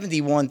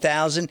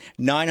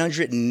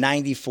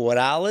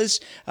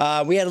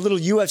 $71,994. We had a little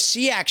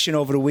UFC action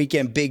over the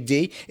weekend, Big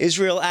D.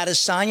 Israel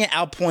Adesanya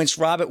outpoints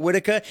Robert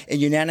Whittaker in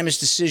unanimous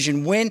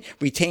decision win,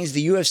 retains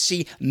the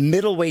UFC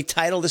middleweight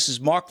title. This is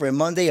Mark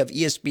Raimondi of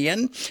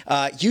ESPN.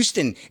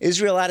 Houston,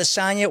 Israel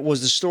Adesanya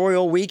was the story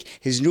all week.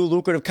 His new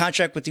lucrative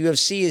contract with the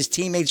UFC, his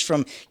teammates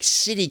from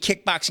City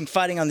Kickboxing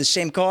fighting on the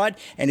same card,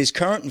 and his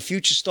current and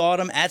future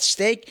stardom at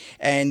stake.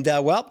 And,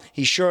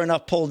 he sure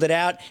enough pulled it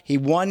out. He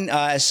won.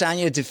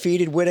 Adesanya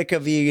defeated Whittaker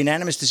via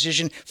unanimous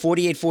decision,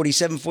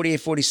 48-47,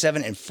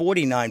 48-47, and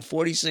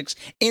 49-46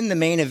 in the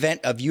main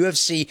event of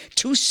UFC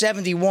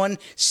 271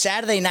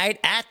 Saturday night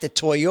at the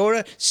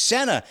Toyota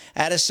Center.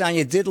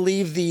 Adesanya did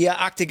leave the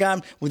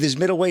octagon with his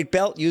middleweight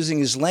belt, using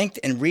his length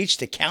and reach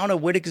to counter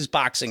Whittaker's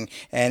boxing.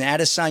 And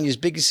Adesanya's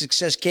biggest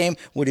success came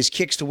with his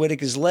kicks to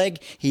Whittaker's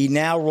leg. He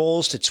now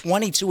rolls to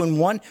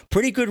 22-1.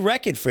 Pretty good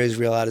record for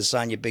Israel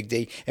Adesanya, Big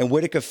D. And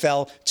Whittaker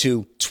fell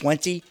to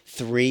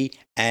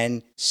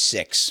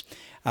 23-6.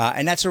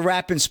 And that's a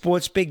wrap in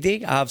sports, Big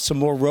D. I'll have some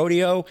more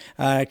rodeo,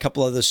 a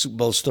couple other Super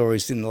Bowl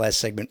stories in the last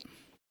segment.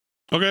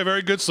 Okay,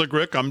 very good, Slick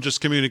Rick. I'm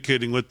just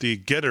communicating with the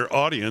Getter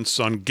audience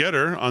on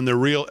Getter on the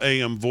Real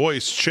AM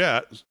Voice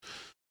chat.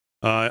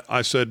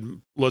 I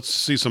said, let's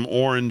see some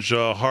orange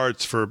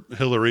hearts for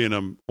Hillary in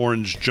an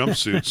orange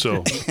jumpsuit.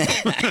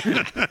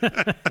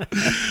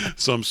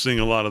 So I'm seeing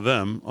a lot of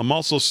them. I'm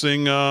also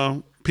seeing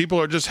people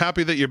are just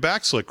happy that you're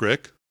back, Slick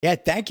Rick. Yeah,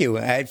 thank you.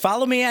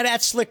 Follow me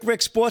at Slick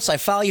Rick Sports. I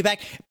follow you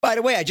back. By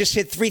the way, I just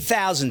hit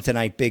 3,000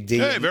 tonight, Big D.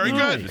 Hey, very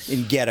good.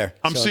 In Getter.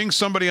 I'm seeing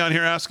somebody on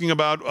here asking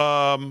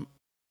about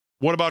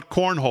what about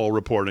cornhole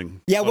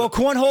reporting? Yeah, well,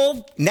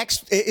 cornhole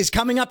next is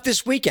coming up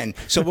this weekend,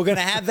 so we're going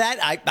to have that.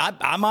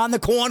 I'm on the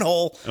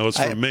cornhole. Oh, it's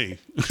from me.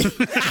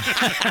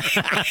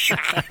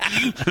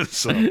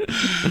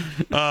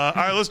 All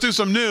right, let's do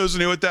some news.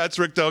 And with that, it's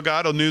Rick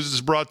Delgado. News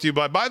is brought to you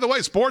by the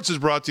way, sports is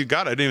brought to you.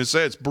 God, I didn't even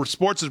say it.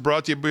 Sports is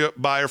brought to you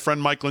by our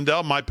friend Mike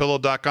Lindell,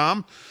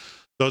 MyPillow.com.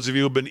 Those of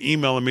you who've been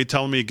emailing me,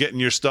 telling me you're getting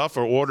your stuff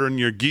or ordering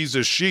your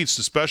Giza sheets,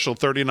 the special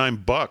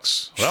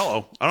 $39.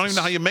 Well, I don't even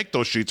know how you make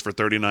those sheets for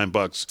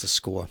 $39. It's a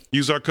score.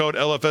 Use our code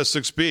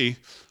LFS6B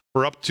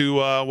for up to,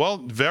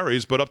 it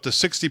varies, but up to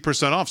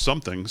 60% off some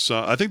things.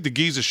 I think the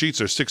Giza sheets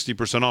are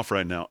 60% off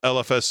right now.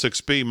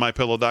 LFS6B,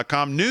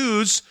 MyPillow.com.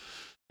 News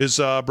is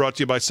brought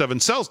to you by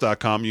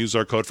 7cells.com. Use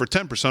our code for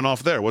 10%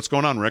 off there. What's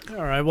going on, Rick?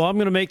 All right, well, I'm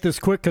going to make this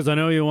quick because I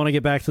know you want to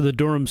get back to the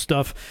Durham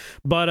stuff.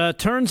 But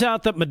turns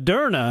out that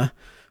Moderna...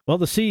 Well,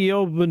 the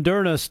CEO of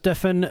Moderna,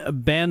 Stefan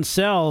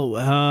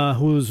Bancel,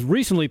 who was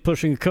recently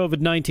pushing a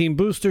COVID-19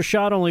 booster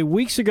shot only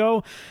weeks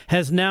ago,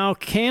 has now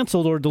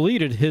canceled or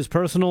deleted his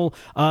personal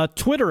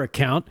Twitter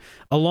account,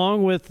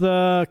 along with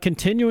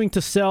continuing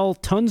to sell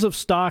tons of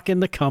stock in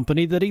the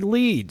company that he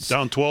leads.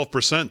 Down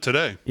 12%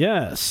 today.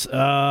 Yes.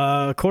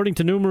 According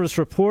to numerous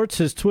reports,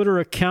 his Twitter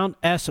account,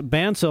 S.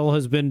 Bancel,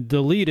 has been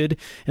deleted.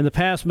 In the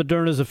past,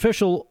 Moderna's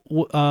official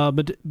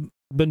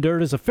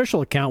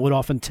account would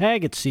often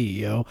tag its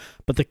CEO,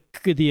 but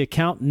the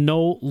account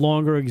no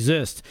longer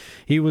exists.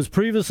 He was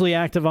previously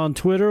active on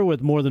Twitter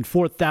with more than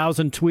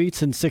 4,000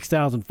 tweets and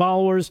 6,000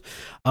 followers.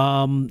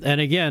 And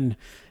again,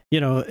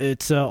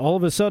 it's all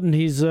of a sudden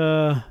he's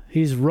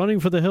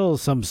running for the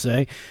hills, some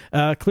say.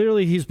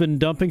 Clearly, he's been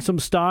dumping some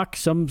stock.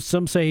 Some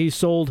say he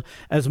sold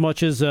as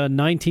much as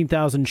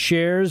 19,000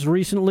 shares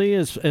recently,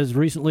 as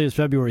recently as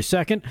February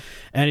 2nd,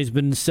 and he's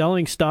been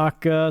selling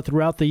stock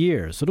throughout the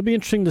year. So it'll be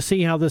interesting to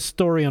see how this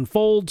story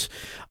unfolds.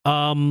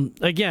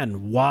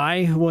 Again,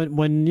 why,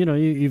 when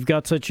you've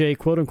got such a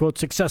quote-unquote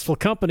successful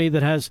company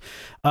that has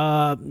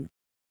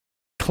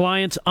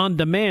clients on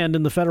demand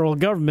in the federal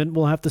government,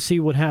 we'll have to see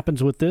what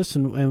happens with this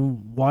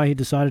and why he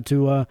decided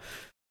to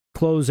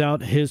close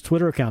out his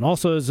Twitter account.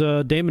 Also, as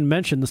Damon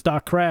mentioned, the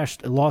stock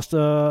crashed. It lost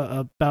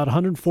about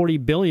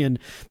 $140 billion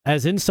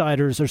as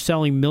insiders are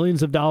selling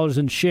millions of dollars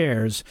in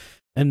shares.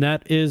 And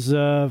that is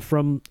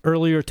from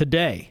earlier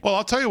today. Well,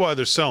 I'll tell you why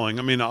they're selling.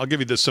 I mean, I'll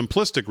give you the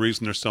simplistic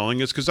reason they're selling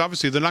is because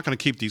obviously they're not going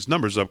to keep these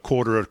numbers up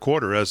quarter at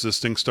quarter as this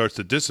thing starts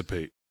to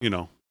dissipate. I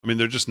mean,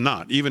 they're just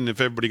not. Even if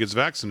everybody gets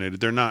vaccinated,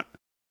 they're not.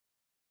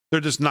 They're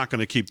just not going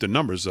to keep the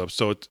numbers up.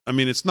 So,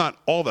 it's not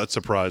all that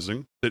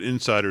surprising that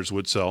insiders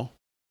would sell.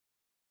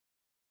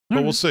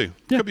 But we'll see.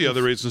 Could be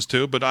other reasons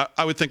too. But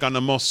I would think on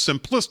the most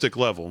simplistic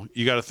level,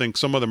 you got to think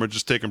some of them are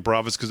just taking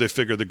profits because they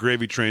figure the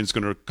gravy train's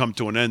going to come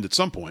to an end at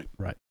some point.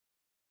 Right.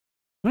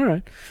 All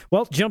right.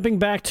 Well, jumping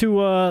back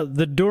to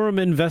the Durham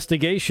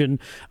investigation,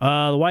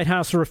 the White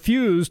House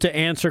refused to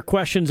answer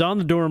questions on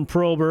the Durham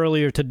probe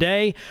earlier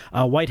today.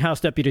 White House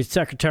Deputy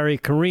Secretary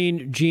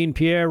Karine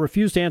Jean-Pierre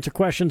refused to answer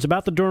questions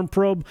about the Durham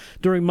probe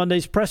during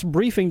Monday's press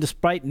briefing,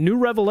 despite new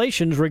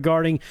revelations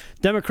regarding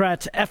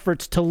Democrats'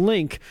 efforts to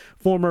link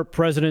former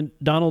President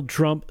Donald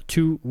Trump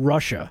to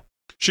Russia.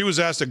 She was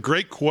asked a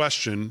great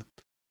question.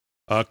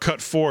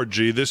 Cut 4,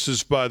 G. This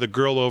is by the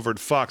girl over at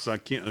Fox. I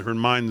can't.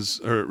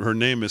 Her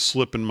name is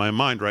slipping my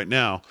mind right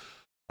now.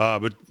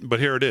 But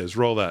here it is.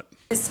 Roll that.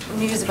 This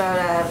news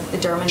about the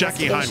Durham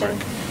Jackie investigation.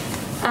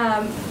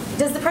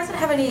 Does the president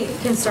have any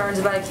concerns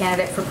about a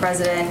candidate for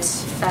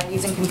president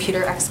using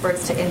computer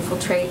experts to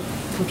infiltrate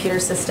computer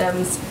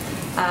systems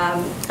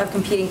of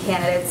competing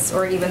candidates,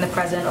 or even the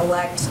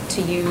president-elect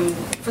to use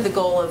for the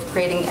goal of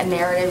creating a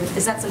narrative?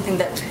 Is that something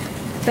that...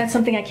 That's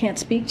something I can't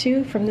speak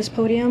to from this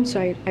podium,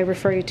 so I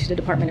refer you to the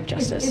Department of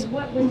Justice. Is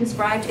what was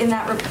described in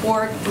that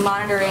report,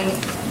 monitoring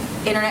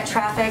internet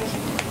traffic,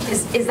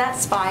 is that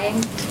spying?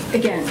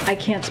 Again, I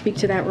can't speak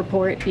to that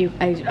report.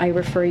 I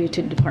refer you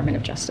to the Department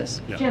of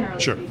Justice. Yeah,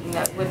 generally sure. Speaking,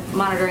 that with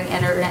monitoring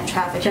internet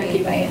traffic.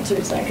 Jackie, my answer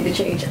is not going to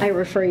change. I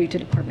refer you to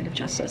the Department of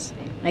Justice.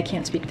 I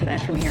can't speak to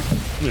that from here.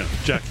 Yeah,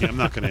 Jackie, I'm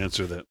not going to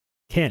answer that.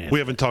 Can't answer. We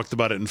haven't talked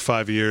about it in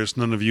 5 years.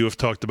 None of you have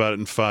talked about it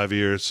in 5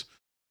 years.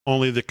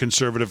 Only the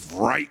conservative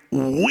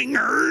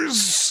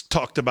right-wingers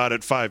talked about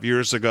it 5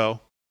 years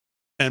ago,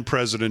 and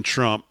President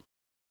Trump.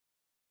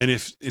 And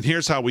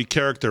here's how we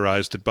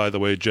characterized it, by the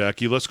way,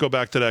 Jackie. Let's go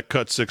back to that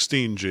cut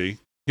 16, G.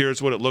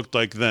 Here's what it looked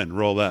like then.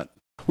 Roll that.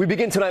 We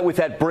begin tonight with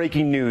that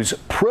breaking news.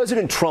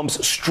 President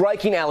Trump's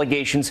striking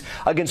allegations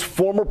against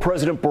former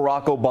President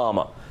Barack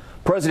Obama.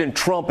 President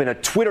Trump in a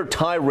Twitter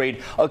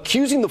tirade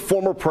accusing the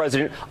former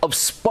president of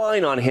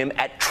spying on him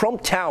at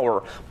Trump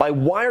Tower by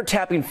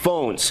wiretapping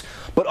phones,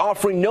 but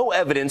offering no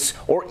evidence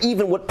or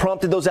even what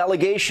prompted those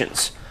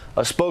allegations.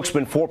 A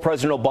spokesman for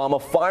President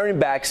Obama firing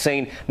back,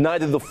 saying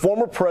neither the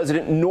former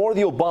president nor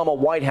the Obama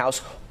White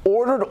House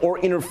ordered or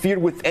interfered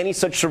with any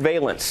such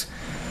surveillance.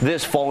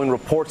 This following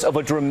reports of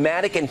a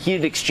dramatic and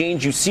heated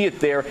exchange. You see it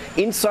there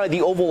inside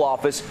the Oval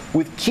Office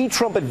with key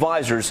Trump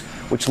advisors,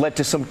 which led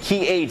to some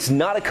key aides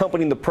not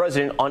accompanying the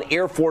president on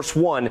Air Force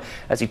One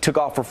as he took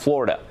off for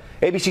Florida.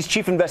 ABC's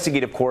chief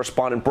investigative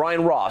correspondent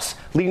Brian Ross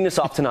leading us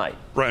off tonight.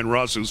 Brian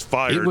Ross, who's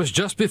fired. It was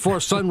just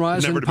before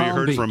sunrise in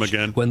Palm Beach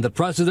when the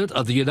president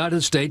of the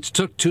United States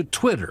took to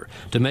Twitter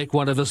to make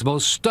one of his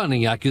most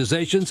stunning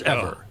accusations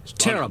ever.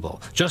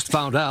 Terrible. Just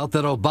found out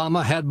that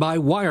Obama had my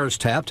wires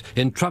tapped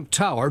in Trump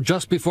Tower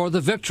just before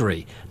the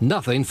victory.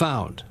 Nothing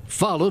found.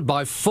 Followed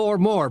by 4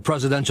 more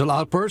presidential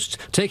outbursts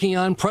taking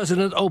on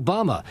President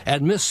Obama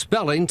and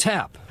misspelling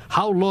tap.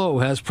 How low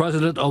has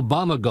President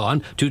Obama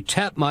gone to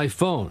tap my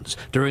phones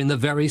during the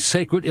very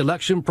sacred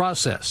election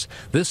process?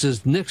 This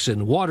is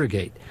Nixon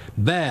Watergate.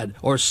 Bad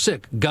or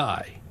sick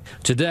guy.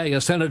 Today,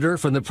 a senator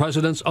from the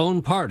president's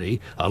own party,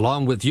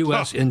 along with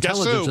U.S.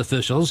 intelligence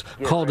officials,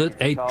 called it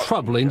a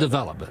troubling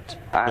development.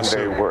 I'm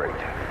very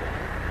worried.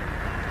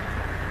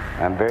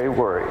 I'm very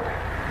worried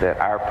that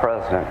our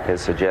president is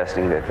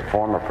suggesting that the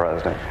former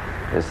president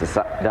has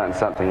done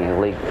something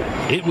illegally.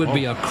 It would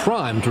be a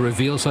crime to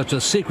reveal such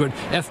a secret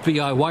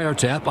FBI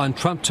wiretap on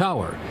Trump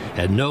Tower,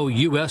 and no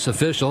U.S.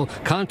 official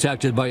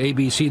contacted by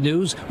ABC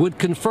News would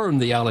confirm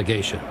the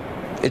allegation.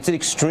 It's an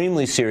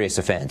extremely serious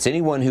offense.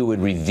 Anyone who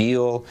would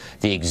reveal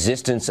the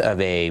existence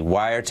of a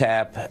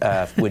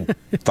wiretap would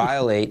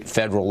violate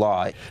federal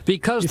law.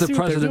 Because the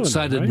president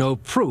cited no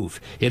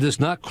proof, it is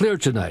not clear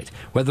tonight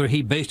whether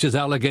he based his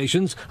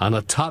allegations on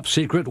a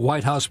top-secret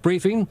White House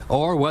briefing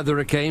or whether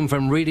it came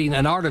from reading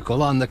an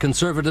article on the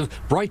conservative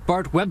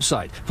Breitbart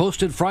website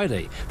posted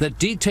Friday that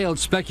detailed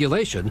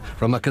speculation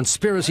from a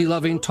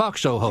conspiracy-loving talk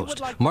show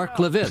host, Mark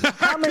Levin.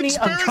 How many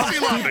of Trump's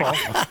people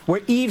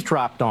were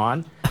eavesdropped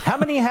on? How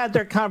many had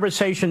their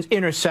conversations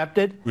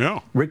intercepted,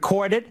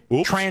 recorded,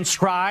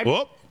 transcribed?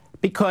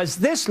 Because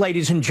this,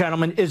 ladies and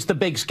gentlemen, is the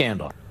big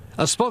scandal.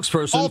 A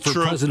spokesperson for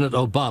President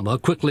Obama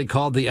quickly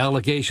called the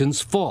allegations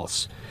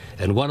false.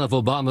 And one of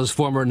Obama's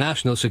former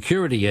national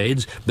security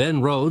aides,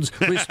 Ben Rhodes,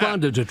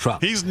 responded to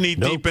Trump. He's knee-deep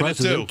no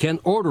president can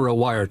order a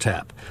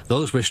wiretap.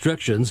 Those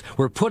restrictions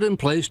were put in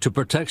place to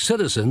protect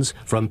citizens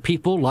from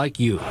people like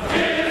you.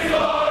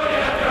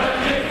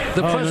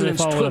 The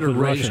president's Twitter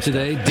rage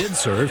today did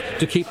serve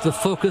to keep the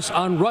focus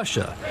on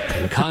Russia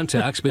and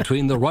contacts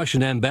between the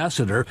Russian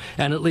ambassador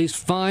and at least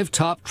 5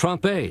 top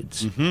Trump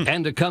aides.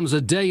 And it comes a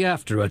day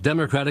after a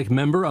Democratic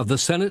member of the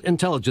Senate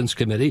Intelligence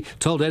Committee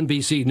told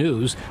NBC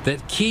News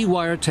that key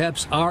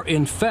wiretaps are,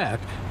 in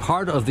fact,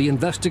 part of the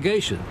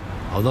investigation,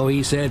 although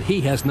he said he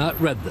has not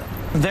read them.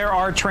 There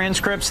are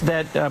transcripts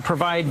that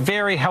provide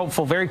very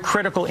helpful, very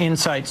critical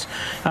insights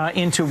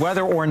into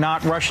whether or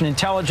not Russian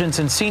intelligence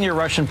and senior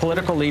Russian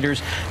political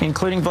leaders,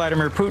 including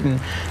Vladimir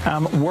Putin,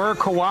 were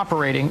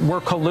cooperating,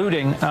 were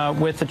colluding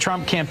with the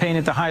Trump campaign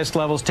at the highest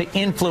levels to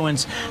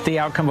influence the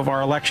outcome of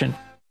our election.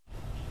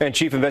 And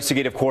Chief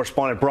Investigative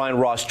Correspondent Brian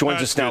Ross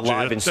joins us now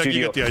live in studio.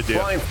 You get the idea.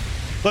 Brian.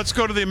 Let's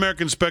go to the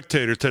American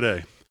Spectator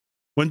today.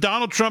 When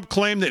Donald Trump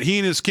claimed that he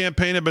and his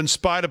campaign had been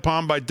spied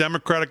upon by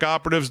Democratic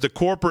operatives, the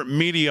corporate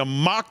media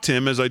mocked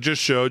him, as I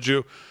just showed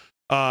you,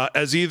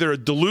 as either a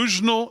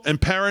delusional and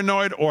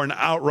paranoid or an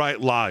outright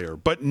liar.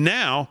 But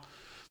now,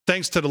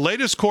 thanks to the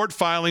latest court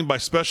filing by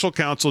special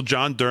counsel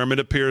John Durham, it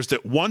appears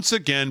that once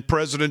again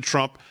President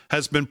Trump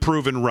has been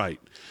proven right.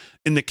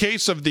 In the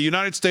case of the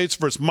United States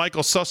versus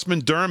Michael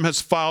Sussman, Durham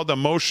has filed a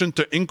motion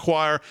to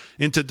inquire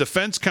into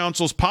defense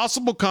counsel's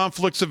possible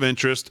conflicts of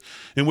interest,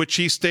 in which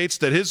he states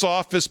that his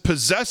office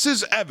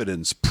possesses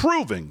evidence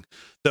proving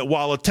that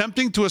while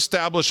attempting to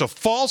establish a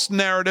false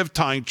narrative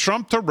tying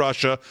Trump to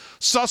Russia,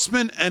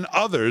 Sussman and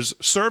others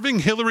serving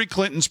Hillary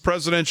Clinton's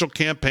presidential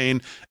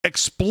campaign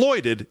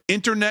exploited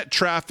internet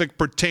traffic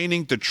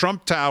pertaining to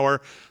Trump Tower,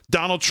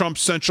 Donald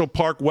Trump's Central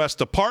Park West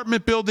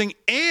apartment building,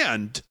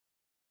 and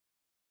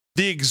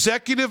the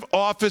executive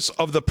office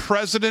of the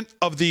President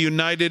of the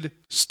United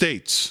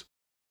States.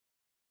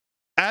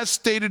 As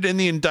stated in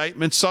the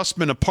indictment,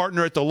 Sussman, a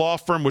partner at the law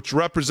firm which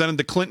represented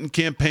the Clinton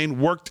campaign,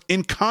 worked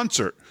in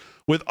concert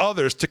with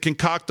others to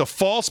concoct a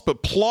false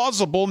but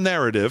plausible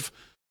narrative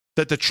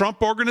that the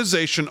Trump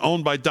Organization,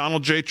 owned by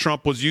Donald J.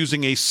 Trump, was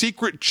using a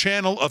secret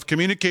channel of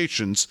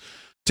communications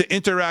to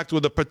interact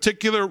with a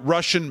particular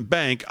Russian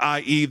bank,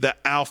 i.e. the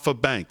Alpha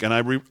Bank.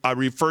 And I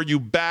refer you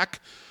back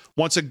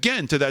once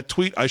again to that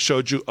tweet I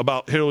showed you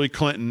about Hillary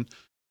Clinton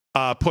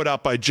put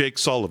out by Jake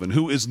Sullivan,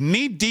 who is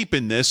knee-deep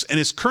in this and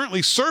is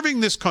currently serving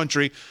this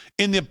country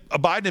in the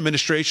Biden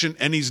administration,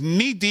 and he's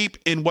knee-deep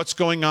in what's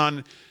going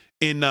on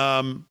in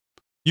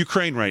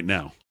Ukraine right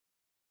now.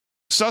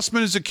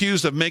 Sussman is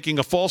accused of making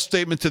a false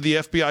statement to the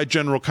FBI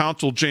General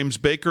Counsel James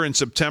Baker in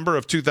September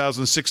of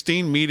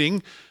 2016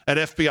 meeting at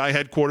FBI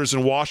headquarters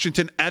in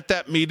Washington. At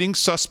that meeting,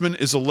 Sussman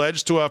is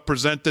alleged to have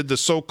presented the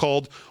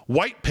so-called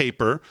white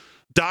paper,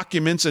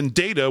 documents and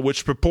data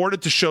which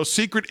purported to show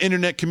secret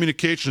internet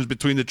communications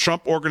between the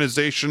Trump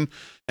Organization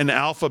and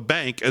Alpha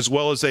Bank, as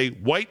well as a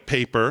white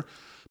paper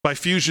by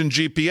Fusion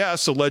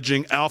GPS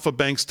alleging Alpha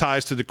Bank's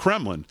ties to the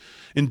Kremlin.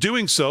 In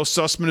doing so,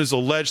 Sussman is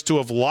alleged to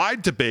have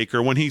lied to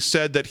Baker when he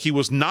said that he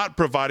was not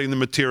providing the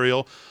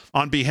material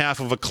on behalf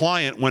of a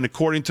client when,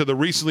 according to the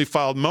recently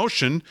filed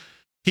motion,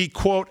 he,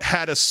 quote,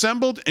 had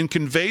assembled and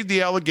conveyed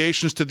the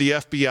allegations to the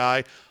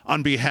FBI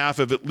on behalf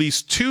of at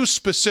least two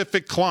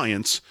specific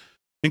clients,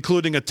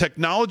 including a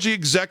technology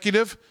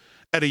executive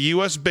at a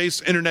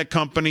U.S.-based internet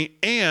company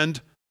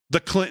and the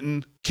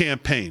Clinton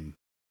campaign.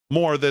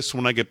 More of this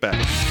when I get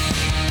back.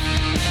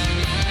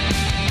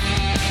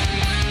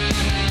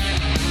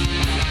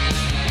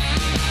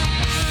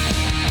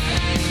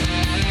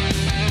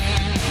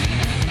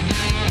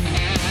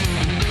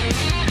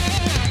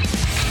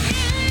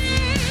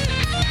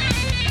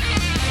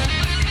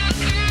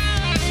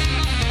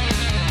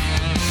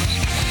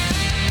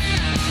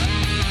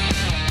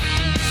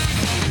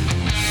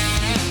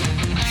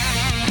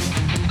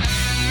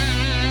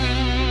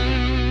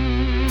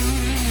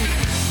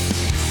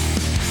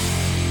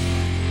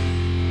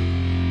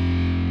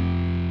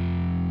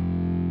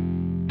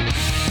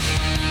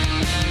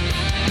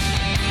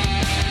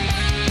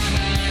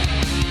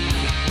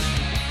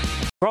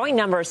 Growing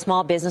number of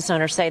small business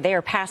owners say they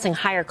are passing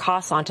higher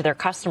costs on to their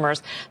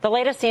customers. The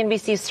latest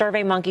CNBC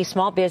SurveyMonkey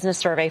Small Business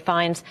Survey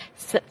finds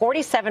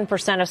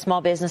 47% of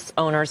small business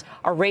owners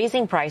are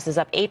raising prices,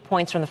 up 8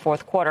 points from the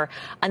fourth quarter.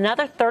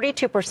 Another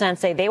 32%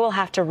 say they will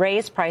have to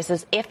raise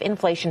prices if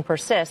inflation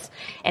persists,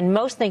 and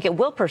most think it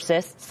will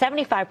persist.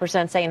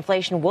 75% say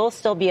inflation will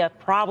still be a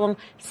problem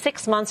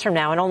 6 months from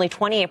now, and only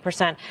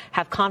 28%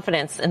 have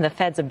confidence in the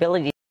Fed's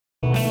ability.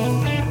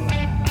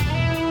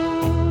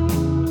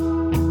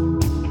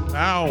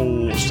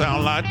 Ow,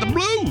 sound like the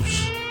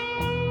blues.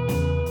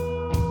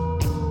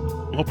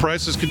 Well,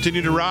 prices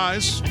continue to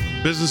rise.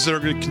 Businesses are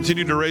going to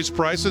continue to raise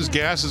prices.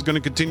 Gas is going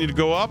to continue to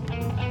go up.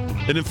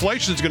 And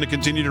inflation is going to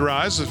continue to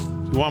rise, if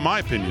you want my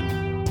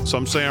opinion.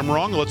 Some say I'm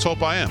wrong. Let's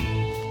hope I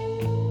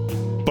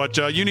am. But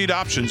you need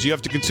options. You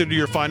have to consider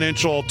your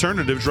financial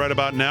alternatives right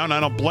about now, and I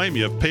don't blame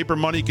you. If paper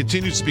money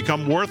continues to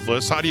become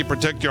worthless, how do you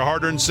protect your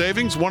hard-earned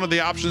savings? One of the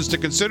options to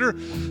consider,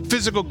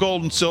 physical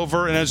gold and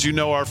silver. And as you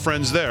know, our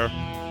friends there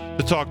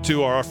to talk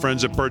to are our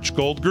friends at Birch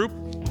Gold Group.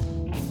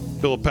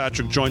 Philip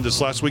Patrick joined us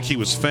last week. He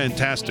was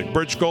fantastic.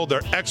 Birch Gold, they're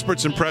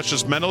experts in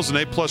precious metals, an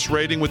A+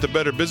 rating with the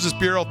Better Business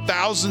Bureau,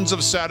 thousands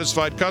of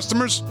satisfied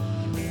customers.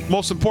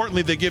 Most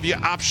importantly, they give you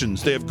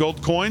options. They have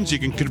gold coins. You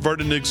can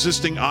convert an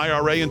existing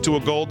IRA into a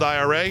gold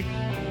IRA.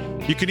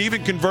 You can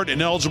even convert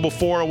an eligible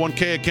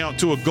 401k account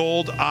to a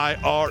gold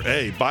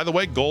IRA. By the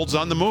way, gold's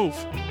on the move.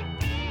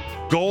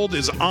 Gold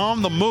is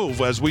on the move,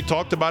 as we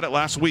talked about it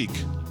last week.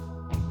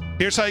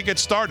 Here's how you get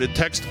started.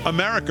 Text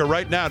America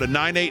right now to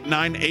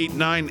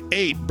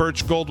 989898.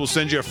 Birch Gold will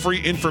send you a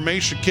free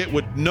information kit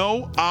with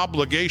no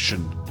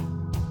obligation.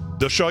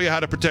 They'll show you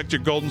how to protect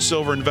your gold and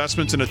silver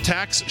investments in a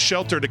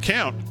tax-sheltered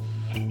account.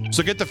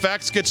 So get the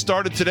facts, get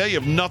started today. You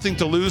have nothing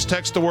to lose.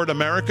 Text the word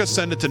America.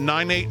 Send it to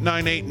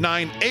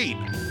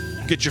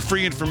 989898. Get your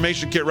free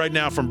information kit right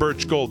now from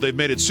Birch Gold. They've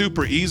made it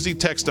super easy.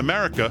 Text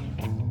America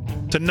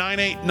to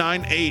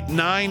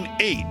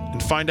 989898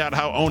 and find out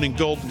how owning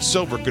gold and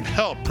silver could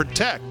help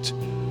protect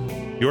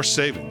your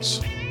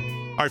savings.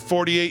 All right,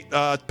 48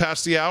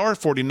 past the hour,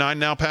 49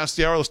 now past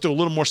the hour. Let's do a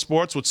little more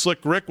sports with Slick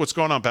Rick. What's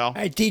going on, pal? All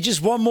right, D,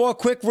 just one more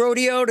quick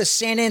rodeo to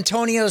San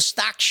Antonio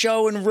Stock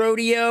Show and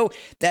Rodeo.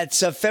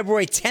 That's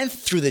February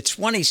 10th through the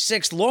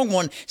 26th. Long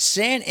one,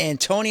 San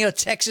Antonio,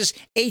 Texas,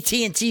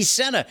 AT&T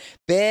Center.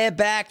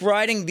 Bareback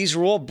riding. These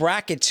are all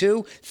bracket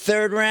 2.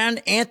 Third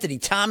round, Anthony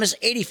Thomas,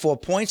 84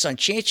 points on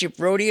Championship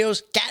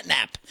Rodeo's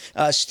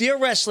Catnap. Steer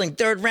wrestling,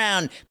 third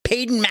round,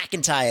 Peyton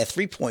McIntyre,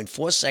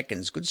 3.4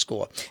 seconds. Good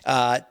score.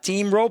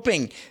 Team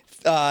roping,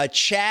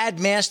 Chad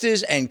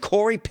Masters and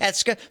Corey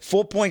Petska,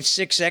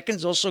 4.6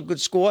 seconds, also a good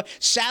score.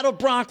 Saddle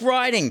bronc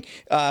riding,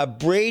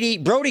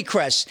 Brody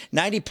Crest,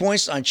 90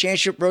 points on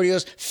Championship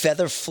Rodeo's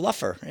Feather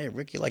Fluffer. Hey,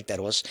 Rick, you like that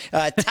horse.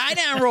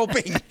 Tie-down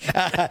roping,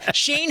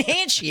 Shane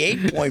Hanchey,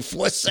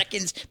 8.4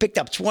 seconds, picked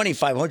up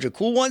 2,500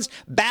 cool ones.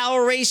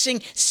 Barrel racing,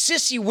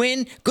 Sissy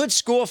Wynn, good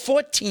score,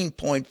 14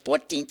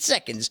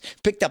 seconds,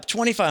 picked up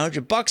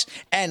 $2,500.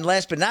 And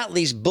last but not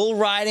least, bull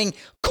riding,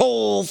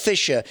 Cole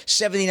Fisher,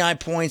 79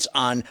 points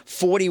on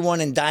 41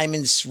 in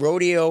Diamonds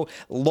Rodeo,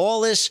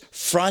 Lawless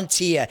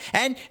Frontier.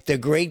 And the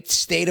great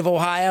state of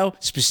Ohio,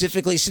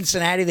 specifically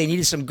Cincinnati, they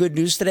needed some good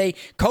news today.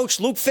 Coach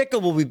Luke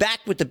Fickell will be back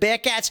with the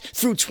Bearcats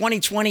through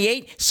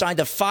 2028, signed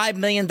a $5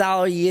 million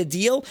a year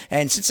deal,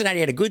 and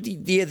Cincinnati had a good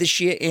year this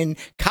year in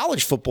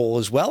college football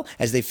as well,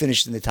 as they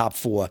finished in the top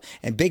 4.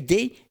 And Big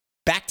D,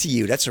 back to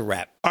you. That's a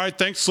wrap. All right,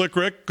 thanks, Slick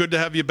Rick. Good to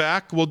have you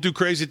back. We'll do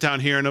Crazy Town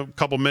here in a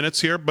couple minutes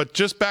here, but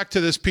just back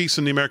to this piece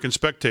in the American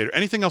Spectator.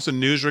 Anything else in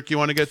news, Rick, you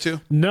want to get to?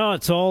 No,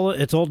 it's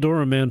all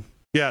Durham, man.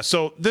 Yeah,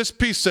 so this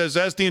piece says,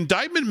 as the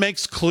indictment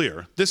makes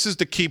clear, this is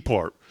the key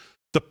part,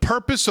 the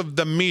purpose of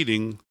the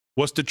meeting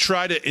was to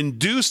try to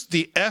induce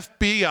the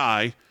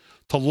FBI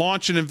to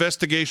launch an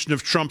investigation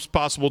of Trump's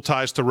possible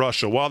ties to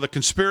Russia. While the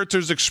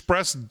conspirators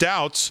expressed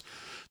doubts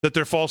that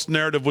their false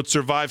narrative would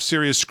survive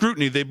serious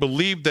scrutiny, they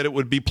believed that it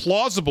would be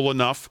plausible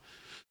enough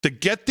to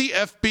get the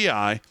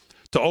FBI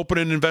to open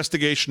an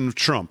investigation of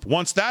Trump.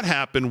 Once that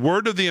happened,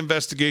 word of the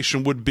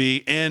investigation would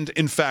be, and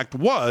in fact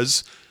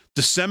was,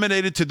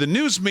 disseminated to the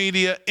news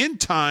media in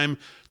time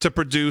to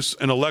produce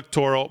an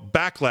electoral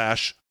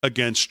backlash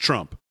against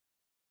Trump.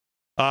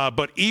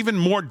 But even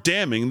more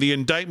damning, the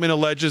indictment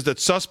alleges that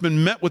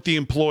Sussman met with the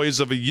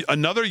employees of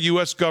another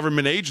U.S.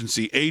 government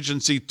agency,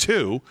 Agency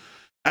 2,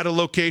 at a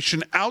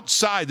location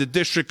outside the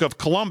District of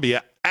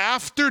Columbia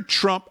after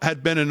Trump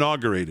had been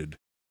inaugurated.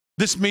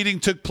 This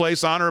meeting took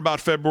place on or about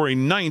February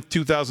 9th,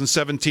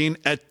 2017,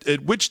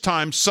 at which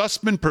time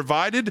Sussman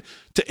provided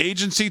to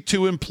Agency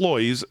 2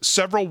 employees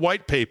several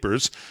white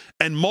papers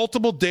and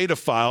multiple data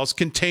files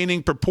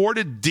containing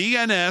purported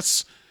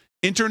DNS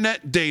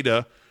internet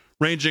data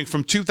ranging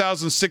from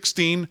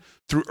 2016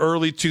 through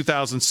early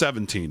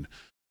 2017.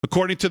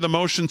 According to the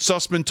motion,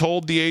 Sussman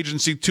told the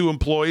Agency 2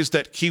 employees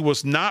that he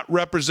was not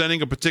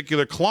representing a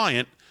particular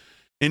client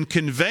in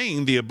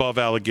conveying the above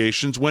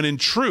allegations, when in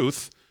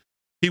truth,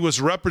 he was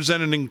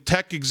representing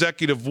Tech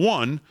Executive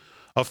 1,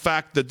 a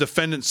fact the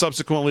defendant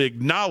subsequently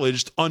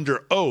acknowledged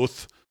under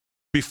oath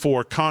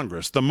before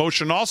Congress. The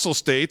motion also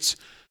states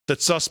that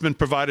Sussman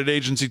provided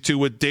Agency 2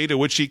 with data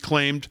which he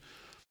claimed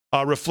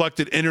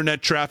reflected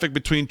internet traffic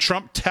between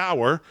Trump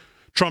Tower,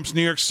 Trump's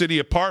New York City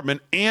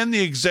apartment, and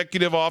the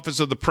executive office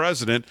of the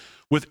president,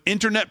 with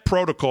internet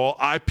protocol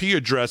IP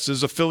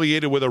addresses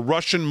affiliated with a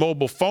Russian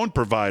mobile phone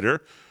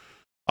provider.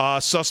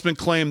 Sussman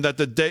claimed that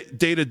the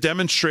data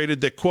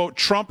demonstrated that, quote,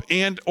 Trump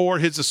and or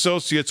his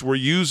associates were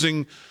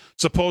using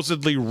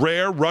supposedly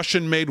rare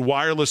Russian-made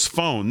wireless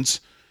phones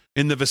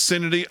in the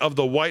vicinity of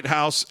the White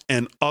House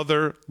and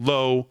other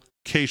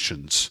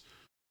locations.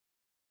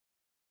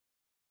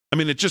 I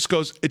mean, it just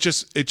goes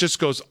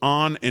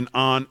on and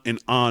on and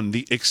on.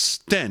 The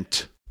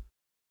extent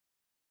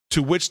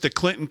to which the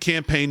Clinton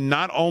campaign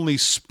not only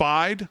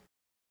spied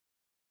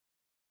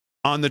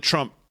on the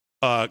Trump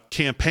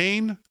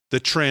campaign,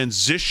 the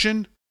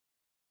transition,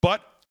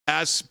 but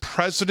as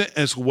president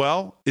as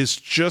well, is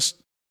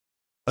just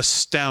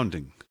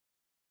astounding.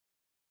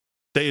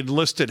 They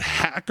enlisted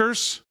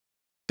hackers.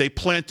 They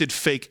planted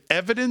fake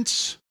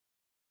evidence.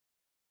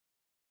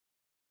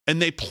 And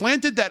they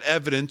planted that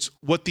evidence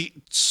with the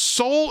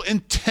sole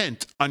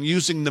intent on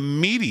using the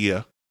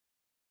media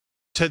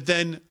to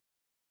then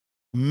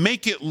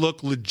make it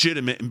look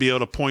legitimate and be able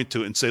to point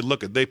to it and say,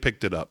 look, they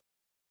picked it up.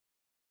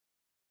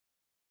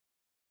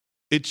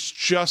 It's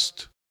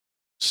just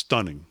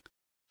stunning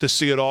to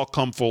see it all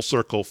come full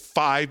circle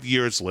 5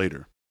 years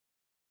later.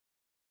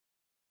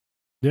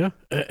 Yeah.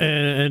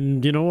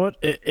 And you know what?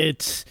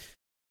 It's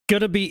going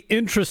to be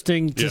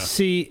interesting to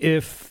see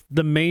if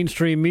the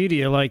mainstream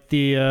media, like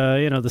the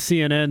the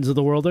CNNs of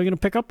the world, are going to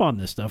pick up on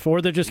this stuff,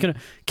 or they're just going to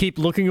keep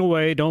looking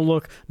away. Don't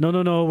look.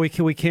 No.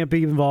 We can't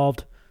be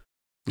involved.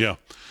 Yeah,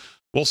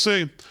 we'll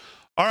see.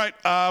 All right,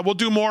 we'll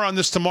do more on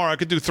this tomorrow. I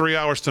could do 3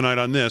 hours tonight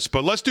on this,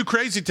 but let's do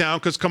Crazy Town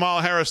because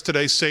Kamala Harris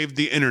today saved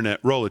the internet.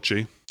 Roll it,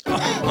 G.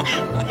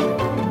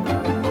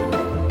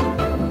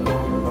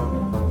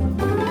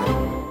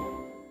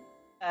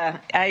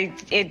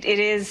 It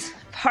is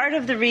part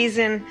of the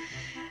reason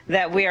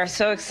that we are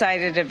so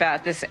excited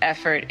about this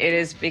effort. It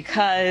is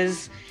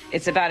because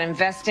it's about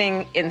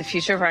investing in the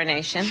future of our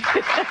nation.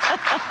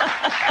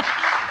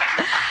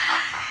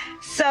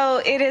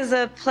 So it is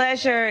a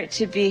pleasure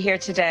to be here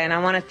today, and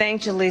I want to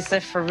thank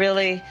Jaleesa for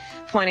really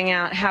pointing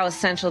out how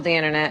essential the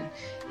internet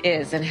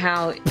is and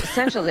how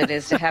essential it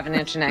is to have an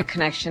internet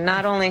connection,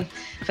 not only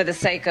for the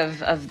sake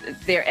of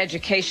their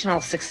educational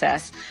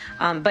success,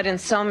 but in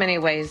so many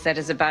ways that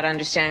is about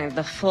understanding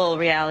the full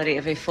reality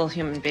of a full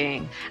human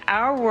being.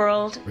 Our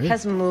world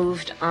has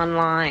moved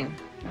online.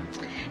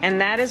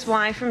 And that is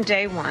why from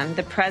day one,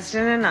 the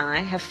president and I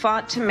have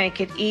fought to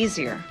make it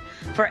easier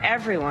for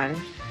everyone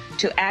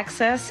to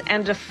access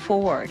and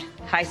afford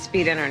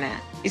high-speed internet.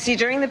 You see,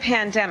 during the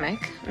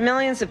pandemic,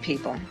 millions of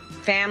people,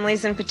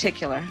 families in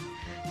particular,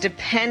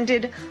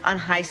 depended on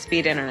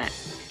high-speed internet.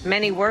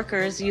 Many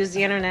workers use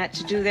the internet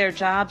to do their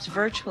jobs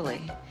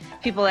virtually.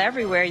 People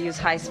everywhere use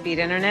high-speed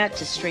internet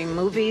to stream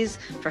movies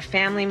for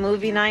family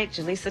movie night.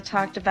 Jaleesa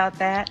talked about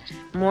that.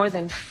 More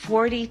than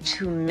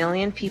 42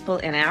 million people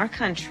in our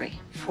country,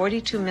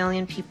 42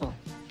 million people,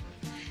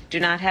 do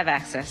not have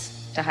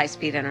access to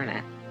high-speed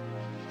internet,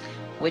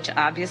 which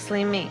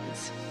obviously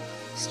means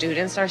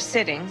students are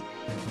sitting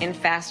in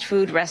fast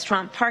food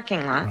restaurant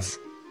parking lots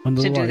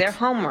to do their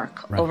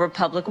homework over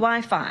public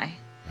Wi-Fi.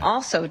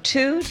 Also,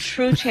 two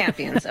true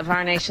champions of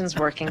our nation's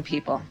working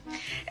people.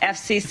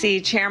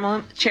 FCC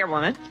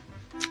Chairwoman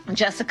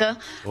Jessica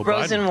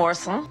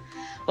Rosenworcel.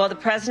 Well, the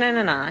president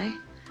and I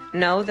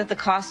know that the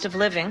cost of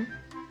living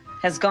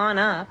has gone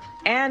up,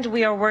 and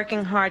we are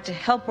working hard to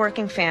help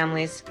working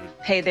families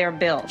pay their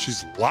bills.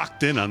 She's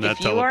locked in on that teleprompter.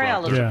 If you are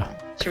eligible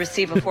to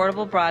receive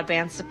affordable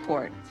broadband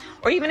support,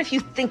 or even if you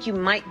think you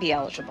might be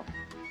eligible,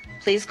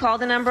 please call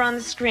the number on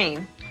the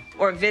screen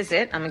or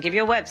visit, I'm going to give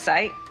you a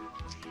website,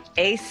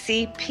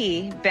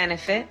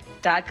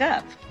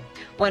 acpbenefit.gov.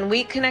 When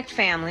we connect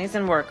families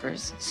and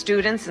workers,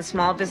 students and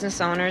small business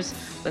owners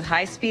with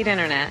high-speed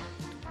internet,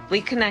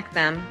 we connect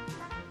them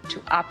to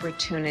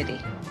opportunity,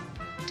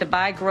 to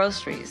buy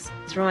groceries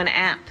through an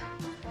app,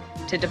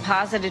 to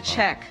deposit a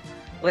check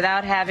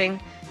without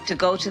having to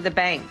go to the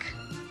bank.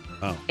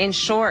 Oh. In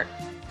short,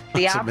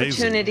 the That's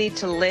opportunity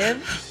amazing. to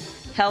live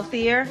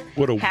healthier,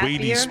 What a happier,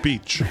 weighty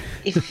speech.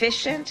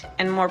 efficient,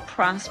 and more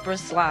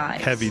prosperous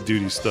lives. Heavy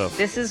duty stuff.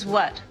 This is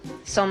what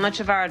so much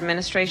of our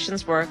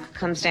administration's work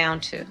comes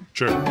down to.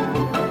 Sure.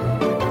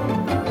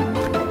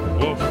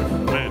 Whoa,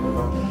 man.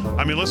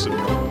 I mean, listen.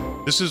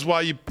 This is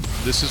why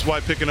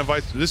picking a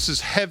vice. This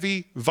is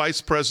heavy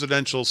vice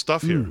presidential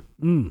stuff here.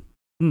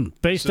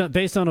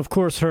 Based on, of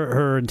course,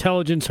 her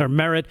intelligence, her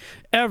merit,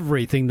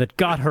 everything that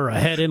got her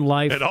ahead in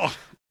life.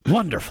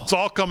 Wonderful. It's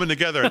all coming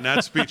together in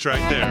that speech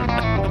right there.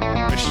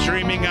 We're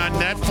streaming on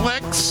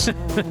Netflix.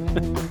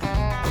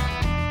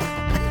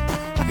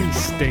 He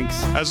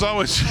stinks. As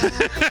always,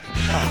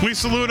 we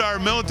salute our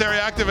military,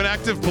 active and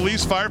active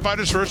police,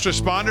 firefighters, first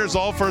responders,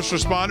 all first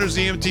responders,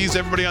 EMTs,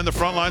 everybody on the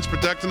front lines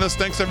protecting us.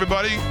 Thanks,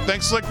 everybody.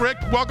 Thanks, Slick Rick.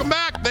 Welcome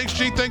back. Thanks,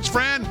 G. Thanks,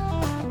 Fran.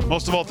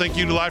 Most of all, thank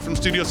you to Live from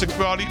Studio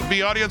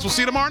 6B audience. We'll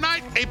see you tomorrow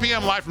night, 8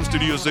 p.m. live from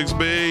Studio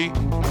 6B.